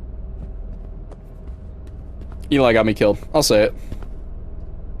 Eli got me killed. I'll say it.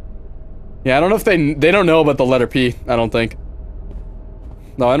 Yeah, I don't know if they don't know about the letter P, I don't think.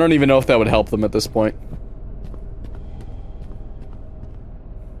 No, I don't even know if that would help them at this point.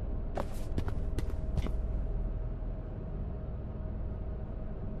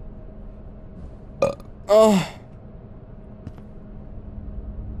 Oh.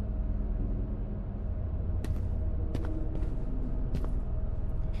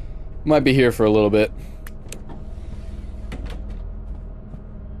 Might be here for a little bit.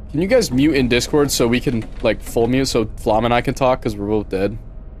 Can you guys mute in Discord so we can, like, full mute so Flom and I can talk, because we're both dead?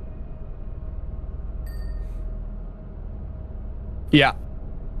 Yeah.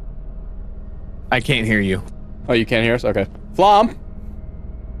 I can't hear you. Oh, you can't hear us? Okay. Flom!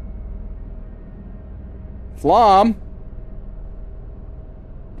 Flom!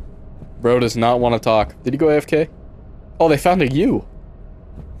 Bro does not want to talk. Did he go AFK? Oh, they found a U.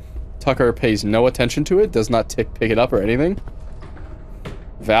 Tucker pays no attention to it, does not pick it up or anything.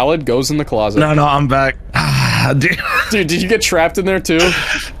 Valid, goes in the closet. No, I'm back. Dude. Dude, did you get trapped in there too?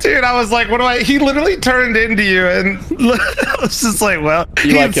 Dude, I was like, what do I... He literally turned into you, and I was just like, well...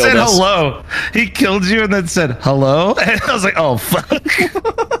 He said hello. He killed you and then said hello, and I was like, oh, fuck.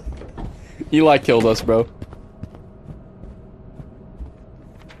 Eli killed us, bro.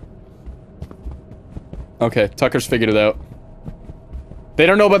 Okay, Tucker's figured it out. They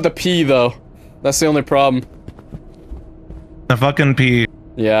don't know about the P though. That's the only problem. The fucking P.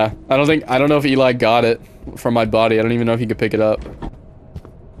 Yeah, I don't know if Eli got it from my body. I don't even know if he could pick it up.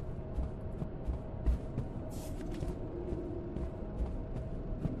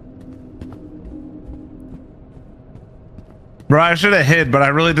 Bro, I should have hid, but I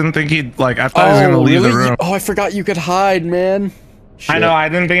really didn't think he'd, like, I thought he was gonna leave the room. Oh, I forgot you could hide, man. Shit. I know, I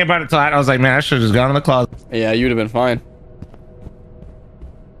didn't think about it till I was like, man, I should have just gone in the closet. Yeah, you'd have been fine.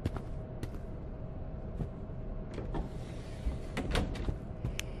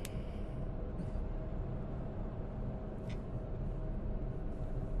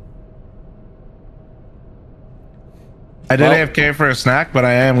 I did AFK for a snack, but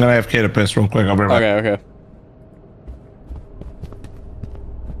I am gonna AFK to piss real quick. I'll be right back. Okay, okay.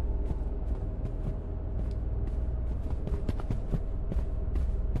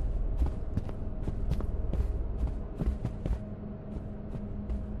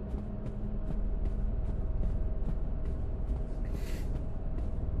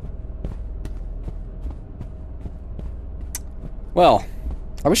 Well,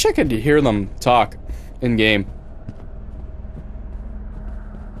 I wish I could hear them talk in game.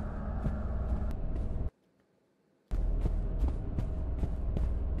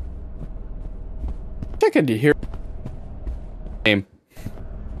 I could hear game.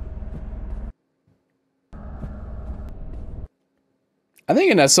 I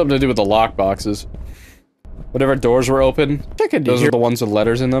think it has something to do with the lock boxes. Whatever doors were open, those are the ones with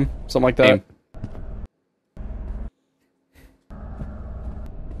letters in them, something like that.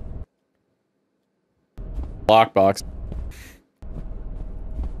 Lockbox.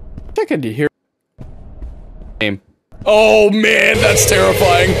 Chicken, do you hear? Game. Oh man, that's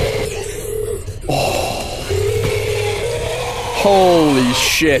terrifying. Oh. Holy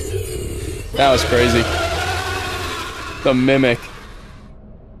shit. That was crazy. The mimic.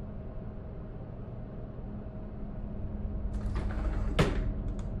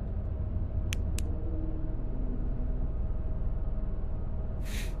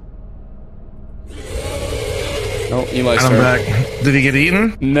 Oh, Eli's I'm back. Did he get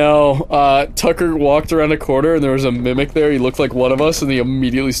eaten? No, Tucker walked around a corner and there was a mimic there. He looked like one of us and he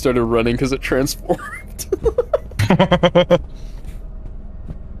immediately started running because it transformed.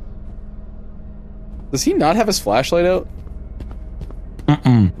 Does he not have his flashlight out?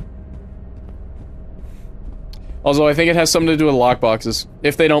 Also, I think it has something to do with lockboxes.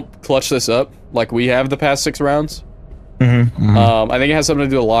 If they don't clutch this up, like we have the past 6 rounds, I think it has something to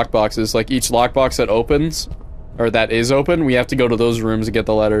do with lockboxes. Like each lockbox that opens, or that is open, we have to go to those rooms and get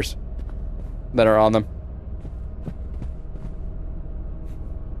the letters that are on them.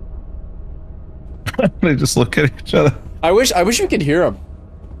 They just look at each other. I wish you could hear them.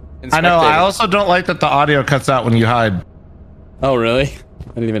 I know. I also don't like that the audio cuts out when you hide. Oh, really?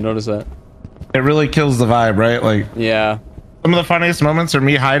 I didn't even notice that. It really kills the vibe, right? Like, yeah. Some of the funniest moments are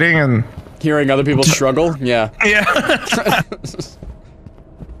me hiding and hearing other people struggle. Yeah. Yeah.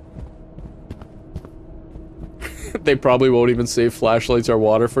 They probably won't even save flashlights or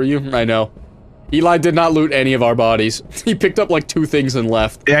water for you. I know. Eli did not loot any of our bodies. He picked up like 2 things and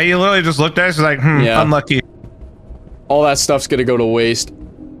left. Yeah, you literally just looked at us like, yeah. Unlucky. All that stuff's gonna go to waste.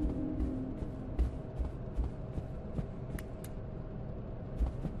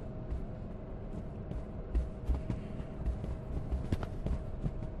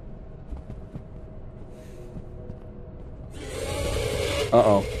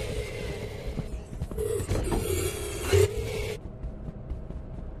 Uh-oh.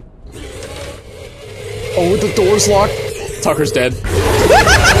 Oh, the door's locked. Tucker's dead.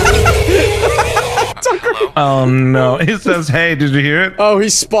 Tucker. Oh no. He says, hey, did you hear it? Oh, he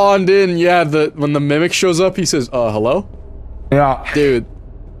spawned in. Yeah, when the mimic shows up, he says, hello? Yeah. Dude.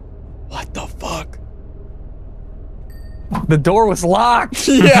 What the fuck? The door was locked.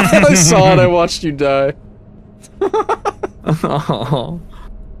 Yeah, I saw it. I watched you die. Oh.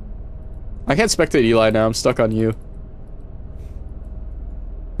 I can't spectate Eli now. I'm stuck on you.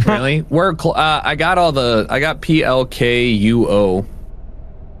 Really? I got PLKUO.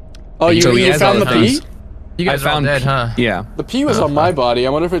 Oh, you found the P? You guys found dead, huh? Yeah. The P was on my body. I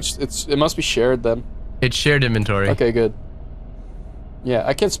wonder if it must be shared then. It's shared inventory. Okay, good. Yeah,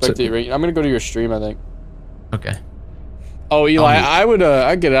 I can't spectate right. I'm gonna go to your stream, I think. Okay. Oh, Eli,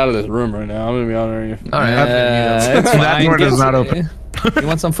 I'd get out of this room right now. I'm gonna be honest with you. Alright, that door does not open. You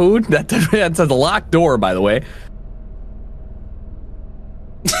want some food? That's a locked door, by the way.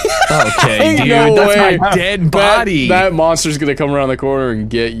 Okay, dude, no that's way. my dead body. That monster's gonna come around the corner and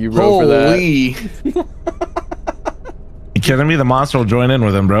get you, bro, for that. Holy. You kidding me? The monster will join in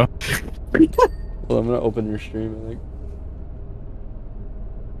with him, bro. Well, I'm gonna open your stream, I think.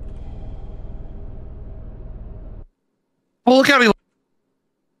 Oh, look at me.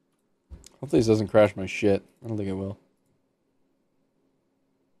 Hopefully this doesn't crash my shit. I don't think it will.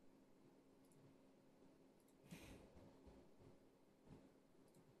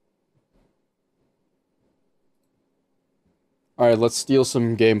 Alright, let's steal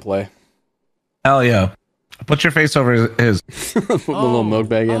some gameplay. Hell yeah. Put your face over his. The little milk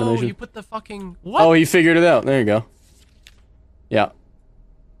bag animation. Oh, you put the fucking... What? Oh, he figured it out. There you go. Yeah.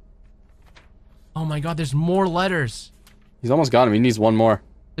 Oh my god, there's more letters. He's almost got him. He needs one more.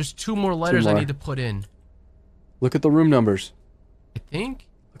 There's 2 more letters I need to put in. Look at the room numbers. I think?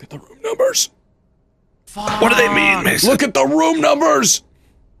 Look at the room numbers. Fuck. What do they mean, Mason? Look at the room numbers!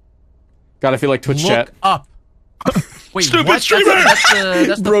 God, I feel like Twitch chat. Look up. Wait, Stupid what? streamer!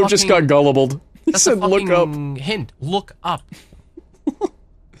 That's the Bro fucking, just got gullibled. He that's said the look up. fucking hint. Look up.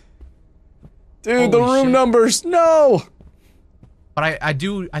 Dude, the Holy room shit. numbers. No! But I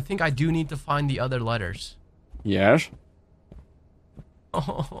think I do need to find the other letters. Yes?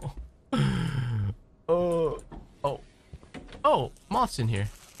 Oh. Oh, moths in here.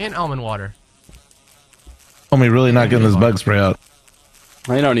 And almond water. Homie really not getting this bug spray out.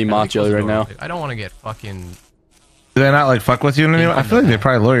 I don't need moth jelly right now. I don't want to get fucking... Do they not like fuck with you in any way? I feel like they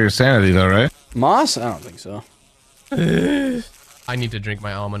probably lower your sanity though, right? Moss? I don't think so. I need to drink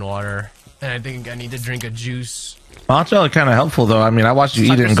my almond water. And I think I need to drink a juice. Moth jelly kind of helpful though. I mean, I watched you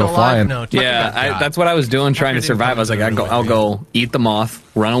eat it and go flying. No, Tucker got got. that's what I was doing, trying to didn't survive. come I was like, to the I'll room go eat the moth,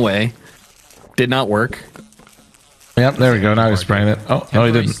 run away. Did not work. Yep, there we go. Now he's spraying it. Oh, no, he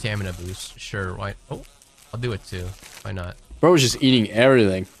Temporary didn't. Stamina boost. Sure, why? Oh, I'll do it too. Why not? Bro was just eating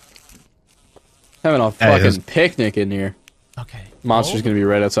everything. Having a Hey, fucking there's- picnic in here. Okay. Monster's gonna be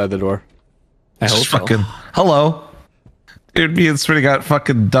right outside the door. I hope Just so. fucking hello. Dude, me and Smitty got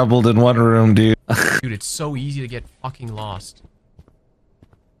fucking doubled in one room, dude. Dude, it's so easy to get fucking lost.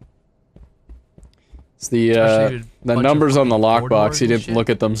 It's the Especially with a bunch of numbers on the fucking lockbox. corridors He and didn't shit. look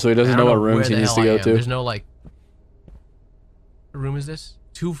at them, so he doesn't I know don't what rooms where he the needs to hell I go am. to. There's no like... What room is this?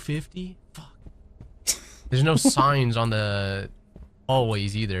 250? Fuck. There's no signs on the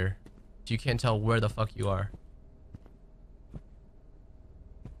hallways either. So you can't tell where the fuck you are.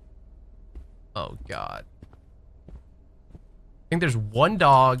 Oh god. I think there's 1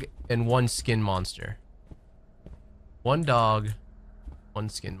 dog and 1 skin monster. 1 dog, 1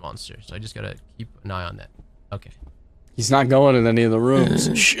 skin monster. So I just gotta keep an eye on that. Okay. He's not going in any of the rooms.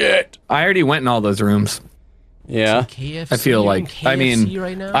 Shit. I already went in all those rooms. Yeah. KFC, I feel you're in like, I mean, KFC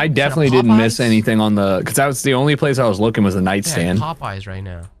right now? I Instead of definitely didn't miss Popeyes? anything on the, because that was the only place I was looking was the Yeah, nightstand. Popeyes right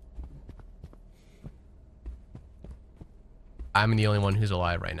now. I'm the only one who's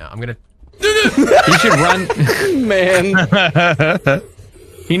alive right now. I'm gonna... He should run. Man.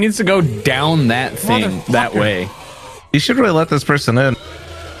 He needs to go down that thing that way. You should really let this person in.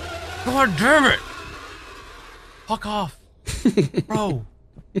 God damn it! Fuck off. Bro.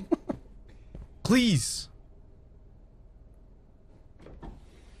 Please.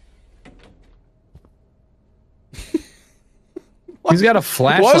 He's got a Why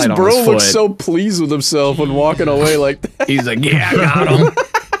flashlight does on bro his look foot. so pleased with himself when walking away like that? He's like, yeah, I got him.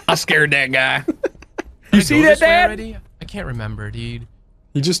 I scared that guy. You see that, Dad? Already? I can't remember, dude.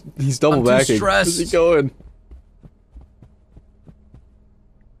 He's double I'm too backing. stressed. Where's he going?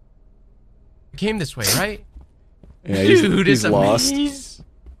 I came this way, right? Yeah, Dude, he's it's a lost. maze.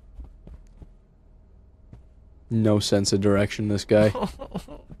 No sense of direction, this guy.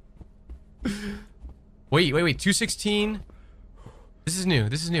 Wait. 216. This is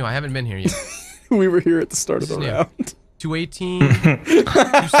new. I haven't been here yet. We were here at the start of the This is new. round.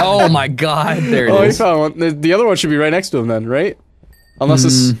 218. Oh my god, there it Oh, he is. found one. The other one should be right next to him then, right? Unless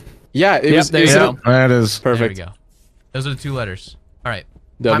it's... Yeah, it was... there is you it go. That is Perfect. There we go. Those are the 2 letters. All right.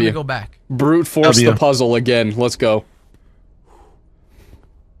 Time W. to go back. Brute force W. the puzzle again. Let's go.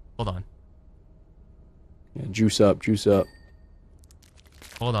 Hold on. Yeah, juice up, juice up.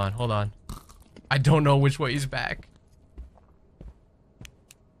 Hold on. I don't know which way is back.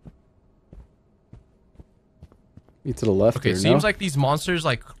 Me to the left Okay, here, it seems no? like these monsters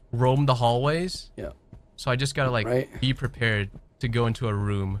like roam the hallways. Yeah. So I just gotta like Right. be prepared to go into a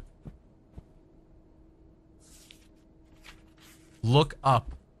room. Look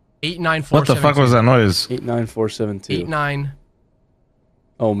up. 89472. what the fuck was that noise? 89472. 89.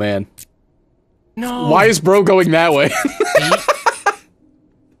 Oh, man. No. Why is bro going that way? 8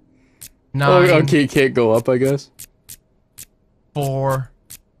 9 Oh, okay, can't go up, I guess. 4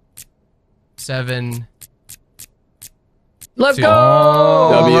 7 Let's 2. go.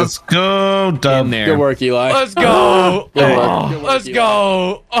 W. Let's go, In Dub. there. Good work, Eli. Let's go. Good work. Oh, Good work, let's Eli.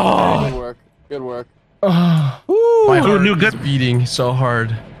 go. Oh. Good work. Good work. My heart knew is good? beating so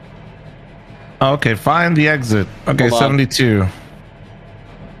hard. Okay, find the exit. Okay, Hold on. 72.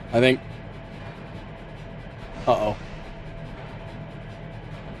 I think. Uh-oh.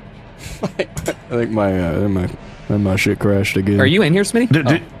 I think my shit crashed again. Are you in here, Smitty?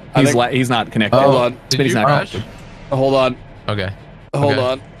 Dude, He's not connected. Hold on. Did Smitty's you not crash? connected. Hold on. Okay. Hold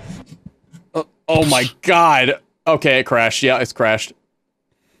Okay. on. Oh my god. Okay, it crashed. Yeah, it's crashed.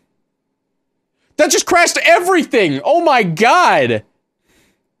 That just crashed everything! Oh my god!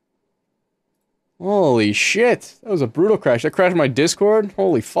 Holy shit. That was a brutal crash. That crashed my Discord?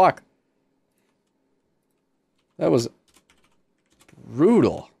 Holy fuck. That was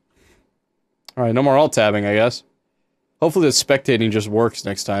brutal. Alright, no more alt-tabbing, I guess. Hopefully the spectating just works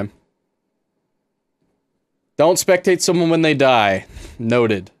next time. Don't spectate someone when they die.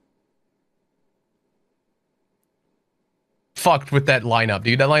 Noted. Fucked with that lineup,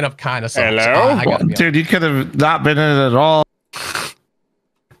 dude. That lineup kind of sucks. Hello? I gotta be dude, you could have not been in it at all.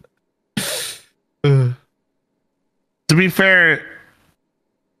 To be fair,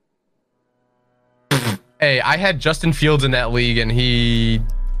 Hey, I had Justin Fields in that league, and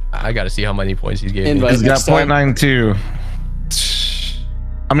I gotta see how many points he's giving me. Invite he's got next time. .92.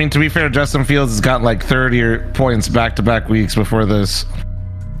 I mean, to be fair, Justin Fields has got like 30 points back-to-back weeks before this.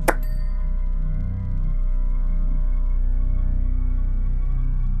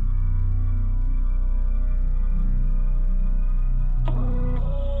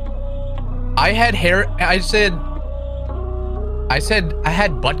 I had I said I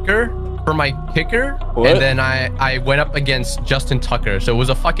had Butker for my kicker, What? and then I went up against Justin Tucker, so it was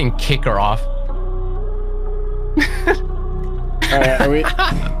a fucking kicker off. Alright,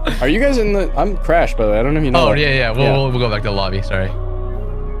 are you guys in the... I'm crashed, by the way. I don't know if you know Oh that. yeah. We'll go back to the lobby. Sorry,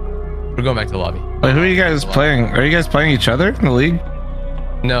 we're going back to the lobby. Wait, who are you guys playing? Are you guys playing each other in the league?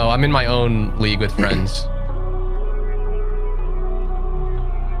 No, I'm in my own league with friends.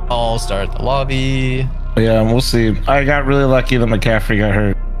 I'll start the lobby. Yeah, we'll see. I got really lucky that McCaffrey got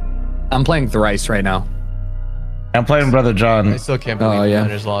hurt. I'm playing thrice right now. I'm playing Brother I John. still can't believe Oh, the yeah.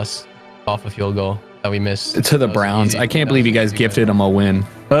 Niners lost off a field goal that we missed. To the That was Browns. easy. I can't That believe was you guys easy, gifted man. them a win.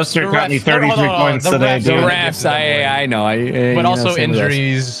 Buster The got me refs- 33 hold on. points The today, refs- The dude. refs, I know. But also some of this.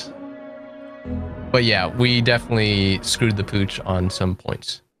 injuries. But yeah, we definitely screwed the pooch on some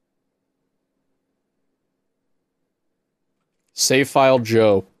points. Save file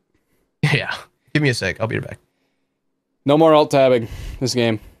Joe. Yeah. Give me a sec. I'll be right back. No more alt-tabbing this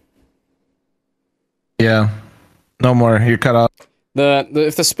game. Yeah. No more. You're cut off.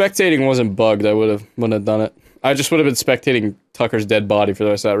 If the spectating wasn't bugged, I wouldn't have done it. I just would have been spectating Tucker's dead body for the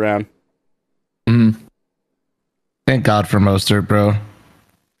rest of that round. Thank God for Mostert, bro. All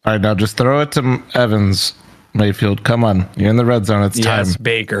right, now just throw it to Evans, Mayfield. Come on. You're in the red zone. It's time. Yes,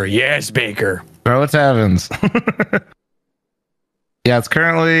 Baker. Yes, Baker. Throw it to Evans. Yeah, it's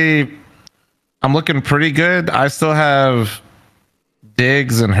currently... I'm looking pretty good. I still have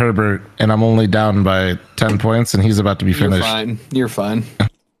Diggs and Herbert, and I'm only down by 10 points, and he's about to be finished. You're fine. You're fine.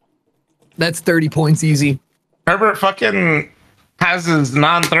 That's 30 points easy. Herbert fucking has his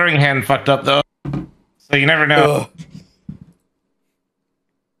non-throwing hand fucked up, though. So you never know. Ugh.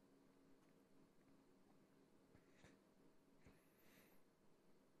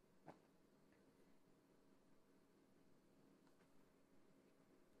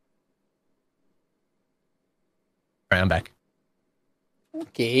 All right, I'm back.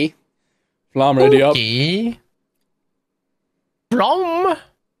 Okay. Flam ready up. Okay. Blom.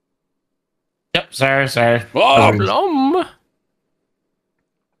 Yep, sorry. Oh, Blom.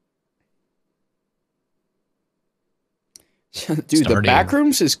 dude, the Starting.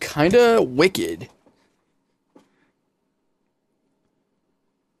 Backrooms is kind of wicked.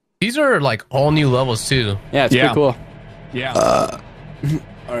 These are like all new levels too. Yeah, it's Yeah. pretty cool. Yeah.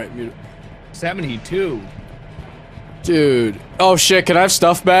 Alright, mute it. 72. Dude. Oh shit, can I have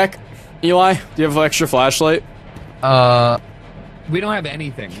stuff back? Eli, do you have an extra flashlight? We don't have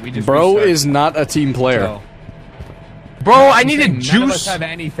anything. We just Bro restarted. is not a team player. So, Bro, I I'm needed saying none of us juice. have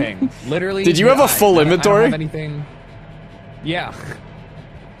anything. Literally. Did you have a full I don't inventory? have anything. Yeah.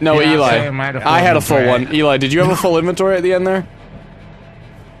 No, Yeah, Eli. same, I had a full I had a full inventory. one. Eli, did you have a full inventory at the end there?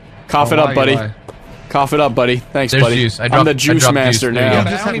 Cough it up, buddy. Cough it up, buddy. Thanks, There's buddy. juice. I I'm dropped- the I juice dropped master juice. There you now.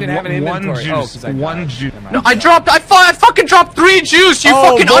 go. I don't even have an one inventory. juice. 'Cause I One got- juice. No, I fucking dropped 3 juice. You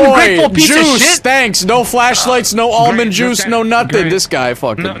fucking ungrateful piece juice, of shit. thanks. No flashlights, no almond great, juice, okay, no nothing. great. This guy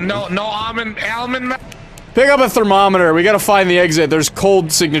fucking. No almond. Pick up a thermometer. We gotta find the exit. There's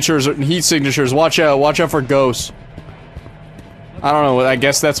cold signatures and heat signatures. Watch out. Watch out for ghosts. I don't know. I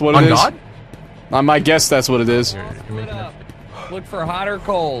guess that's what it On is. God? I might guess that's what it is. Look for hot or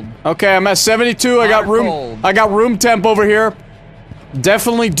cold. Okay, I'm at 72. I got room. Cold. I got room temp over here.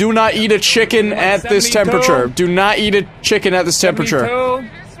 Definitely do not eat a chicken at this 72. temperature. Do not eat a chicken at this temperature. 72.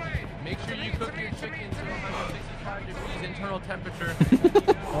 Make sure you cook your chicken to 165 degrees internal temperature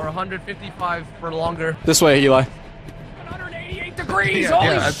or 155 for longer. This way, Eli. 188 degrees. Yeah,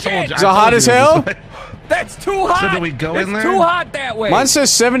 Holy I told shit. you. Is it hot as hell? That's too hot. So do we go in That's there? too hot that way. Mine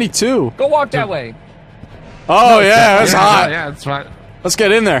says 72. Go walk that way. Oh yeah, that's hot. Yeah, it's fine. Let's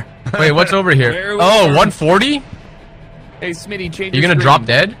get in there. Wait, what's over here? Where we Oh, are. 140? Hey, Smitty, change You're your gonna screen. drop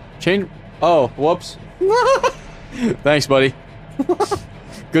dead? Change. Oh, whoops. Thanks, buddy.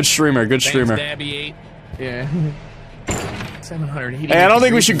 Good streamer. Good streamer. Thanks, Dabby 8. Yeah. 780. Hey, I don't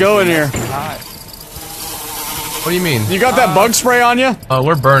think we should go in here. What do you mean? You got that bug spray on you? Oh,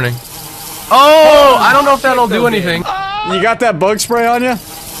 we're burning. Oh, I don't know if that'll do anything. You got that bug spray on you?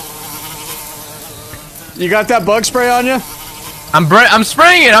 You got that bug spray on you? I'm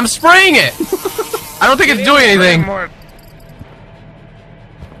spraying it. I'm spraying it. I don't think it's doing anything. More.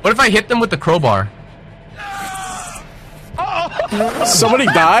 What if I hit them with the crowbar? Somebody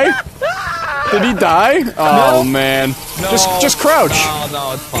die? Did he die? Oh man. Just crouch.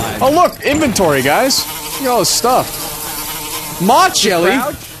 No, it's fine. Oh look, inventory, guys. Look at all this stuff. Mott jelly.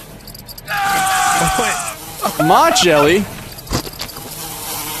 Mott jelly.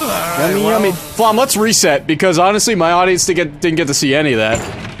 Yummy, yummy. Flom, let's reset because honestly, my audience didn't get to see any of that.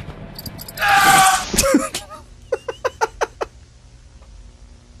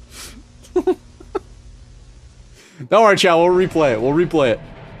 Don't worry, Chow. We'll replay it. We'll replay it.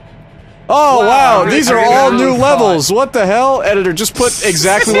 Oh wow, these are all new levels. What the hell, editor? Just put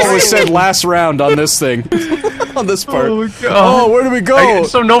exactly what was said last round on this thing, on this part. Oh, where do we go?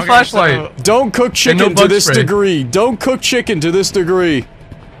 So no flashlight. Don't cook chicken no to bug this spray. degree. Don't cook chicken to this degree.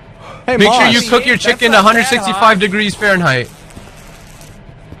 Hey, Make sure Moss. you cook your chicken to 165 degrees Fahrenheit.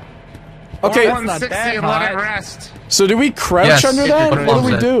 Okay, 160 and let it rest. so do we crouch Yes, under what that? it What do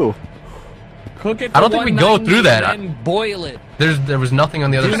we said. do? Cook it I don't think we go through that. And boil it. There was nothing on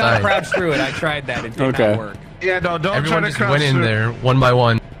the other Do not side. crouch through it. I tried that. It did Okay. not work. Yeah, no, don't Everyone try to just crouch went in through. there one by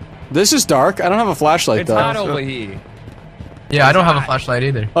one. This is dark. I don't have a flashlight It's though. hot over here. Yeah, I don't have a flashlight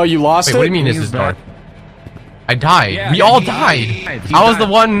either. Oh, you lost Wait, it? what do you mean this He's is dark? back. I died. Yeah, We all he died. He I was died.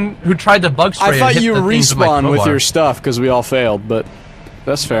 the one who tried to bug spray. I and thought hit you the things my respawn with crowbar. your stuff because we all failed, but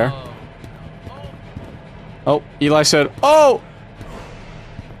that's fair. Oh, Eli said, "Oh."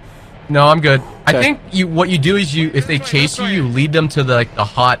 No, I'm good. I Okay. think what you do is if they chase you, you lead them to the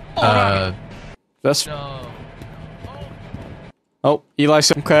hot. That's. Oh, Eli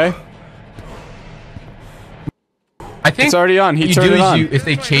said, "Okay." I think It's already on. He you turned do it is on. if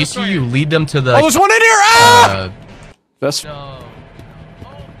they chase you, you lead them to the. Oh, there's one in here! Ah! That's.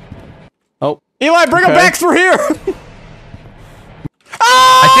 Oh, Eli, bring him back through here!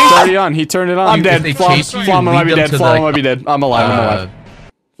 I think It's already on. He turned it on. I'm If dead. they Flom, chase you, Flom you might lead be them dead. to Flom the, might be dead. I'm alive. I'm alive.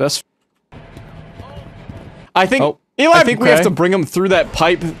 That's. I think. Oh, Eli, I think we have to bring him through that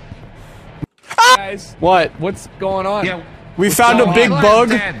pipe. Guys, What? what's going on? Yeah, We found a big Eli's bug.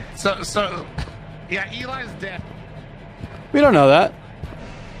 dead. So, yeah, Eli's dead. We don't know that.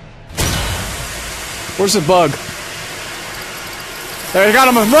 Where's the bug? There, you got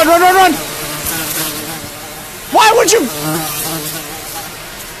him. Run, run, run, run! Why would you?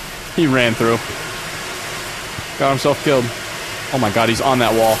 He ran through. Got himself killed. Oh my god, he's on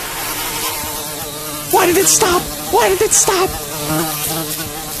that wall. Why did it stop? Why did it stop?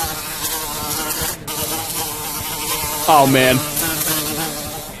 Oh man.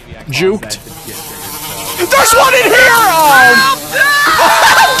 Juked. There's one in here! Oh!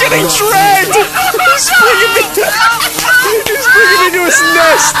 I'm getting dragged! He's bringing me to his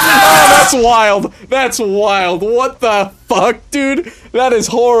nest! Oh, that's wild. That's wild. What the fuck, dude? That is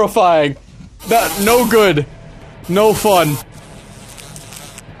horrifying. No good. No fun.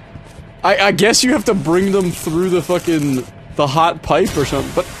 I guess you have to bring them through the hot pipe or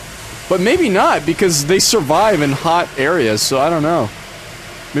something, but maybe not, because they survive in hot areas, so I don't know.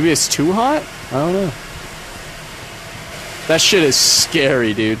 Maybe it's too hot? I don't know. That shit is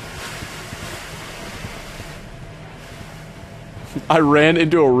scary, dude. I ran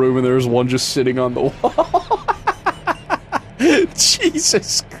into a room and there was one just sitting on the wall.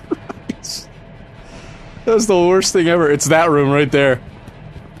 Jesus Christ. That was the worst thing ever. It's that room right there.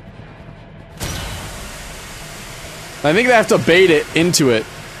 I think they have to bait it into it.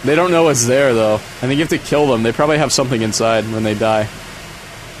 They don't know it's there, though. I think you have to kill them. They probably have something inside when they die.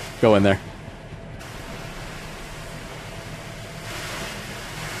 Go in there.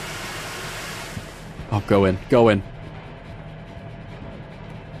 Oh, go in. Go in.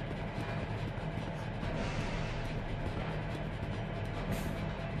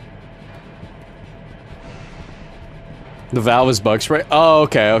 The valve is bug spray? Oh,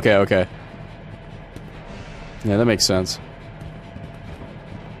 okay, okay, okay. Yeah, that makes sense.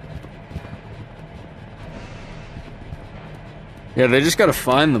 Yeah, they just gotta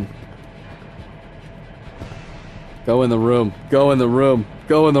find them. Go in the room. Go in the room.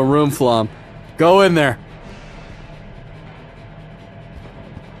 Go in the room, Flom. Go in there.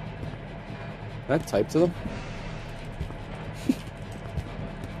 Can I type to them?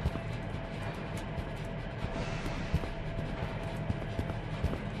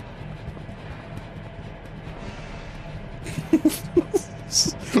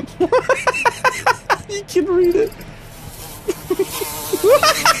 You can read it.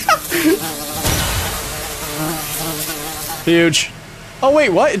 Huge. Oh wait,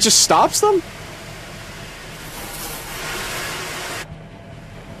 what? It just stops them?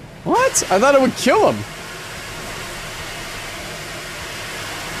 What? I thought it would kill them.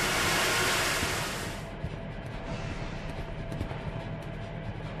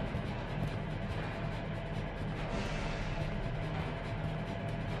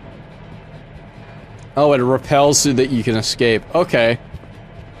 Oh, it repels so that you can escape. Okay.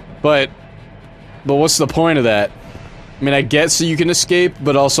 But what's the point of that? I mean, I get so you can escape,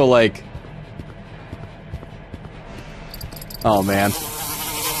 but also like... Oh, man.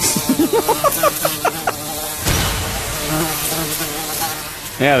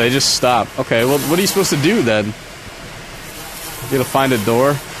 Yeah, they just stop. Okay, well, what are you supposed to do then? You gotta find a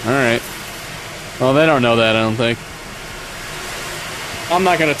door? Alright. Well, they don't know that, I don't think. I'm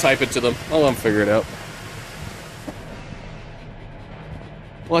not gonna type it to them. I'll let them figure it out.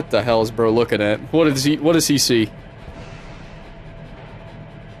 What the hell is bro looking at? What does he see?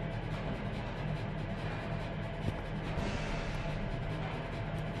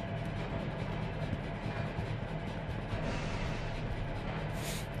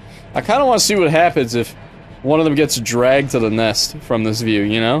 I kind of want to see what happens if one of them gets dragged to the nest from this view,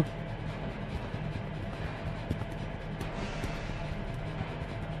 you know?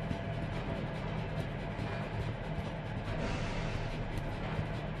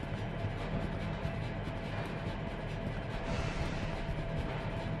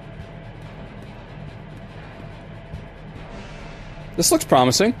 This looks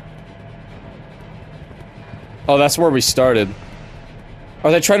promising. Oh, that's where we started.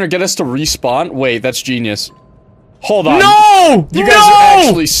 Are they trying to get us to respawn? Wait, that's genius. Hold on. No! You guys are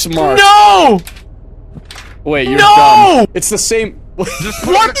actually smart. No! Wait, you're dumb. It's the same. Just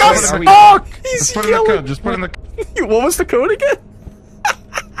put What in the code. fuck? He's Just put in the yelling. code. Just put in the. What was the code again?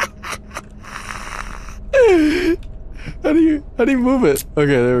 How do you move it? Okay,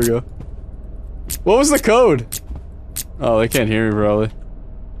 there we go. What was the code? Oh, they can't hear me probably.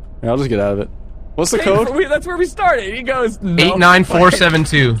 Here, I'll just get out of it. What's the code? That's where we started. He goes, no.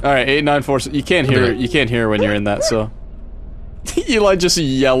 89472. All right, 894. You can't hear. You can't hear when you're in that. So, Eli just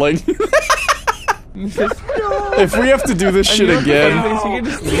yelling. If we have to do this shit again.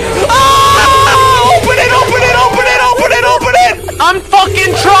 Oh! Open it! Open it! Open it! Open it! Open it! I'm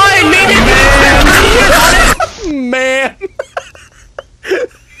fucking trying. Maybe. Man.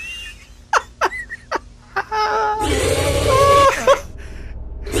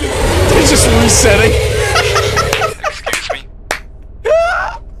 It's just resetting. Excuse me.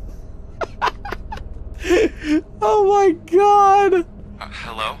 Oh my god.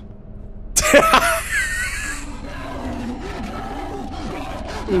 Hello?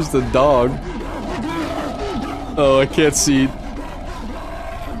 There's the dog. Oh, I can't see.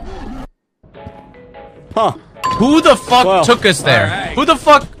 Huh. Who the fuck Wow. took us there? Alright. Who the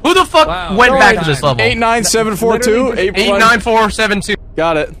fuck Wow. went back to Alright. this level? 89742. 89472.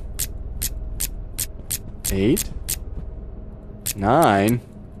 Got it. 8 9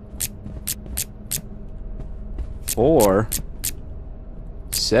 4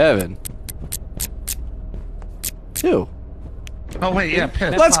 7 2. Oh wait, yeah,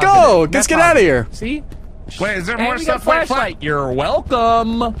 pit. Let's go! Let's get out of here. See? Wait, is there And more we got stuff? Wait, flashlight. You're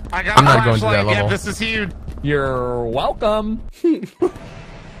welcome. I got I'm a not going to flashlight. that level. Yeah, this is huge. You're welcome.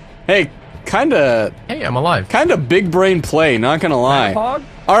 Hey, kinda Hey, I'm alive. big brain play, not gonna lie. Hog?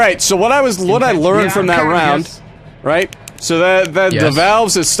 Alright, so what I learned Yeah, from that kinda, round, yes. right? So that the Yes.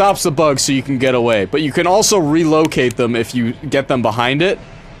 valves, it stops the bugs so you can get away. But you can also relocate them if you get them behind it.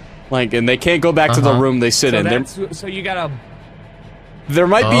 Like, and they can't go back to the Uh-huh. room they sit in. So you gotta. There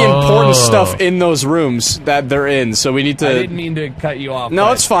might be important stuff in those rooms that they're in, so we need I to... didn't mean to cut you off. No,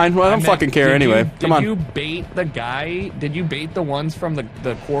 but it's fine. Well, I don't meant, fucking care anyway. Come on. Did you bait the guy? Did you bait the ones from the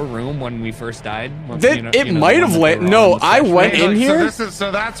core room when we first died? It might have let... No, I went in here...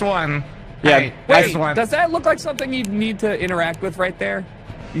 So that's one. Yeah, Hey, I- there's one. Does that look like something you'd need to interact with right there?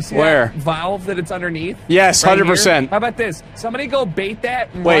 You see Where? that valve that it's underneath? Yes, Right 100%. here? How about this? Somebody go bait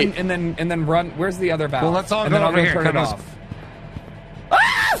that and Wait. run and then run. Where's the other valve? Well, let's all and go then I'll over go here, turn it Curtis. off.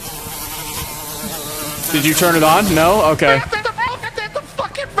 Did you turn it on? No? Okay. That's the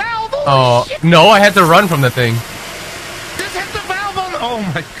fucking valve. Holy Oh, shit. no, I had to run from the thing. Just hit the valve on. Oh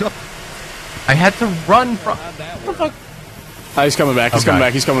my god. I had to run from... Oh, he's coming back. He's Okay. coming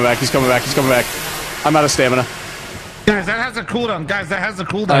back. He's coming back. He's coming back. He's coming back. I'm out of stamina. Guys, that has a cooldown. Guys, that has a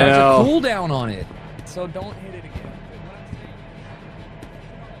cooldown. I There's know. a cooldown on it, so don't hit it again.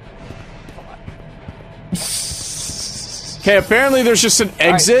 Okay, apparently there's just an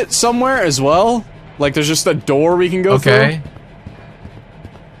exit somewhere as well. Like, there's just a door we can go through. Okay.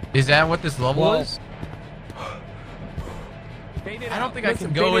 Is that what this level Well, is? Bait it I out. don't think I Listen,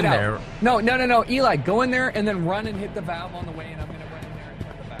 can go bait in it out. there. No, Eli, go in there and then run and hit the valve on the way, and I'm gonna run in there and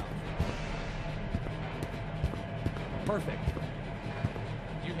hit the valve. Perfect.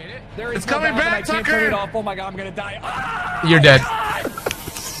 You hit it? There is It's no coming valve, and back, I can't turn Tucker! it off. Oh my god, I'm gonna die. Ah! You're dead.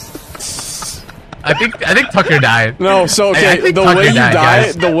 I think Tucker died. No, so I okay, think the Tucker way you died, die,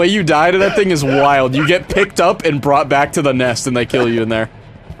 guys. the way you die to that thing is wild. You get picked up and brought back to the nest, and they kill you in there.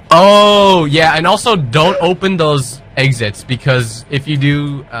 Oh, yeah, and also don't open those exits, because if you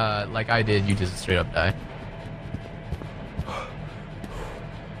do, like I did, you just straight up die.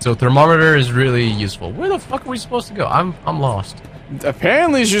 So thermometer is really useful. Where the fuck are we supposed to go? I'm lost.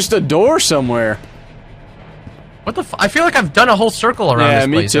 Apparently, it's just a door somewhere. What the I feel like I've done a whole circle around Yeah, this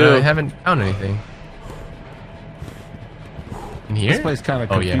me place, too. and I haven't found anything. In here? This place kind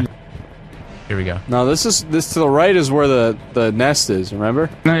of Oh, yeah. Here we go. No, this to the right is where the nest is. Remember?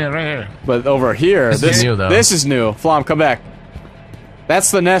 No, yeah, right here. But over here, This is new, though. This is new. Flom, come back.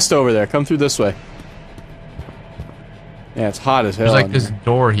 That's the nest over there. Come through this way. Yeah, it's hot as hell. There's like in this here.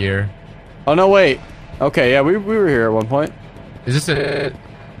 door here. Oh no, wait. Okay, yeah, we were here at one point. Is this a...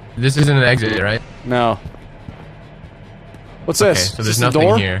 This isn't an exit, right? No. What's Okay, this? so Is there's this a nothing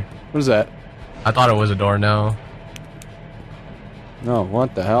door? here. What is that? I thought it was a door, no. No,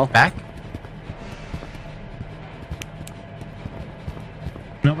 what the hell? Back?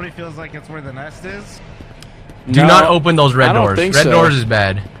 Nobody feels like it's where the nest is. Do No, not open those red I don't doors. think Red so. doors is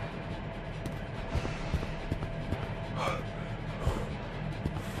bad.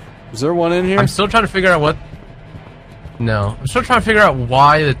 Is there one in here? I'm still trying to figure out what... No. I'm still trying to figure out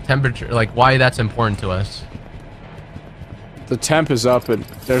why the temperature... Like, why that's important to us. The temp is up and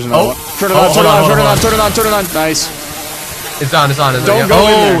there's another one. Turn it Oh, on, turn it hold on, on, hold turn it on, on, turn it on, turn it on. Nice. It's on, it's on. It's Don't on. go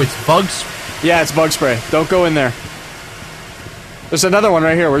in Oh, there. it's bugs. Yeah, it's bug spray. Don't go in there. There's another one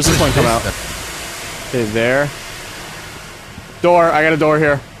right here. Where's this one come out? Okay, there. Door. I got a door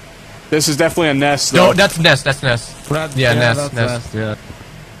here. This is definitely a nest, though. No, that's nest. That's nest. Yeah, nest. that's Nest.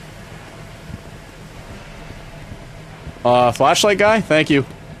 yeah. Flashlight guy? Thank you.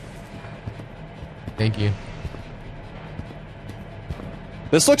 Thank you.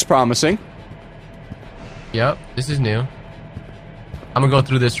 This looks promising. Yep, this is new. I'm gonna go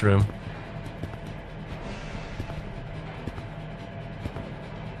through this room.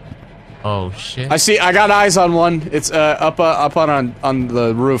 Oh shit! I got eyes on one. It's up on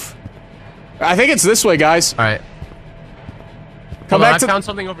the roof. I think it's this way, guys. All right. Come Hold on, back I to. found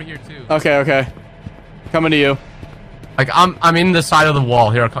something over here too. Okay, okay. Coming to you. Like I'm in the side of the wall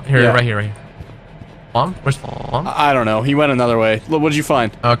here. Here, Yeah. right here, right here. Mom, where's Mom? I don't know. He went another way. Look, what did you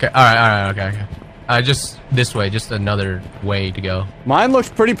find? Okay, all right, okay. Just this way, just another way to go. Mine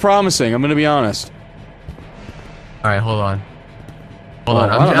looked pretty promising. I'm gonna be honest. All right, hold on. Hold Oh, on.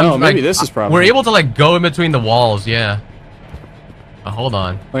 I don't know. Maybe this is promising. We're able to like go in between the walls. Yeah. Hold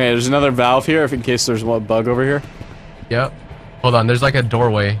on. Okay, there's another valve here, if in case there's one bug over here. Yep. Hold on. There's like a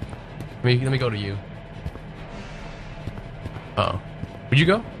doorway. Let me go to you. Uh oh. Where'd you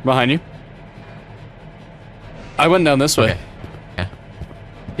go? Behind you. I went down this way. Okay.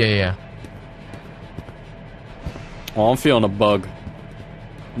 Yeah. Oh, I'm feeling a bug.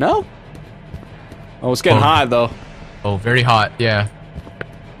 No? Oh, it's getting Oh. hot, though. Oh, very hot. Yeah.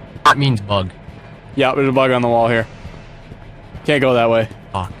 Hot means bug. Yeah, there's a bug on the wall here. Can't go that way.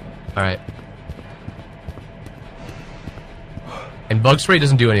 Fuck. All right. And bug spray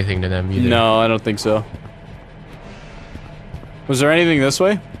doesn't do anything to them either. No, I don't think so. Was there anything this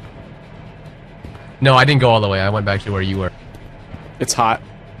way? No, I didn't go all the way. I went back to where you were. It's hot.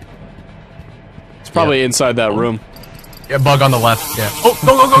 It's probably inside that room. Yeah, bug on the left. Yeah. Oh,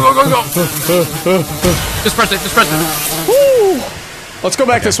 go. Just press it. Woo! Let's go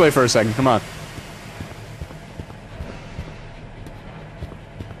back this way for a second. Come on.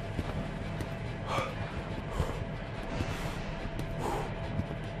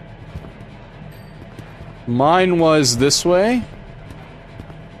 Mine was this way.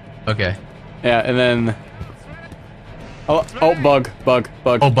 Okay. Yeah, and then. Oh, bug.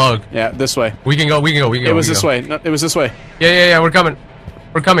 Oh, bug. Yeah, this way. We can go. It was this way. No, it was this way. Yeah. We're coming.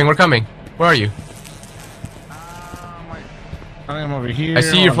 We're coming. Where are you? I am over here. I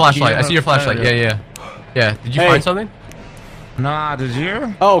see your flashlight. Yeah. Did you find something? Nah, did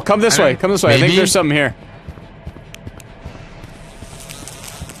you? Oh, come this way. I think there's something here.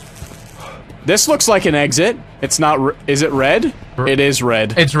 This looks like an exit. It's not. Is it red? It is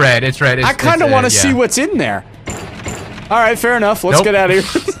red. It's red. I kind of want to see what's in there. All right, fair enough. Let's get out of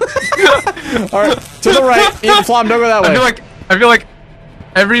here. All right, to the right. Yeah, Flom, don't go that way. I feel like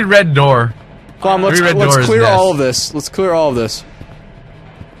every red door. Flom, let's clear all of this. Let's clear all of this.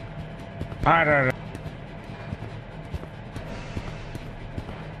 All right.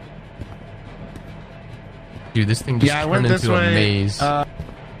 Dude, this thing just turned into a maze.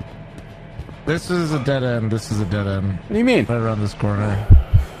 This is a dead end. What do you mean? Right around this corner.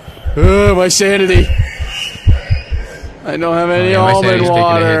 Oh, my sanity. I don't have any almond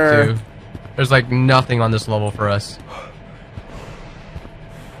water. There's like nothing on this level for us.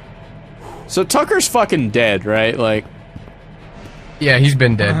 So Tucker's fucking dead, right? Like. Yeah, he's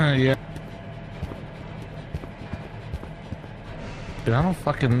been dead. Yeah. Dude, I don't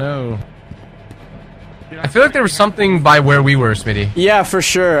fucking know. I feel like there was something by where we were, Smitty. Yeah, for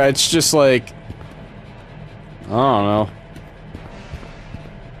sure. It's just like. I don't know.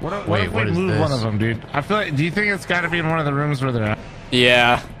 What if we move one of them, dude? I feel like. Do you think it's got to be in one of the rooms where they're at?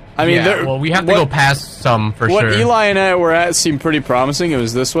 Yeah. I mean, well, we have to go past some for sure. What Eli and I were at seemed pretty promising. It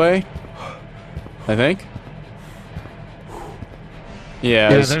was this way, I think. Yeah.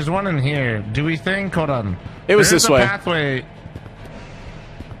 There's one in here. Do we think? Hold on. It was this way. Pathway.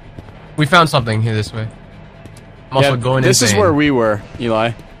 We found something here this way. I'm also going This is where we were,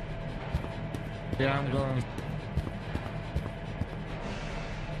 Eli. Yeah, I'm going.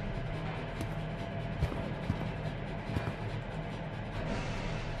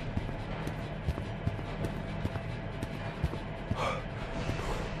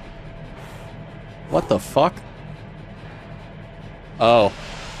 What the fuck? Oh.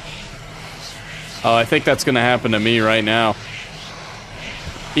 Oh, I think that's gonna happen to me right now.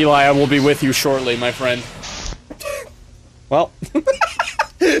 Eli, I will be with you shortly, my friend. Well.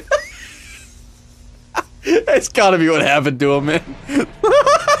 That's gotta be what happened to him, man.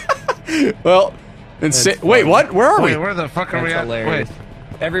 Well, wait, what? Where are we? Wait, where the fuck are we at? Hilarious. Wait.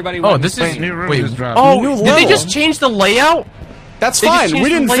 Everybody. This is new room wait. just dropped. Oh, did they just change the layout? That's fine. We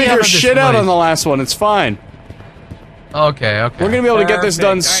didn't figure shit out on the last one. It's fine. Okay. We're gonna be able to get this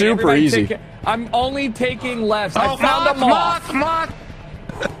done super easy. I'm only taking lefts. I found a moth.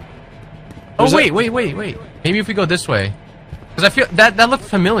 Oh, wait. Maybe if we go this way. Because I feel that looked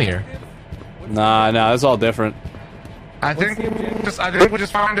familiar. Nah, that's all different. I think we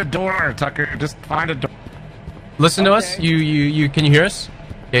just found a door, Tucker. Just find a door. Listen to us. You can you hear us?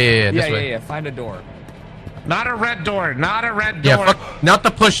 Yeah. This way. Yeah. Find a door. Not a red door. Yeah, fuck, not the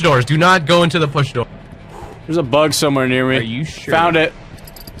push doors. Do not go into the push door. There's a bug somewhere near me. Are you sure? Found it.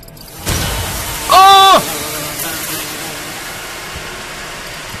 Oh!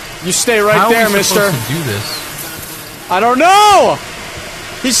 You stay right there, mister. How are we supposed to do this? I don't know!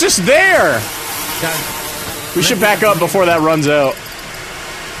 He's just there! We should back up before that runs out.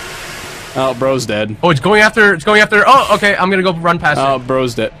 Oh, bro's dead. Oh, it's going after. Oh, okay. I'm gonna go run past it. Oh,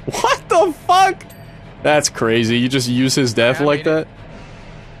 bro's dead. What the fuck? That's crazy. You just use his death like that?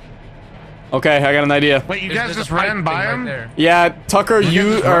 Okay, I got an idea. Wait, you guys just ran by him? Right there. Yeah, Tucker,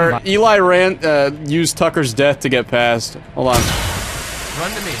 Eli used Tucker's death to get past. Hold on.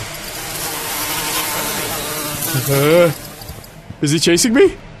 Run to me. Is he chasing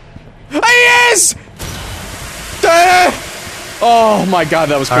me? He is! Oh my god,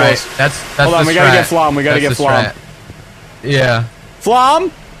 that was close. Alright, that's hold on, we gotta get Flom. We gotta get Flom. Yeah.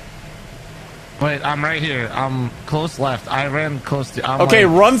 Flom? Wait, I'm right here. I'm close left. I ran close to. Okay,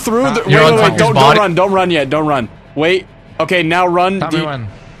 run through the. Wait, don't run yet. Don't run. Wait. Okay, now run. Tell me when.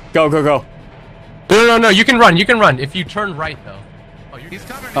 Go. No. You can run. If you turn right, though. Oh, he's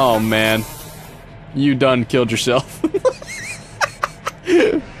coming. Oh man, you done killed yourself.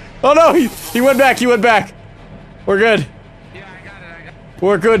 Oh no, he went back. We're good. Yeah, I got it.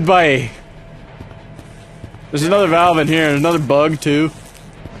 We're good, bye. There's another valve in here. There's another bug too.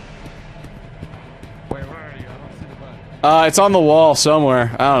 Wait, where are you? I don't see the bug. It's on the wall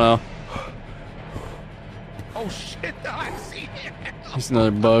somewhere. I don't know. Oh shit! I see it. There's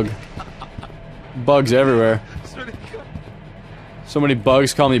another bug. Bugs everywhere. So many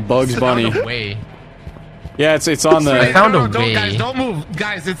bugs call me Bugs Bunny. Way. Yeah, it's on the. I found a way. Guys, don't move,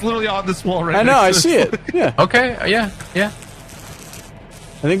 guys. It's literally on this wall right I know. I see it. Yeah. Okay. Yeah.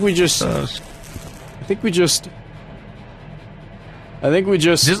 I think we just... I think we just...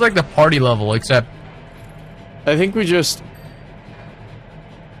 This is like the party level, except... I think we just...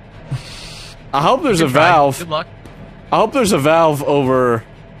 I hope there's a Good try. valve. Good luck. I hope there's a valve over...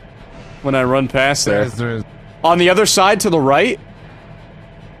 when I run past there. There is. On the other side to the right?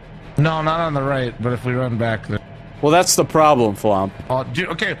 No, not on the right, but if we run back there. Well, that's the problem, Flom. Oh, dude,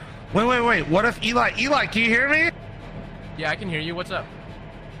 okay. Wait. What if Eli, can you hear me? Yeah, I can hear you. What's up?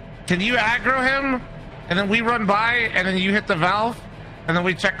 Can you aggro him? And then we run by, and then you hit the valve? And then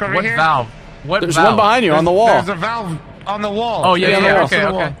we check over What here? valve? What There's valve? one behind you on the wall. There's a valve on the wall. Oh, yeah, Yeah, yeah, yeah, okay,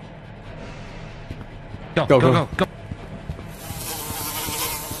 on the wall. okay. Go.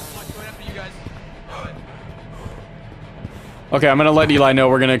 Okay, I'm gonna let Eli know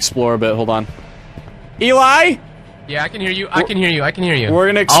we're gonna explore a bit. Hold on. Eli? Yeah, I can hear you. I can hear you. I can hear you. We're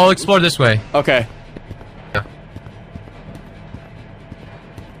gonna I'll explore this way. Okay. Yeah.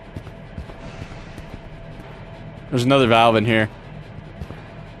 There's another valve in here.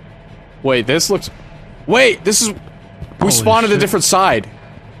 Wait, this looks... Wait, this is... We Holy spawned at a shit. different side.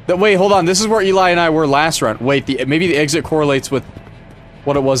 Wait, hold on. This is where Eli and I were last round. Wait, maybe the exit correlates with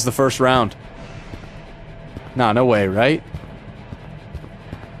what it was the first round. Nah, no way, right?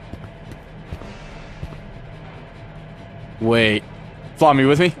 Wait. Follow me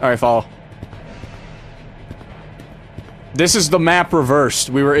with me? Alright, follow. This is the map reversed.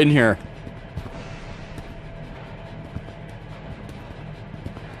 We were in here.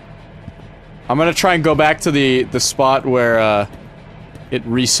 I'm gonna try and go back to the spot where, it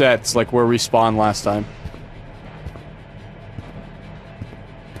resets, like where we spawned last time.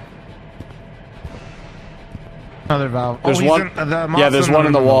 Another valve. There's he's one... in- the yeah, monster's there's in one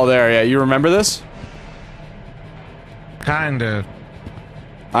in the room. wall there, yeah. You remember this? Kinda.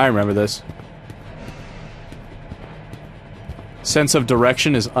 I remember this. Sense of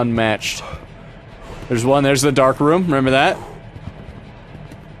direction is unmatched. There's one, there's the dark room, remember that?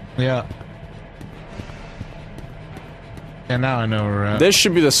 Yeah. And now I know where we're at. This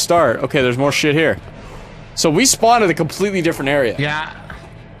should be the start. Okay, there's more shit here. So we spawned at a completely different area. Yeah.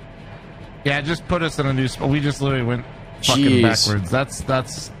 Yeah, just put us in a new spot. We just literally went fucking Jeez. backwards.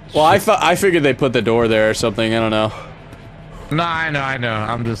 That's. Well, I figured they put the door there or something, I don't know. No, I know.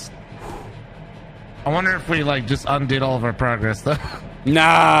 I'm just. I wonder if we like just undid all of our progress though.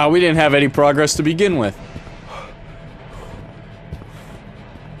 Nah, we didn't have any progress to begin with.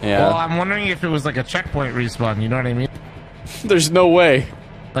 Yeah. Well, I'm wondering if it was like a checkpoint respawn. You know what I mean? There's no way.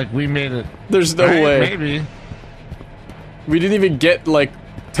 Like we made it. There's no Right? way. Maybe. We didn't even get, like,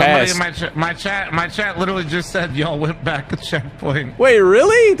 Somebody past. in my chat literally just said y'all went back a checkpoint. Wait,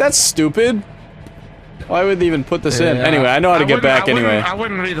 really? That's stupid. Why would they even put this in? Yeah. Anyway, I know how to get back anyway. I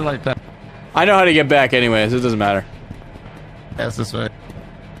wouldn't read it like that. I know how to get back anyways, it doesn't matter. That's this way.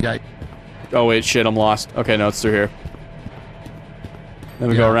 Yeah. Oh wait, shit, I'm lost. Okay, no, it's through here. Then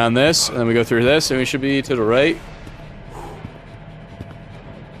we go Yeah. around this, and then we go through this, and we should be to the right.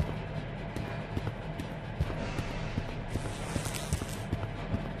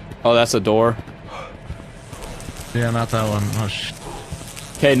 Oh, that's a door. Yeah, not that one. Oh shit.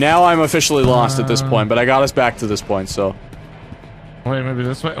 Okay, now I'm officially lost at this point, but I got us back to this point, so... Wait, maybe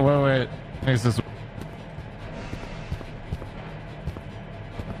this way. Wait. Maybe it's this way.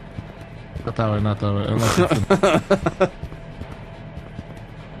 Not that way. Not that way. Unless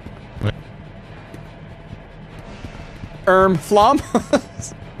it's Flom?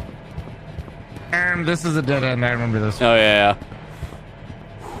 This is a dead end. I remember this. Oh, yeah.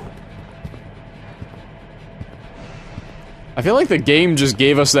 I feel like the game just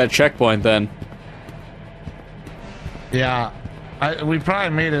gave us that checkpoint then. Yeah. We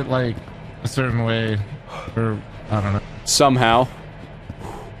probably made it like a certain way, or I don't know. Somehow.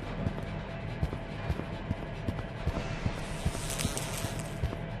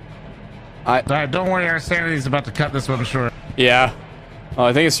 Alright, don't worry, our sanity's about to cut this one short. Yeah. Oh,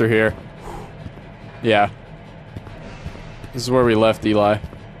 I think it's through here. Yeah. This is where we left Eli.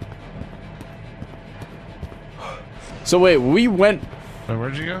 So wait, we went... So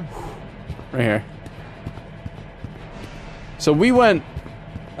where'd you go? Right here. So we went...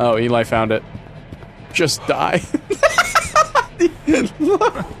 Oh, Eli found it. Just die.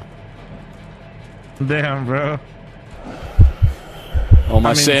 Damn, bro. Oh,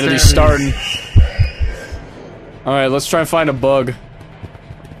 my I mean, sanity's sanity's- starting. Alright, let's try and find a bug.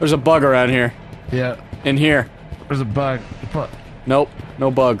 There's a bug around here. Yeah, In here. there's a bug. Nope, no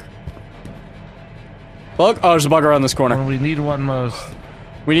bug. Bug? Oh, there's a bug around this corner. When we need one most.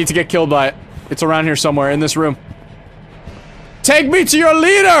 We need to get killed by it. It's around here somewhere, in this room. Take me to your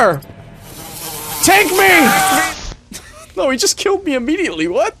leader! Take me! No, he just killed me immediately.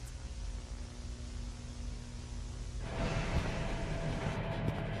 What?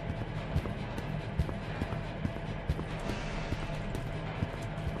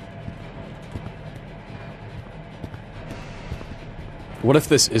 What if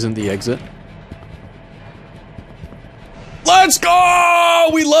this isn't the exit? Let's go!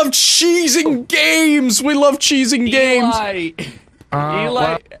 We love cheesing games! We love cheesing games!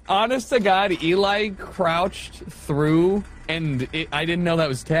 Eli, honest to God, Eli crouched through, and I didn't know that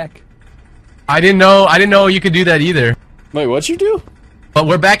was tech. I didn't know you could do that either. Wait, what'd you do? But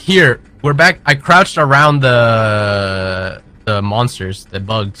we're back here. We're back. I crouched around the monsters, the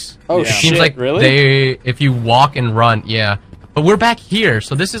bugs. Oh, It seems shit, like really? if you walk and run, yeah. But we're back here,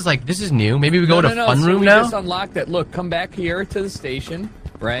 so this is new. Maybe we go to fun so room we now. Just unlocked it. Look, come back here to the station,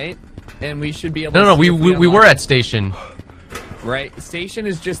 right? And we should be able. No, to see if we were unlock at station. Right, station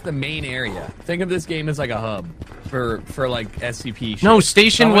is just the main area. Think of this game as like a hub for like SCP shit. No,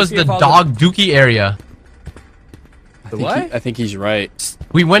 station I wanna was see the if all dog dookie area. The what? I think he's right.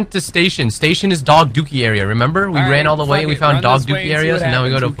 We went to station. Station is dog dookie area. Remember? We ran all the way. We found dog dookie areas, and now we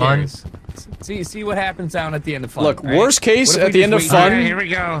go to fun. See what happens down at the end of fun. Look, right? worst case, What if at we the just end of wait fun, here? Here we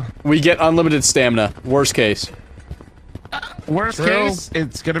go. we get unlimited stamina. Worst case. Worst True. case.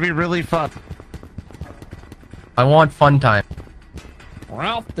 It's gonna be really fun. I want fun time. We're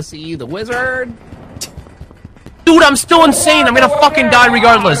off to see the wizard. Dude, I'm still insane. I'm gonna fucking die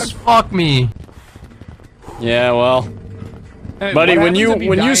regardless. Fuck me. Yeah, well, Hey, buddy, what when happens you if die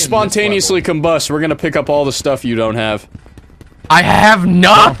when in you this spontaneously combust, we're gonna pick up all the stuff you don't have. I have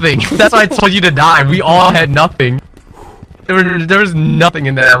nothing. That's why I told you to die. We all had nothing. There was nothing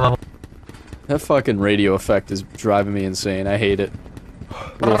in that level. That fucking radio effect is driving me insane. I hate it.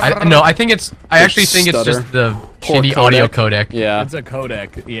 No, I think it's. I actually think it's Stutter. just the Poor shitty audio codec. Yeah. It's a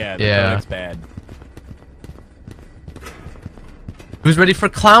codec. Yeah, the Yeah. codec's bad. Who's ready for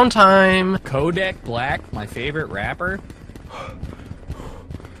clown time? Kodak Black, my favorite rapper.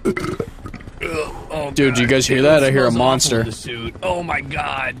 Oh, Dude, you guys hear that? I hear a monster. The suit. Oh my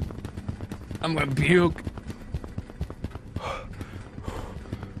god. I'm gonna puke.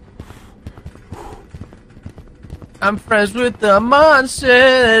 I'm friends with the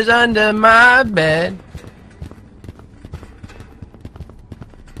monsters under my bed.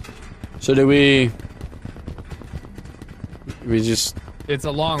 So do we just... It's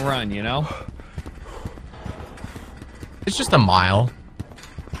a long run, you know? It's just a mile.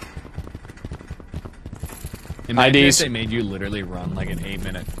 Imagine IDs. if they made you literally run like an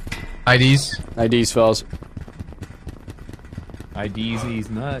 8-minute. IDs. IDs, fellas. IDs these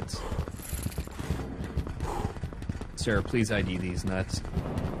nuts. Sir, please ID these nuts.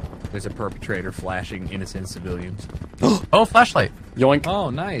 There's a perpetrator flashing innocent civilians. Oh, flashlight. Yoink. Oh,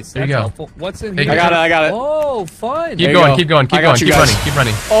 nice. There you That's go. helpful. What's in There here? you I got it, I got it. Oh, fun. Keep There you going, go. keep going, keep I got going, you keep guys. running, keep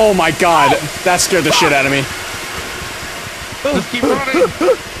running. Oh my god, that scared the shit out of me. Just keep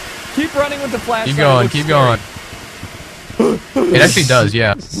running. Keep running with the flashlight. Keep going, Looks keep scary. going. It actually does,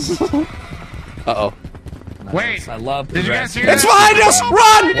 yeah. Uh-oh. Wait. I love Did you guys hear It's that? behind us!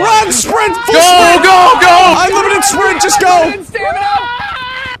 Run! Run! Sprint! Full Go, sprint! go, go! Unlimited sprint, just go!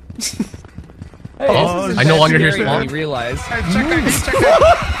 Hey, Oh, this is I no longer hear scary small. when you realize. Hey, check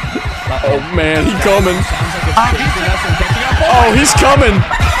that. Oh man, he coming. Sounds like it's chasing us and catching up. Oh, he's coming!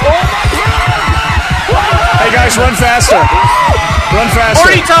 Hey guys, run faster! Run faster!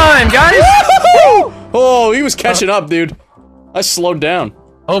 Party time, guys! Oh, he was catching up, dude. I slowed down.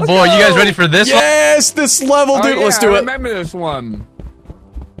 Oh boy, you guys ready for this one? Yes, this level, Oh, dude. yeah, Let's do I it. remember this one.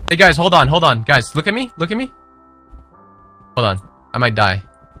 Hey guys, hold on. Guys, look at me, look at me. Hold on, I might die.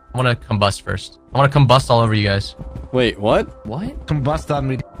 I want to combust first. I want to combust all over you guys. Wait, what? What? Combust on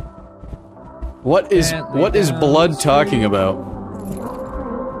me. What is blood talking about?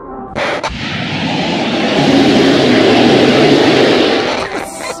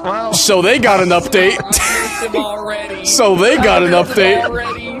 So they got an update. Already. So they got an update.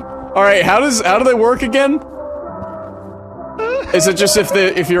 Already. All right, how do they work again? Is it just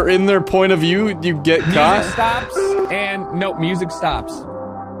if you're in their point of view, you get Music caught? stops and no, music stops.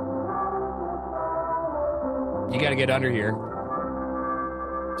 You gotta get under here.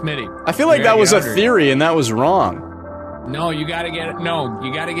 Smitty. I feel like you that gotta was get a under theory and that was wrong. here. No, you gotta get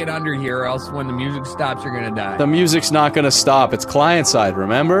under here, or else when the music stops, you're gonna die. The music's not gonna stop. It's client side,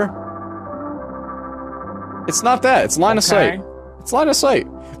 remember? It's not that. It's line of sight. Okay. It's line of sight.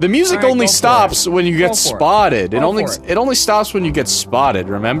 The music All right, only go for stops when you Go get for it. spotted. It Go only for it. it only stops when you get spotted,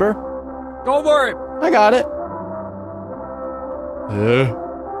 remember? Go for it. I got it.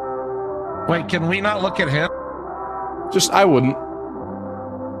 Wait, can we not look at him? Just I wouldn't.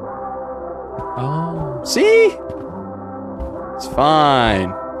 Oh. See? It's fine.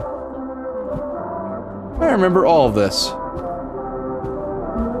 I remember all of this.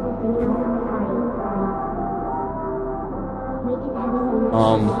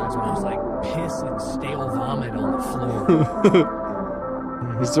 It smells like piss and stale vomit on the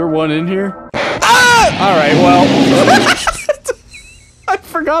floor. Is there one in here? Ah! Alright, well. I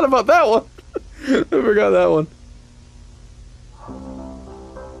forgot about that one. I forgot that one.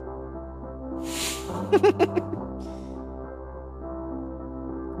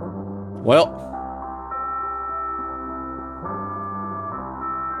 Well.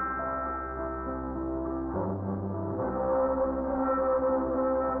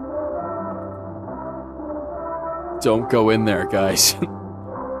 Don't go in there, guys. They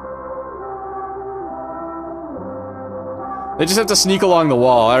just have to sneak along the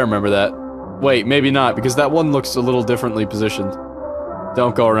wall, I remember that. Wait, maybe not, because that one looks a little differently positioned.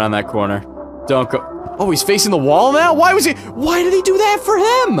 Don't go around that corner. Don't go- Oh, he's facing the wall now? Why did he do that for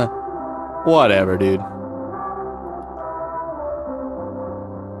him? Whatever, dude.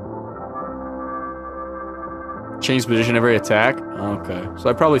 Change position every attack? Okay. So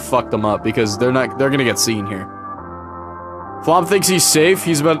I probably fucked them up, because they're gonna get seen here. Flom thinks he's safe.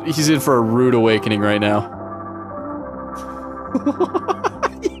 He's in for a rude awakening right now.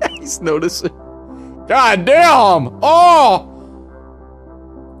 Yeah, he's noticing. God damn! Oh!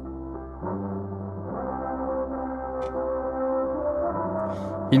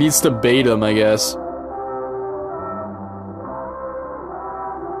 He needs to bait him, I guess.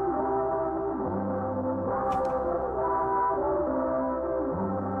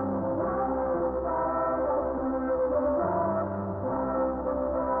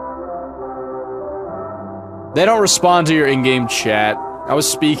 They don't respond to your in-game chat. I was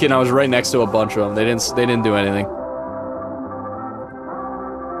speaking, I was right next to a bunch of them. They didn't do anything.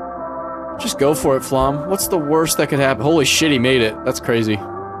 Just go for it, Flom. What's the worst that could happen? Holy shit, he made it. That's crazy.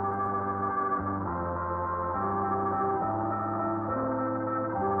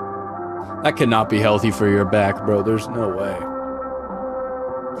 That cannot be healthy for your back, bro. There's no way.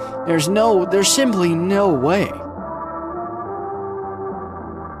 There's simply no way.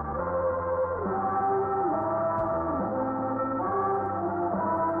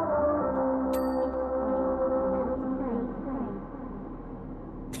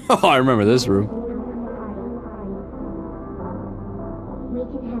 Oh, I remember this room. We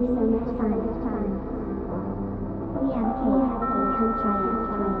can have so much fun. We have a cave. Come try us.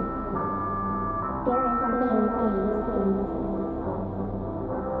 There is a cave.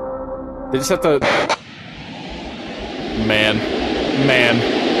 They just have to... Man.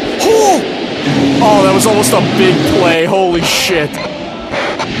 Oh, that was almost a big play. Holy shit.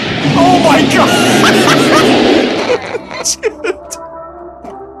 Oh my god! Dude.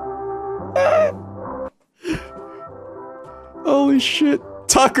 Holy shit.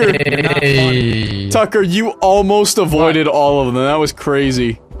 Tucker! Hey. Tucker, you almost avoided all of them. That was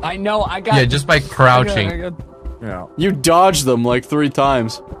crazy. I know, I got- Yeah, just by crouching. Yeah. You dodged them like 3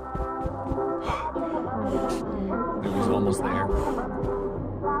 times. It was almost there.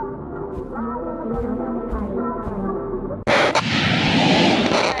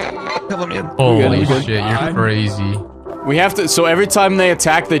 Holy Good. shit, you're crazy. We have to- so every time they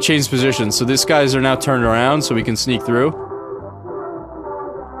attack, they change positions. So these guys are now turned around so we can sneak through.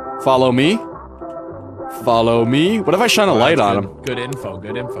 Follow me. Follow me. What if I shine a light on him? Good info,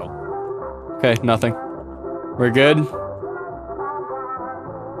 good info. Okay, nothing. We're good.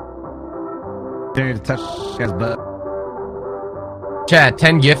 Dare to touch this guy's butt. Chat,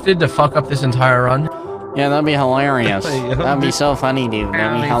 10 gifted to fuck up this entire run. Yeah, that'd be hilarious. That'd be so funny, dude.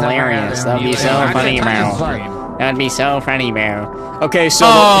 That'd be hilarious. That'd be so funny, bro. That'd be so funny, bro. Okay, so...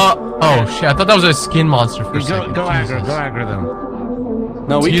 oh shit, I thought that was a skin monster for a second. Go aggro them.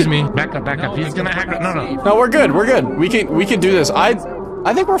 No, Excuse me. Back up. He's gonna aggro. No. No, we're good. We can do this. I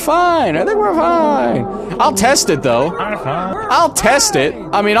think we're fine. I'll test it though. I'll test it.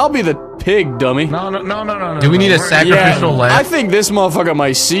 I mean, I'll be the pig, dummy. No. Do we need a sacrificial lamb? I think this motherfucker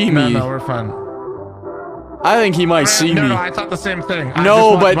might see me. No, we're fine. I think he might see me. No, I thought the same thing.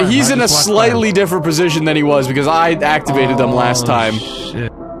 No, but he's in a slightly different position than he was because I activated them last time.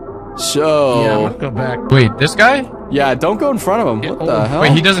 Shit. So... Yeah, let's go back. Wait, this guy? Yeah, don't go in front of him. What the hell?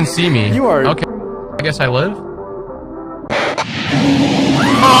 Wait, he doesn't see me. You are... Okay, I guess I live?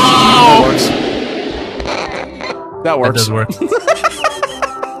 That works. That does work.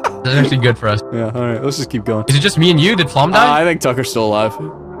 That's actually good for us. Yeah, alright, let's just keep going. Is it just me and you? Did Flom die? I think Tucker's still alive.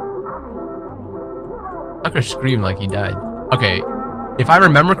 Tucker screamed like he died. Okay, if I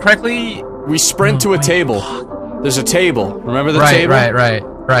remember correctly... We sprint to a table. There's a table. Remember the table?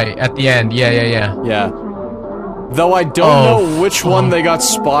 Right. At the end. Yeah. Yeah. Though I don't know which one they got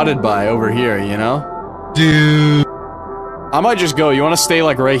spotted by over here, you know? Dude. I might just go. You want to stay,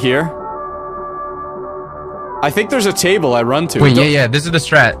 like, right here? I think there's a table I run to. Wait, yeah, this is the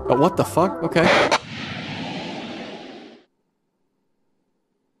strat. Oh, what the fuck? Okay.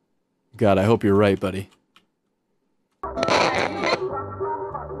 God, I hope you're right, buddy.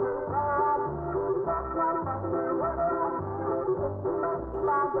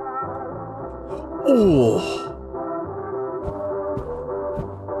 Ooh.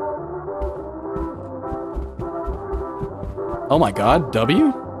 Oh my god,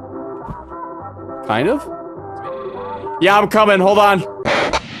 W? Kind of? Yeah, I'm coming, hold on.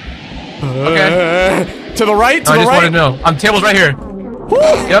 Okay. To the right, to I the just right. wanted to know. Table's right here. Woo!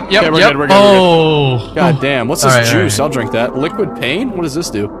 Yep. Okay, we're good, we're good, Oh. God damn, what's this Alright, juice? alright. I'll drink that. Liquid pain? What does this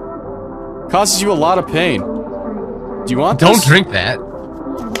do? Causes you a lot of pain. Do you want this? Don't drink that.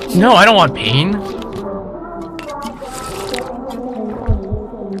 No, I don't want pain.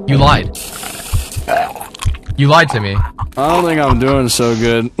 You lied. You lied to me. I don't think I'm doing so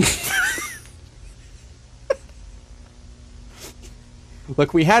good.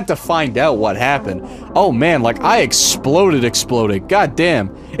 Look, we had to find out what happened. Oh man, like I exploded. God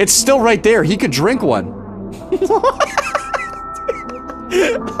damn. It's still right there. He could drink one.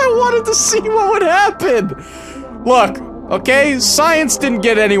 I wanted to see what would happen. Look, okay? Science didn't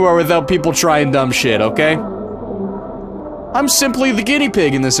get anywhere without people trying dumb shit, okay? I'm simply the guinea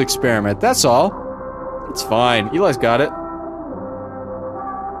pig in this experiment, that's all. It's fine. Eli's got it.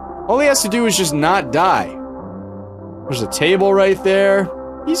 All he has to do is just not die. There's a table right there.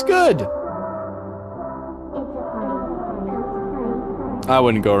 He's good. I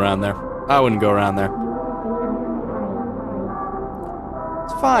wouldn't go around there.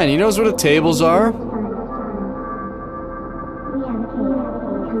 It's fine. He knows where the tables are.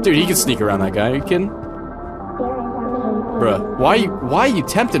 Dude, he can sneak around that guy. Are you kidding? Bruh, why are you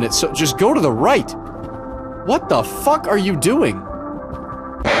tempting it? So just go to the right. What the fuck are you doing?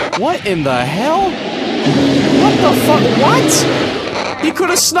 What in the hell? What the fuck? What? He could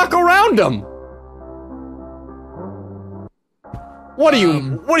have snuck around him. What are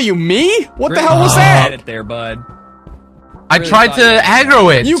you, me? What the hell was that? Get it there, bud. I tried to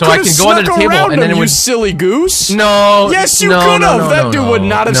aggro it so I can go under the table and then it you would. silly goose. No. Yes, you no, could have. no, That dude would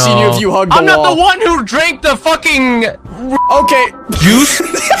not have seen you if you hugged the I'm not wall. the one who drank the fucking Okay. juice.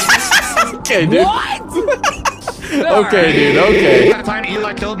 Okay, dude. What? Okay, dude. Okay. That time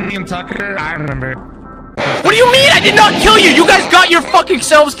Eli killed me and Tucker, I remember. What do you mean? I did not kill you. You guys got your fucking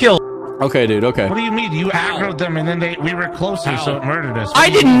selves killed. Okay, dude. Okay. What do you mean? You aggroed them and then we were closer, so it murdered us. I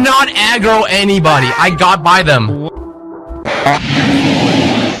did not aggro anybody. I got by them.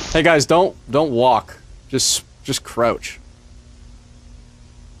 Hey guys, don't walk. Just crouch.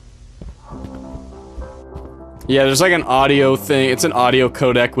 Yeah, there's like an audio thing. It's an audio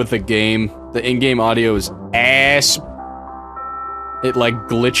codec with the game. The in-game audio is ass. It like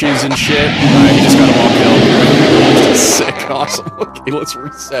glitches and shit. Alright, you just gotta walk out. Sick, awesome. Okay, let's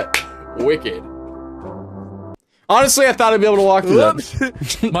reset. Wicked. Honestly, I thought I'd be able to walk through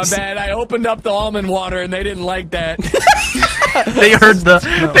that. My bad. I opened up the almond water and they didn't like that. They heard the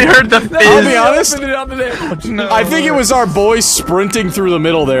fizz. I'll be honest. Opened it up and they, I think it was our boys sprinting through the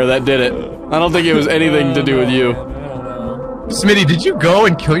middle there that did it. I don't think it was anything to do with you. Smitty, did you go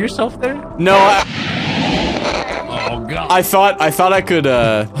and kill yourself there? No, oh god. I thought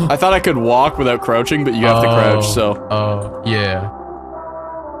I could walk without crouching, but you have to crouch, so. Oh, yeah.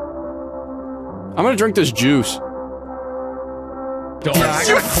 I'm gonna drink this juice. Don't. Yeah, I You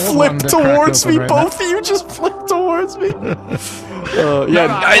got a cold one flipped to crack towards open me, right both of you just flipped towards me. Yeah,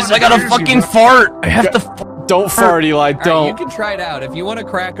 Guys, I got a fucking fart. I have to. don't fart, Eli, Alright, you don't. can try it out. If you want to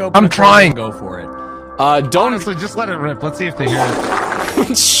crack open I'm a cold trying. one, go for it. Don't. Honestly, just let it rip. Let's see if they hear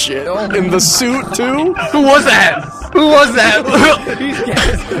it. Shit. In the suit, too? Who was that? Who was that? He's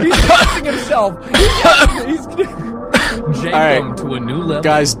guessing himself. He's Jake Alright. him to a new level.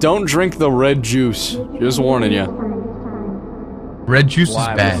 Guys, don't drink the red juice. Just warning you. Red juice is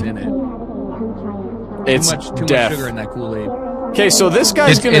Why? What's bad. in it? It's Too much death. sugar in that Kool-Aid. Okay, so this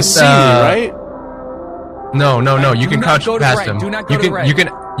guy's It's- gonna it's, see me, right? No. You Do can not crouch go to past right. him. Do not go you to can. right. You can.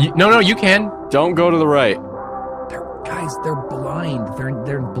 No, you can. Don't go to the right. Guys, they're blind.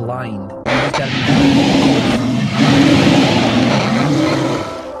 They're blind. You just gotta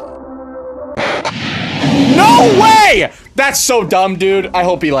No way! That's so dumb, dude. I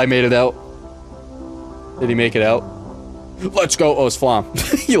hope Eli made it out. Did he make it out? Let's go. Oh, it's Flom.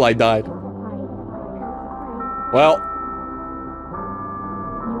 Eli died. Well.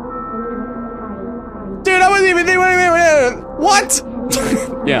 Dude, I wasn't even thinking. What?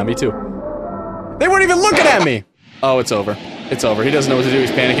 Yeah, me too. They weren't even looking at me. Oh, it's over. It's over. He doesn't know what to do.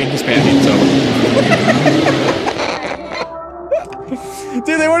 He's panicking. He's panicking. It's over.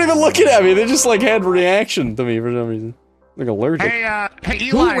 Dude, they weren't even looking at me. They just like had reaction to me for some reason. Like allergic. Hey,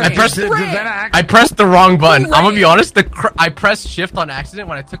 Eli. I pressed the wrong button. I'm gonna be honest. I pressed shift on accident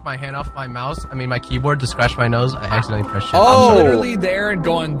when I took my hand off my mouse. I mean my keyboard to scratch my nose. I accidentally pressed shift. Oh. I'm literally there and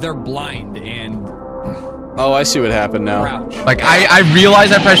going, they're blind and. Oh, I see what happened now. Crouch. Like I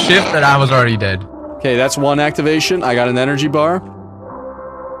realized I pressed shift and I was already dead. Okay, that's one activation. I got an energy bar.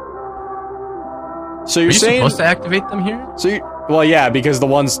 So you're Are you saying supposed to activate them here? So you, well, yeah, because the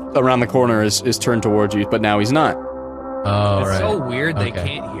ones around the corner is turned towards you, but now he's not. Oh, It's right. so weird they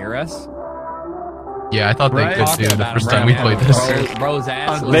Okay. can't hear us. Yeah, I thought they Right? could Talking too the about first him time we right played now. this. Bro's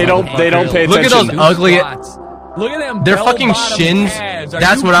ass. They don't pay attention. Look at those ugly. Spots. Look at them. They're fucking bell-bottom shins. calves. Are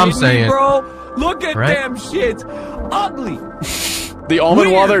That's you what I'm kidding me, saying. bro? Look at Right? them shits. Ugly. The almond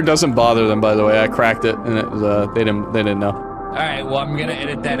Weird. water doesn't bother them, by the way. I cracked it, and it was, they didn't know. All right, well, I'm gonna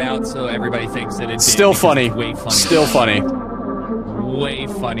edit that out so everybody thinks that it's Still funny. Way funnier. Still funny. Way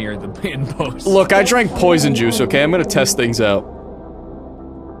funnier than in post. Look, I drank poison juice. Okay, I'm gonna test things out.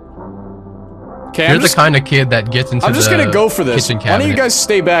 Okay, You're the kind of kid that gets into I'm just the gonna go for this. kitchen Why don't you cabinet. guys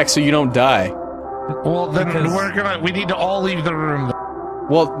stay back so you don't die? Well, then we need to all leave the room.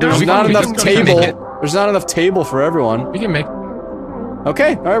 Well, there's we not can- we enough can go make it. table. There's not enough table for everyone. We can make.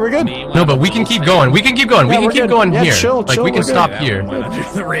 Okay, all right, we're good. No, but we can keep going. We can keep going. Yeah, we we're can keep good. going Yeah, here. chill, Like chill, we can we're good. stop That here. one went under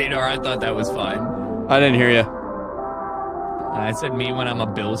the radar. I thought that was fine. I didn't hear you. I said me when I'm a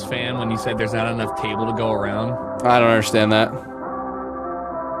Bills fan when you said there's not enough table to go around. I don't understand that.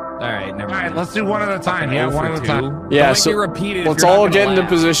 All right, never All right, mind. let's do one at a time. Yeah, one at a time. Yeah, Don't so make me repeat it if let's you're not all gonna get into laugh.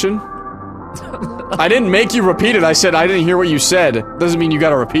 position. I didn't make you repeat it. I said I didn't hear what you said. Doesn't mean you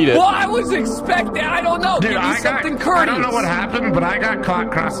gotta repeat it. Well, I was expecting. I don't know. Dude, Give me something courteous. I don't know what happened, but I got caught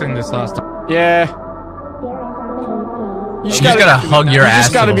crossing this last time. Yeah. You You just gotta hug your You ass.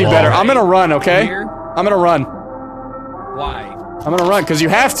 just gotta to the be wall. better. I'm gonna run, okay? Here? I'm gonna run. Why? I'm gonna run because you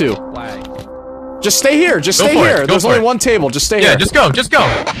have to. Why? Just stay here. Just Go stay for it. here. Go There's for only it. one table. Just stay Yeah, here. just go. Just go.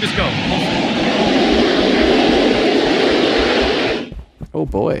 Just go. Oh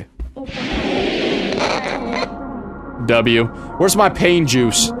boy. W. Where's my pain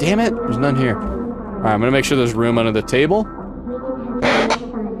juice? Damn it. There's none here. Alright, I'm gonna make sure there's room under the table. We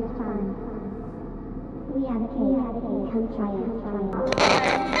have a cake. Come try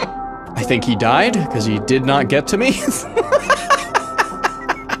it. I think he died because he did not get to me.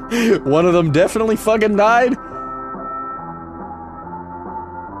 One of them definitely fucking died.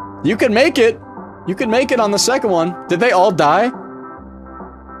 You can make it. You can make it on the second one. Did they all die?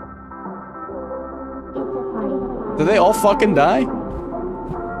 Did they all fucking die?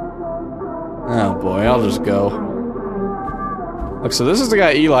 Oh boy, I'll just go. Look, so this is the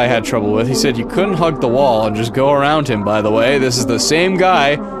guy Eli had trouble with. He said you couldn't hug the wall and just go around him, by the way. This is the same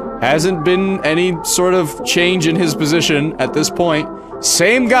guy. Hasn't been any sort of change in his position at this point.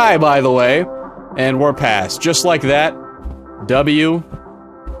 Same guy, by the way. And we're past. Just like that. W.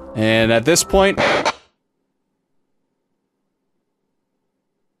 And at this point...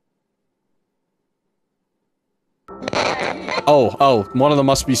 Oh, one of them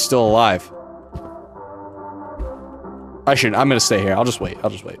must be still alive. I shouldn't. I'm gonna stay here. I'll just wait. I'll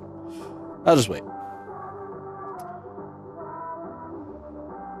just wait. I'll just wait.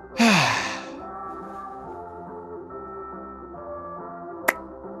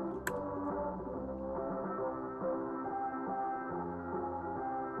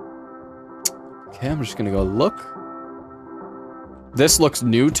 Okay, I'm just gonna go look. This looks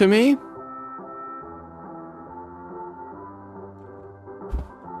new to me.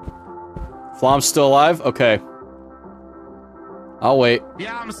 Flom's still alive? Okay. I'll wait.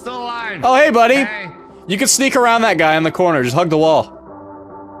 Yeah, I'm still alive. Oh, hey, buddy! Hey. You can sneak around that guy in the corner. Just hug the wall.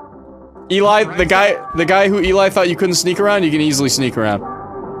 Eli, the guy who Eli thought you couldn't sneak around, you can easily sneak around.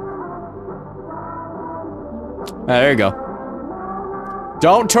 Ah, there you go.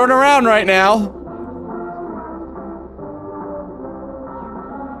 Don't turn around right now.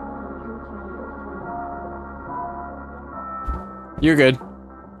 You're good.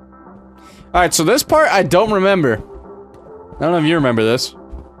 Alright, so this part I don't remember. I don't know if you remember this.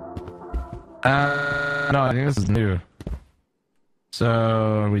 No, I think this is new. So,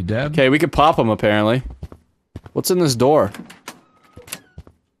 are we dead? Okay, we could pop them apparently. What's in this door?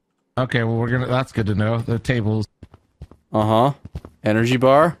 Okay, well, that's good to know. The tables. Uh-huh. Energy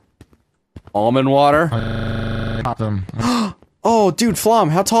bar. Almond water. Pop them. Oh, dude, Flom,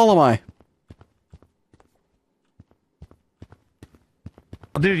 how tall am I?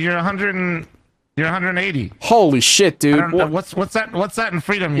 Dude, you're You're 180. Holy shit, I dude. don't know, what's that? What's that in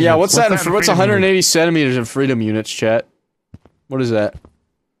freedom units? Yeah, what's that? in What's freedom 180 units? centimeters in freedom units, chat? What is that?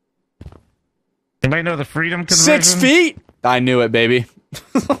 Anybody know the freedom conversion? 6 feet? I knew it, baby.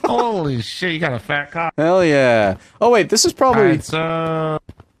 Holy shit! You got a fat cock. Hell yeah. Oh wait, this is probably. Alright, so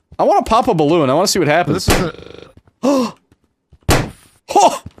I want to pop a balloon. I want to see what happens. this is a. Oh!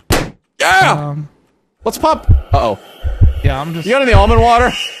 Yeah! Let's pop. Uh oh. Yeah, I'm just. You got any almond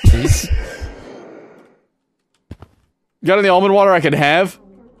water? You got any almond water I can have?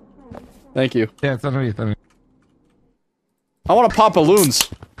 Thank you. Yeah, it's underneath. I want to pop balloons.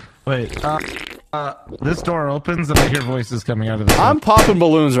 Wait. This door opens and I hear voices coming out of this. I'm popping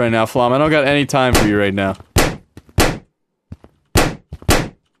balloons right now, Flom. I don't got any time for you right now.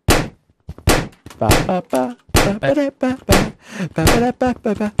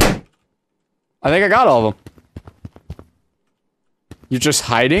 I think I got all of them. You're just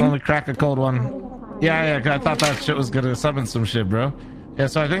hiding? Only crack a cold one. Yeah, 'cause I thought that shit was gonna summon some shit, bro. Yeah,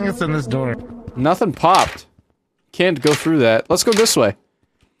 so I think it's in this door. Nothing popped. Can't go through that. Let's go this way.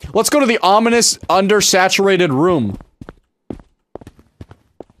 Let's go to the ominous, undersaturated room.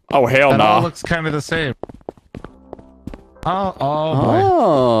 Oh, hell That all no. looks kind of the same. Oh boy.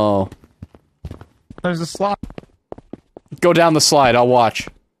 Oh. There's a slot. Go down the slide, I'll watch.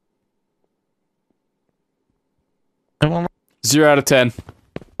 It won't- 0 out of 10.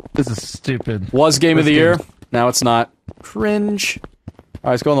 This is stupid. Was game of This the year. game- Now it's not. Cringe.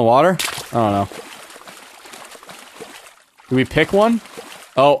 Alright, let's go in the water. I don't know. Do we pick one?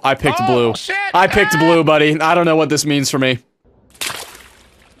 Oh, I picked blue. Shit! I picked blue, buddy. I don't know what this means for me.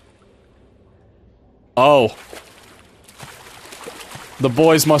 Oh. The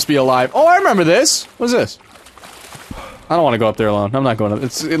boys must be alive. Oh, I remember this. What is this? I don't want to go up there alone. I'm not going up.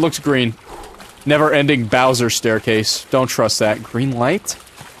 It looks green. Never-ending Bowser staircase. Don't trust that. Green light?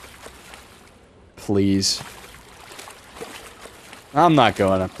 Please. I'm not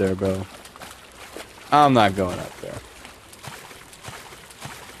going up there, bro. I'm not going up there.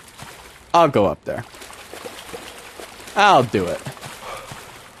 I'll go up there. I'll do it.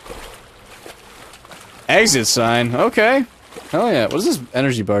 Exit sign. Okay. Hell yeah. What does this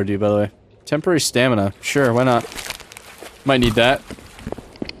energy bar do, by the way? Temporary stamina. Sure, why not? Might need that.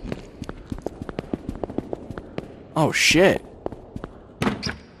 Oh, shit.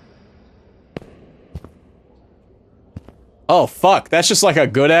 Oh, fuck. That's just like a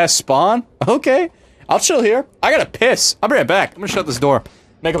good-ass spawn? Okay. I'll chill here. I gotta piss. I'll be right back. I'm gonna shut this door.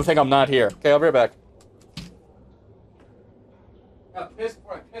 Make them think I'm not here. Okay, I'll be right back. I gotta piss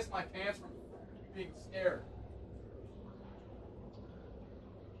before I piss my pants from being scared.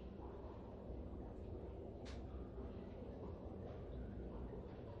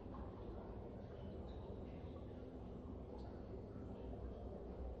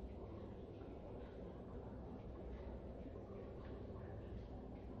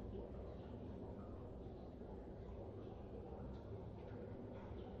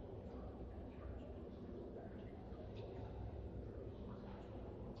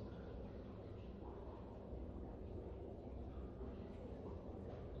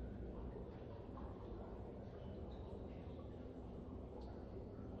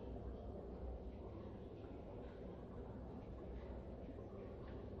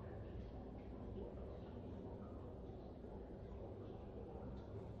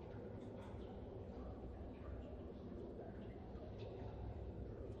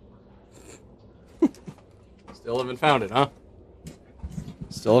 Still haven't found it, huh?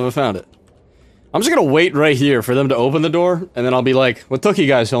 Still haven't found it. I'm just gonna wait right here for them to open the door, and then I'll be like, what took you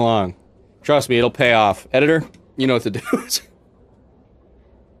guys so long? Trust me, it'll pay off. Editor, you know what to do.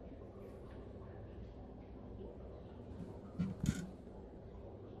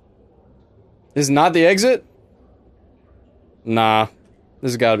 This is not the exit? Nah.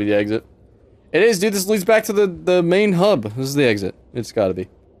 This has gotta be the exit. It is, dude. This leads back to the main hub. This is the exit. It's gotta be.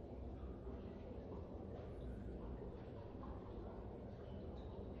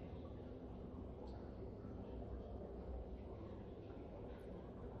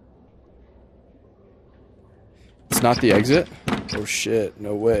 It's not the exit? Oh shit,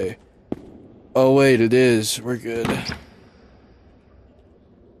 no way. Oh wait, it is. We're good.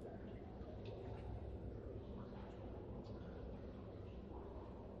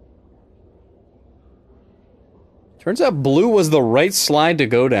 Turns out blue was the right slide to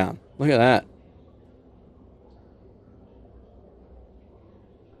go down. Look at that.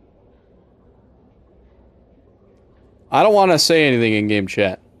 I don't want to say anything in game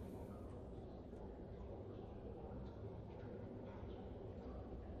chat.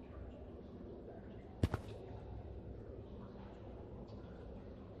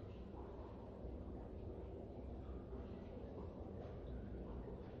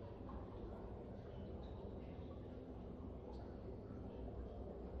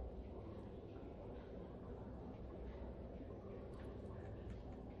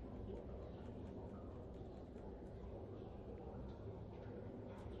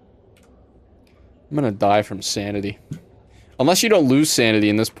 I'm gonna die from sanity. Unless you don't lose sanity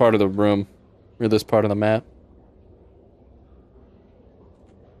in this part of the room. Or this part of the map.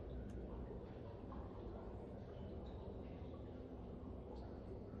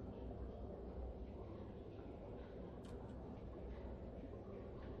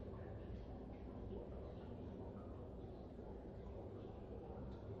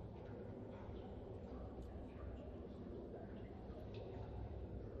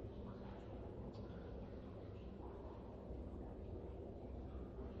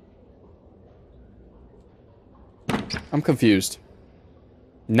 I'm confused.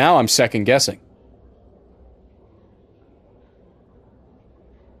 Now I'm second guessing.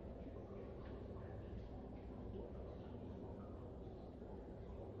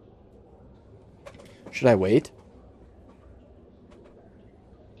 Should I wait?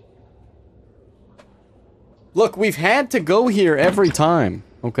 Look, we've had to go here every time,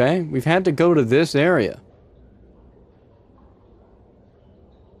 okay? We've had to go to this area.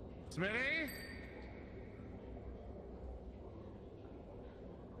 Smitty?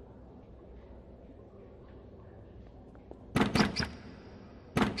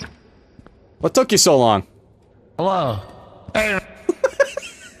 What took you so long? Hello. Hey.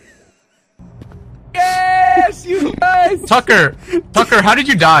 Yes, you guys. Tucker, how did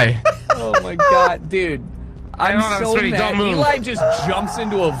you die? Oh my god, dude. I'm Hang on, so Smitty, mad. don't move. Eli just jumps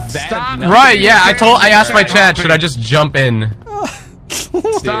into a vat. Stop. of nothing. Right, yeah, I asked my chat, should I just jump in?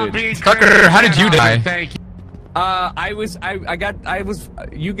 Stop Dude. being Tucker, crazy. how did you die? Thank you. I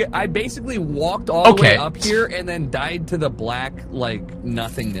basically walked all the way up here and then died to the black, like,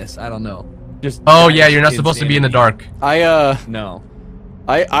 nothingness. I don't know. Just Oh died yeah, you're not supposed to be in the insanity. dark. No.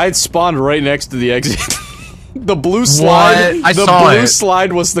 I spawned right next to the exit. The blue slide. What? I the saw blue it.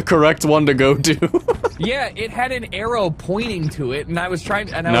 slide was the correct one to go to. Yeah, it had an arrow pointing to it, and I was trying,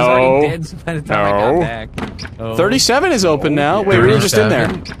 and I No. was already dead by the time I No. got back. Oh. 37 is open now. Wait, we were just in there.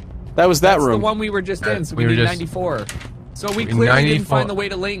 37. That was that That's room. the one we were just in, so we We were need just- 94. So we We clearly didn't 94. find the way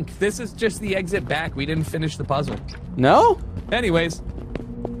to link. This is just the exit back. We didn't finish the puzzle. No? Anyways,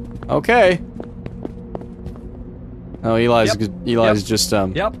 Okay. Oh, Eli's Yep. just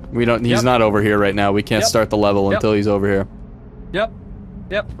Yep. we don't he's Yep. not over here right now. We can't Yep. start the level Yep. until he's over here. yep,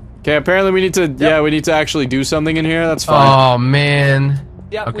 yep, Okay, apparently we need to yeah, we need to actually do something in here. That's fine. Oh man.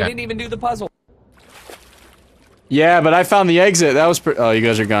 yep. We Okay. didn't even do the puzzle. Yeah, but I found the exit. That was oh, you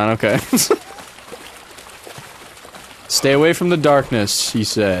guys are gone. Okay. Stay away from the darkness, he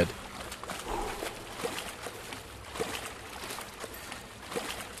said.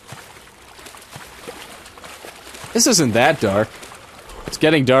 This isn't that dark. It's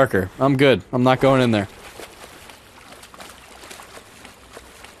getting darker. I'm good. I'm not going in there.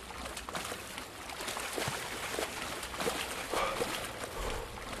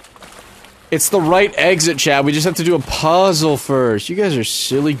 It's the right exit, chat. We just have to do a puzzle first. You guys are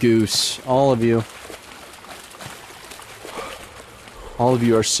silly goose. All of you. All of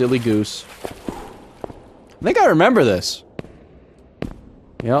you are silly goose. I think I remember this.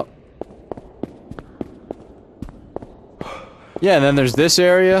 Yep. Yeah, and then there's this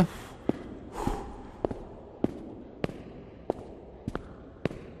area.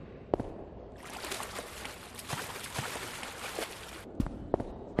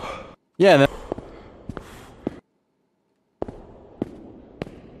 Yeah, and then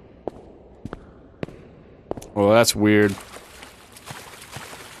oh, that's weird.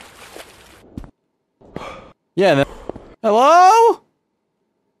 Yeah, and then hello?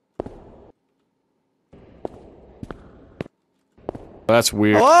 That's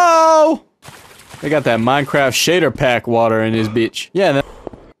weird. Hello? They got that Minecraft shader pack water in his bitch. Yeah, and then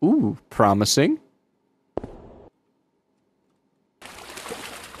ooh, promising.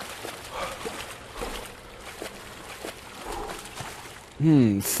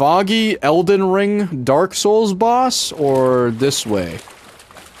 Foggy Elden Ring Dark Souls boss or this way?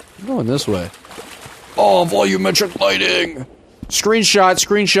 I'm going this way. Oh, volumetric lighting.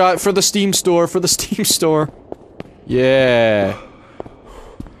 Screenshot for the Steam store, Yeah.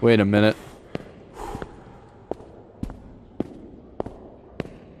 Wait a minute.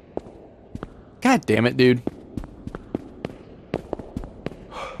 God damn it, dude.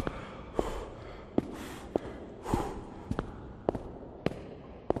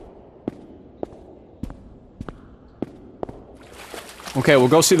 Okay, we'll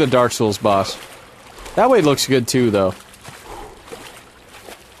go see the Dark Souls boss. That way looks good too, though.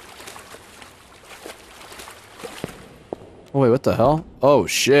 Oh wait, what the hell? Oh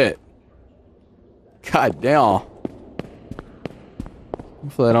shit. God damn.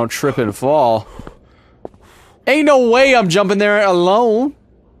 Hopefully I don't trip and fall. Ain't no way I'm jumping there alone.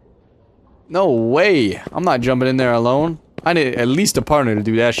 No way. I'm not jumping in there alone. I need at least a partner to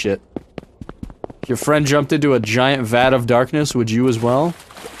do that shit. If your friend jumped into a giant vat of darkness, would you as well?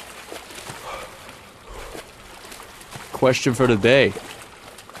 Question for the day.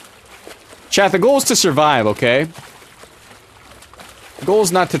 Chat, the goal is to survive, okay? The goal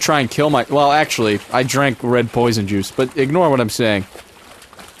is not to try and kill my- well, actually, I drank red poison juice, but ignore what I'm saying.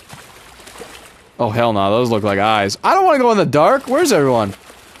 Oh, hell no, those look like eyes. I don't want to go in the dark. Where's everyone?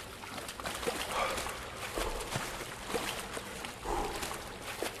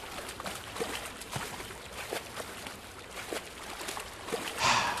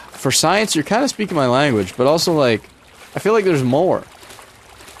 For science, you're kind of speaking my language, but also, like, I feel like there's more.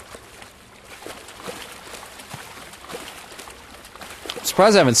 I'm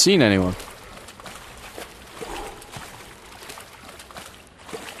surprised I haven't seen anyone.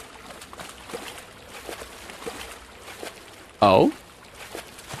 Oh?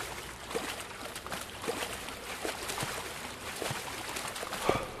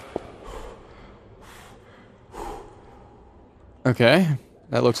 Okay,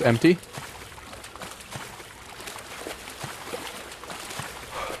 that looks empty.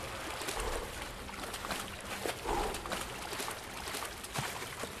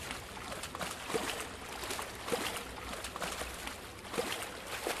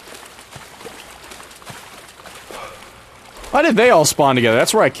 Why did they all spawn together?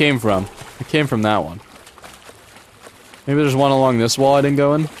 That's where I came from. I came from that one. Maybe there's one along this wall I didn't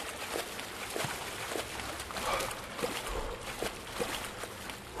go in.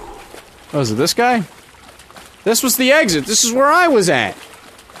 Oh, is it this guy? This was the exit. This is where I was at.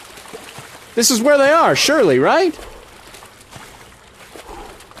 This is where they are, surely, right?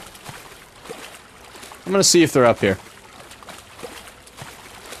 I'm gonna see if they're up here.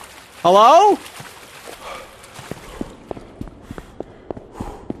 Hello?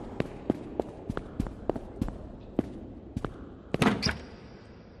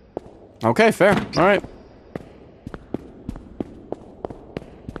 Okay, fair. Alright.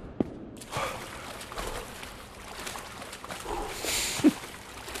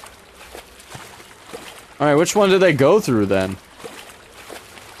 Alright, which one did they go through then?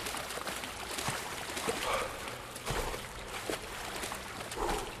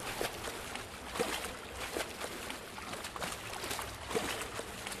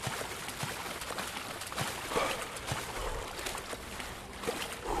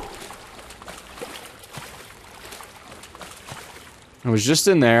 I was just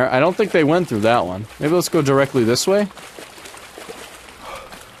in there. I don't think they went through that one. Maybe let's go directly this way.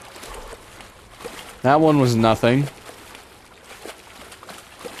 That one was nothing.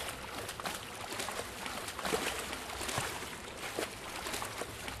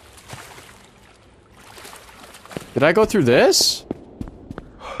 Did I go through this?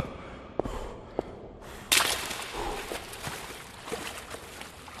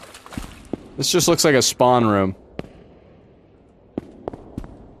 This just looks like a spawn room.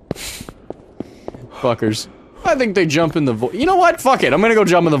 Fuckers. I think they jump in the void. You know what? Fuck it. I'm gonna go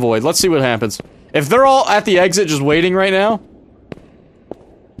jump in the void. Let's see what happens. If they're all at the exit just waiting right now...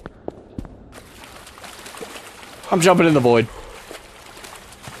 I'm jumping in the void.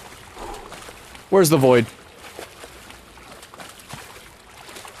 Where's the void?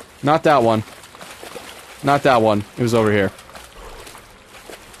 Not that one. Not that one. It was over here.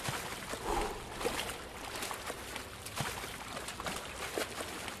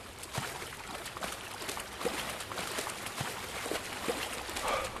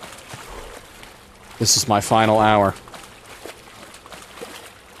 This is my final hour.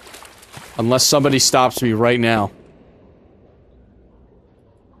 Unless somebody stops me right now.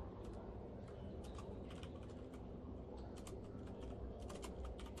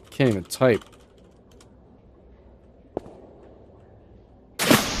 Can't even type.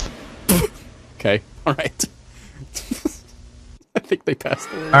 Okay, alright. I think they passed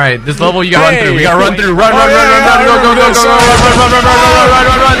the line. Alright, this level you gotta run through. We gotta run through. Run, Oh, run, run, run, run, go, go, go, go, run, run, run, run, run,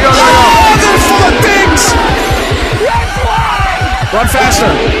 run, run, go, go, go. Oh, they're full of things! Run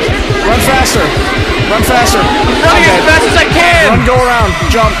faster! Run faster! Run faster! Running as fast as I can! Run, go around,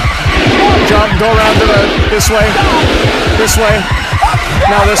 jump. Jump, go around to the... this way. This way.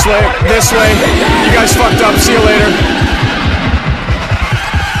 Now this way. This way. You guys fucked up. See you later.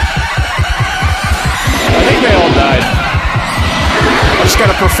 I think they all died. I just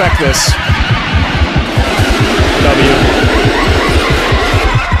gotta perfect this. W.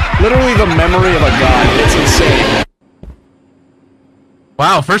 Literally the memory of a god. It's insane.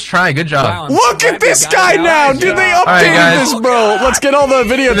 Wow, first try, good job. Wow, I'm Look so at glad this we got guy it. now! Nice Dude, they job. updated guys. this, bro! Let's get all the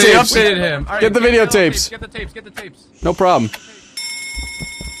They videotapes. updated him. Alright, Get the videotapes. Get the tapes, get the tapes. No problem.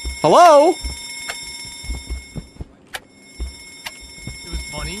 Hello? It was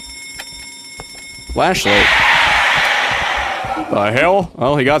funny. Flashlight. The hell?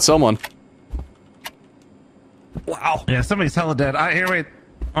 Oh, he got someone. Wow. Yeah, somebody's hella dead. Here, wait.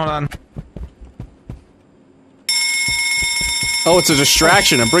 Hold on. Oh, it's a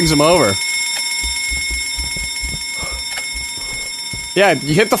distraction. It brings him over. Yeah,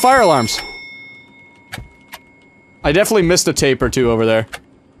 you hit the fire alarms. I definitely missed a tape or two over there.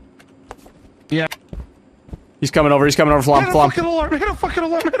 Yeah. He's coming over, Flom, Hit a Flom. fucking alarm! Hit a fucking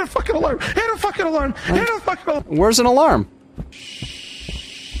alarm! Hit a fucking alarm! Hit a fucking alarm! Hit a fucking alarm! Where's an alarm?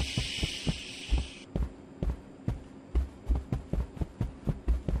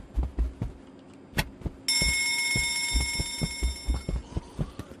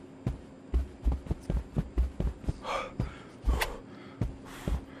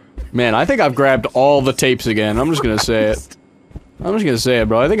 Man, I think I've grabbed all the tapes again. I'm just gonna say it. I'm just gonna say it,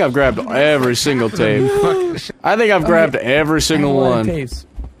 bro. I think I've grabbed every single tape. I think I've grabbed every single one. Tapes.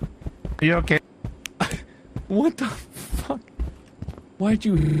 Are you okay? What the fuck? Why'd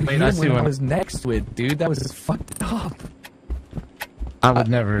you hit I see when I one. was next to it, dude? That was fucked up. I would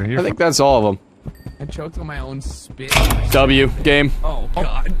never. I think that's all of them. I choked on my own spit. W, game. Oh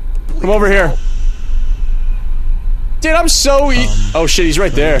god. Come over here. Dude, I'm so oh shit, he's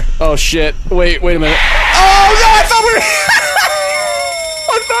right there. Oh shit. Wait a minute. Oh no, I thought we were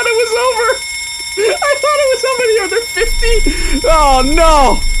I thought it was over. I thought it was somebody under 50. Oh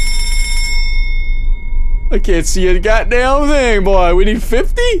no. I can't see a goddamn thing, boy. We need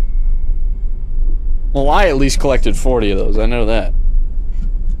 50? Well, I at least collected 40 of those. I know that.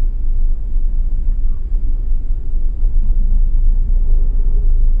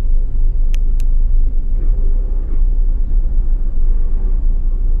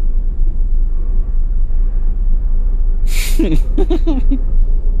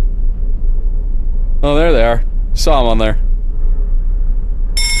 Oh, there they are. Saw him on there.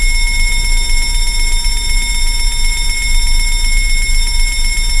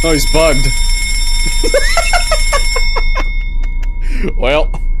 Oh, he's bugged.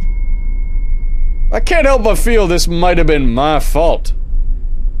 Well, I can't help but feel this might have been my fault.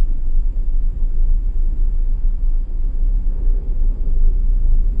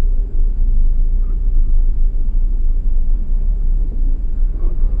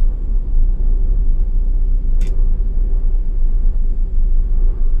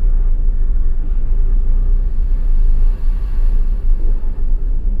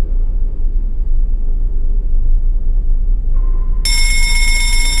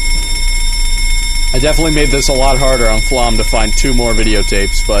 I definitely made this a lot harder on Flom to find 2 more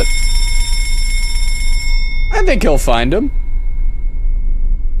videotapes, but I think he'll find them.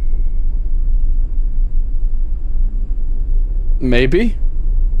 Maybe. He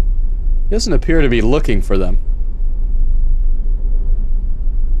doesn't appear to be looking for them.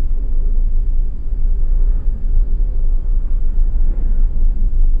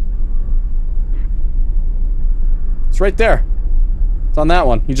 It's right there. It's on that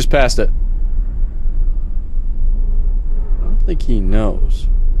one. He just passed it. I don't think he knows.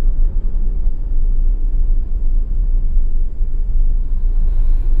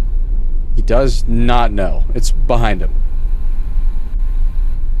 He does not know. It's behind him.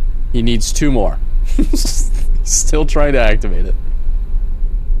 He needs 2 more. Still trying to activate it.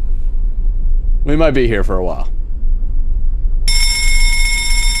 We might be here for a while.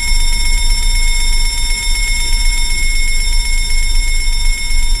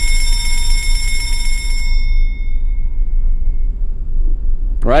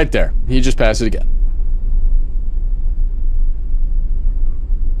 Right there. He just passed it again.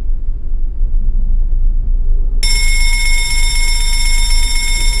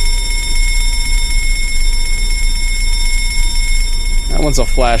 That one's a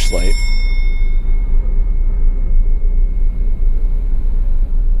flashlight.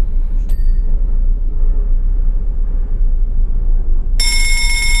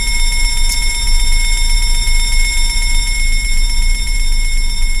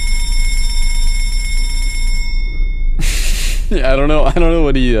 Yeah, I don't know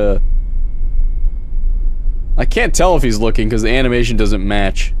what he, I can't tell if he's looking because the animation doesn't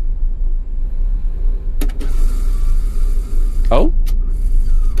match. Oh?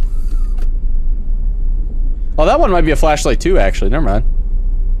 Oh, that one might be a flashlight too, actually. Never mind.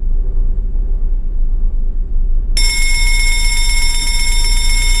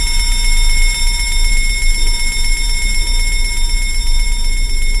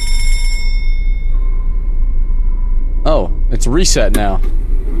 Oh, it's reset now.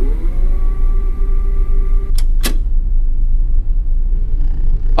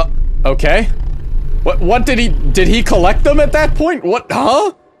 Okay. What did he collect them at that point? What,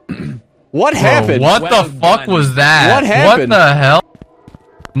 huh? What happened? What the fuck was that? What happened? What the hell?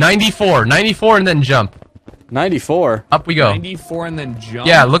 94 and then jump. 94. Up we go. 94 and then jump.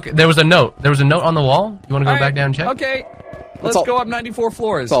 Yeah, look, there was a note. There was a note on the wall. You want to go All back right, down and check? Okay. Let's go up 94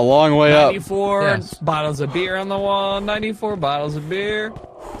 floors. It's a long way up. 94 Yes. bottles of beer on the wall. 94 bottles of beer.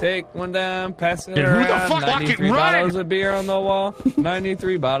 Take one down, pass it Dude, who the around. fuck 93 fucking run? bottles of beer on the wall.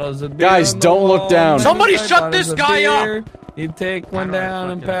 93 bottles of beer. Guys, on the don't look wall. down. 95 Somebody shut bottles this of guy up. beer. You take one down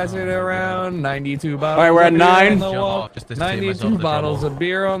and pass it around. 92 bottles. All right, we're at of beer 9. on the wall. Just to save myself 92 the bottles trouble. of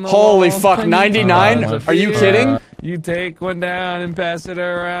beer on the wall. Holy fuck, 99? bottles of Are you beer. kidding? You take one down and pass it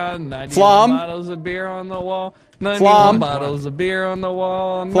around. 91 Flom. bottles of beer on the wall. 91 Flom. bottles of beer on the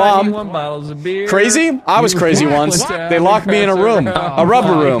wall. Flom. 91 bottles of beer. Crazy? I was crazy once. They locked me in a room. A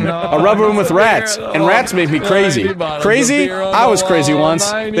rubber room. A rubber room with rats. And rats make me crazy. Crazy? I was crazy once.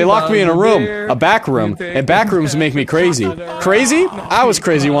 They locked me in a room. A back room. And back rooms make me crazy. Crazy? I was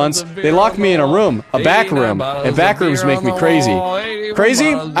crazy once. They locked me in a room. A back room. And back rooms make me crazy.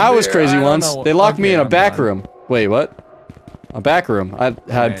 Crazy? I was crazy once. They locked me in a back room. Wait, what? A back room. I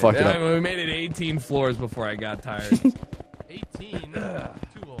had fucked it up. We made it 18 floors before I got tired. 18? Too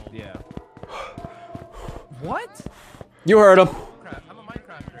old. Yeah. What? You heard him. I'm a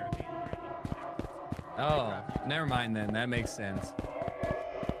Minecrafter. Oh, never mind then. That makes sense.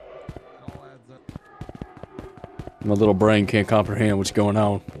 My little brain can't comprehend what's going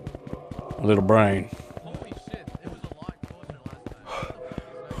on. My little brain. Holy shit, it was a lot closer last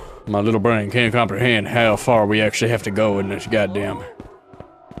time. My little brain can't comprehend how far we actually have to go in this goddamn...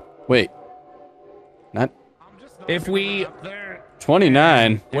 Wait. Not... If we...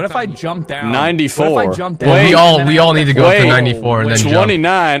 29. What if I jump down? 94. What if I jump down? Wait. We all need to go up to Wait. 94 and then jump.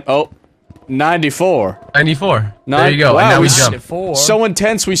 29. Oh. 94. 94. There you go. Wow, and now we we jump. 94. So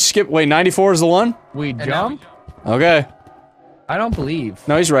intense we skip... Wait, 94 is the one? We now jump? Okay. I don't believe.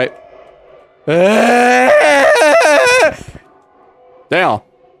 No, he's right. Down.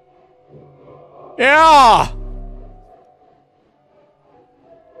 Yeah!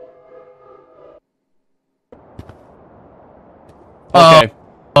 Okay.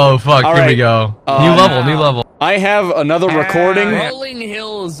 Oh fuck, All here we right. go. New level. I have another recording. Rolling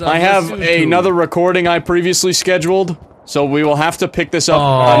hills. Of I have Lesotho. another recording I previously scheduled, so we will have to pick this up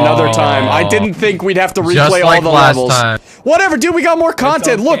another time. I didn't think we'd have to replay Just like all the last levels. time. Whatever, dude, we got more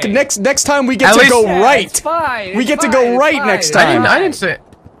content. okay. Look, next time we get At to least- go Yeah, right. it's fine, We it's get to fine, go it's right fine. next I time. didn't say.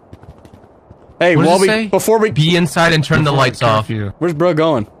 Hey, What while does it we say? before we Be inside and turn the lights off. Curfew. where's bro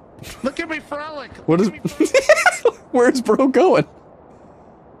going? Look at me frolic. What is Look at me frolic. where's bro going?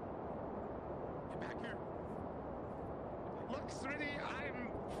 Look, sweetie,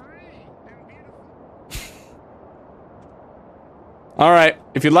 I'm free and beautiful. All right,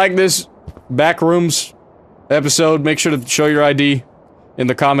 if you like this Backrooms episode, make sure to show your ID in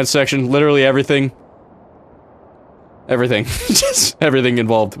the comments section. Literally everything. Everything. Just everything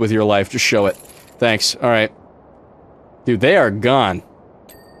involved with your life. Just show it. Thanks. All right. Dude, they are gone.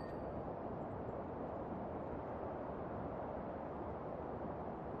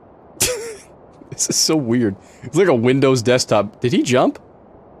 This is so weird. It's like a Windows desktop. Did he jump?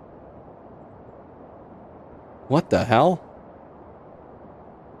 What the hell?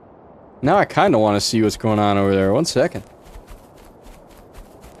 Now I kind of want to see what's going on over there. 1 second.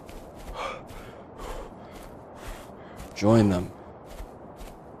 Join them.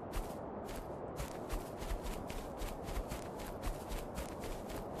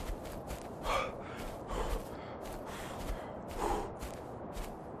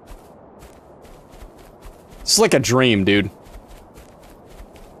 It's like a dream, dude.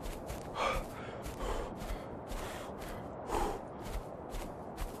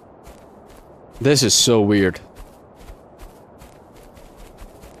 This is so weird.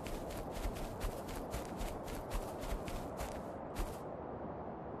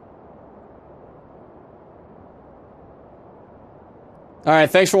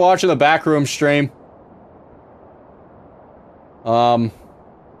 Alright, thanks for watching the Backroom stream.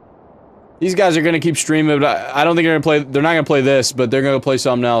 These guys are gonna keep streaming, but I don't think they're gonna play. They're not gonna play this, but they're gonna play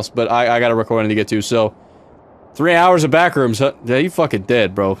something else. But I got a recording to get to, so 3 hours of Backrooms. Huh? Yeah, you fucking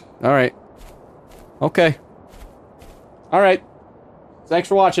dead, bro. All right. Okay. All right. Thanks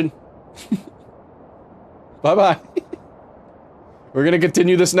for watching. Bye bye. We're gonna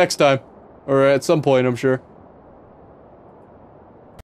continue this next time, or at some point, I'm sure.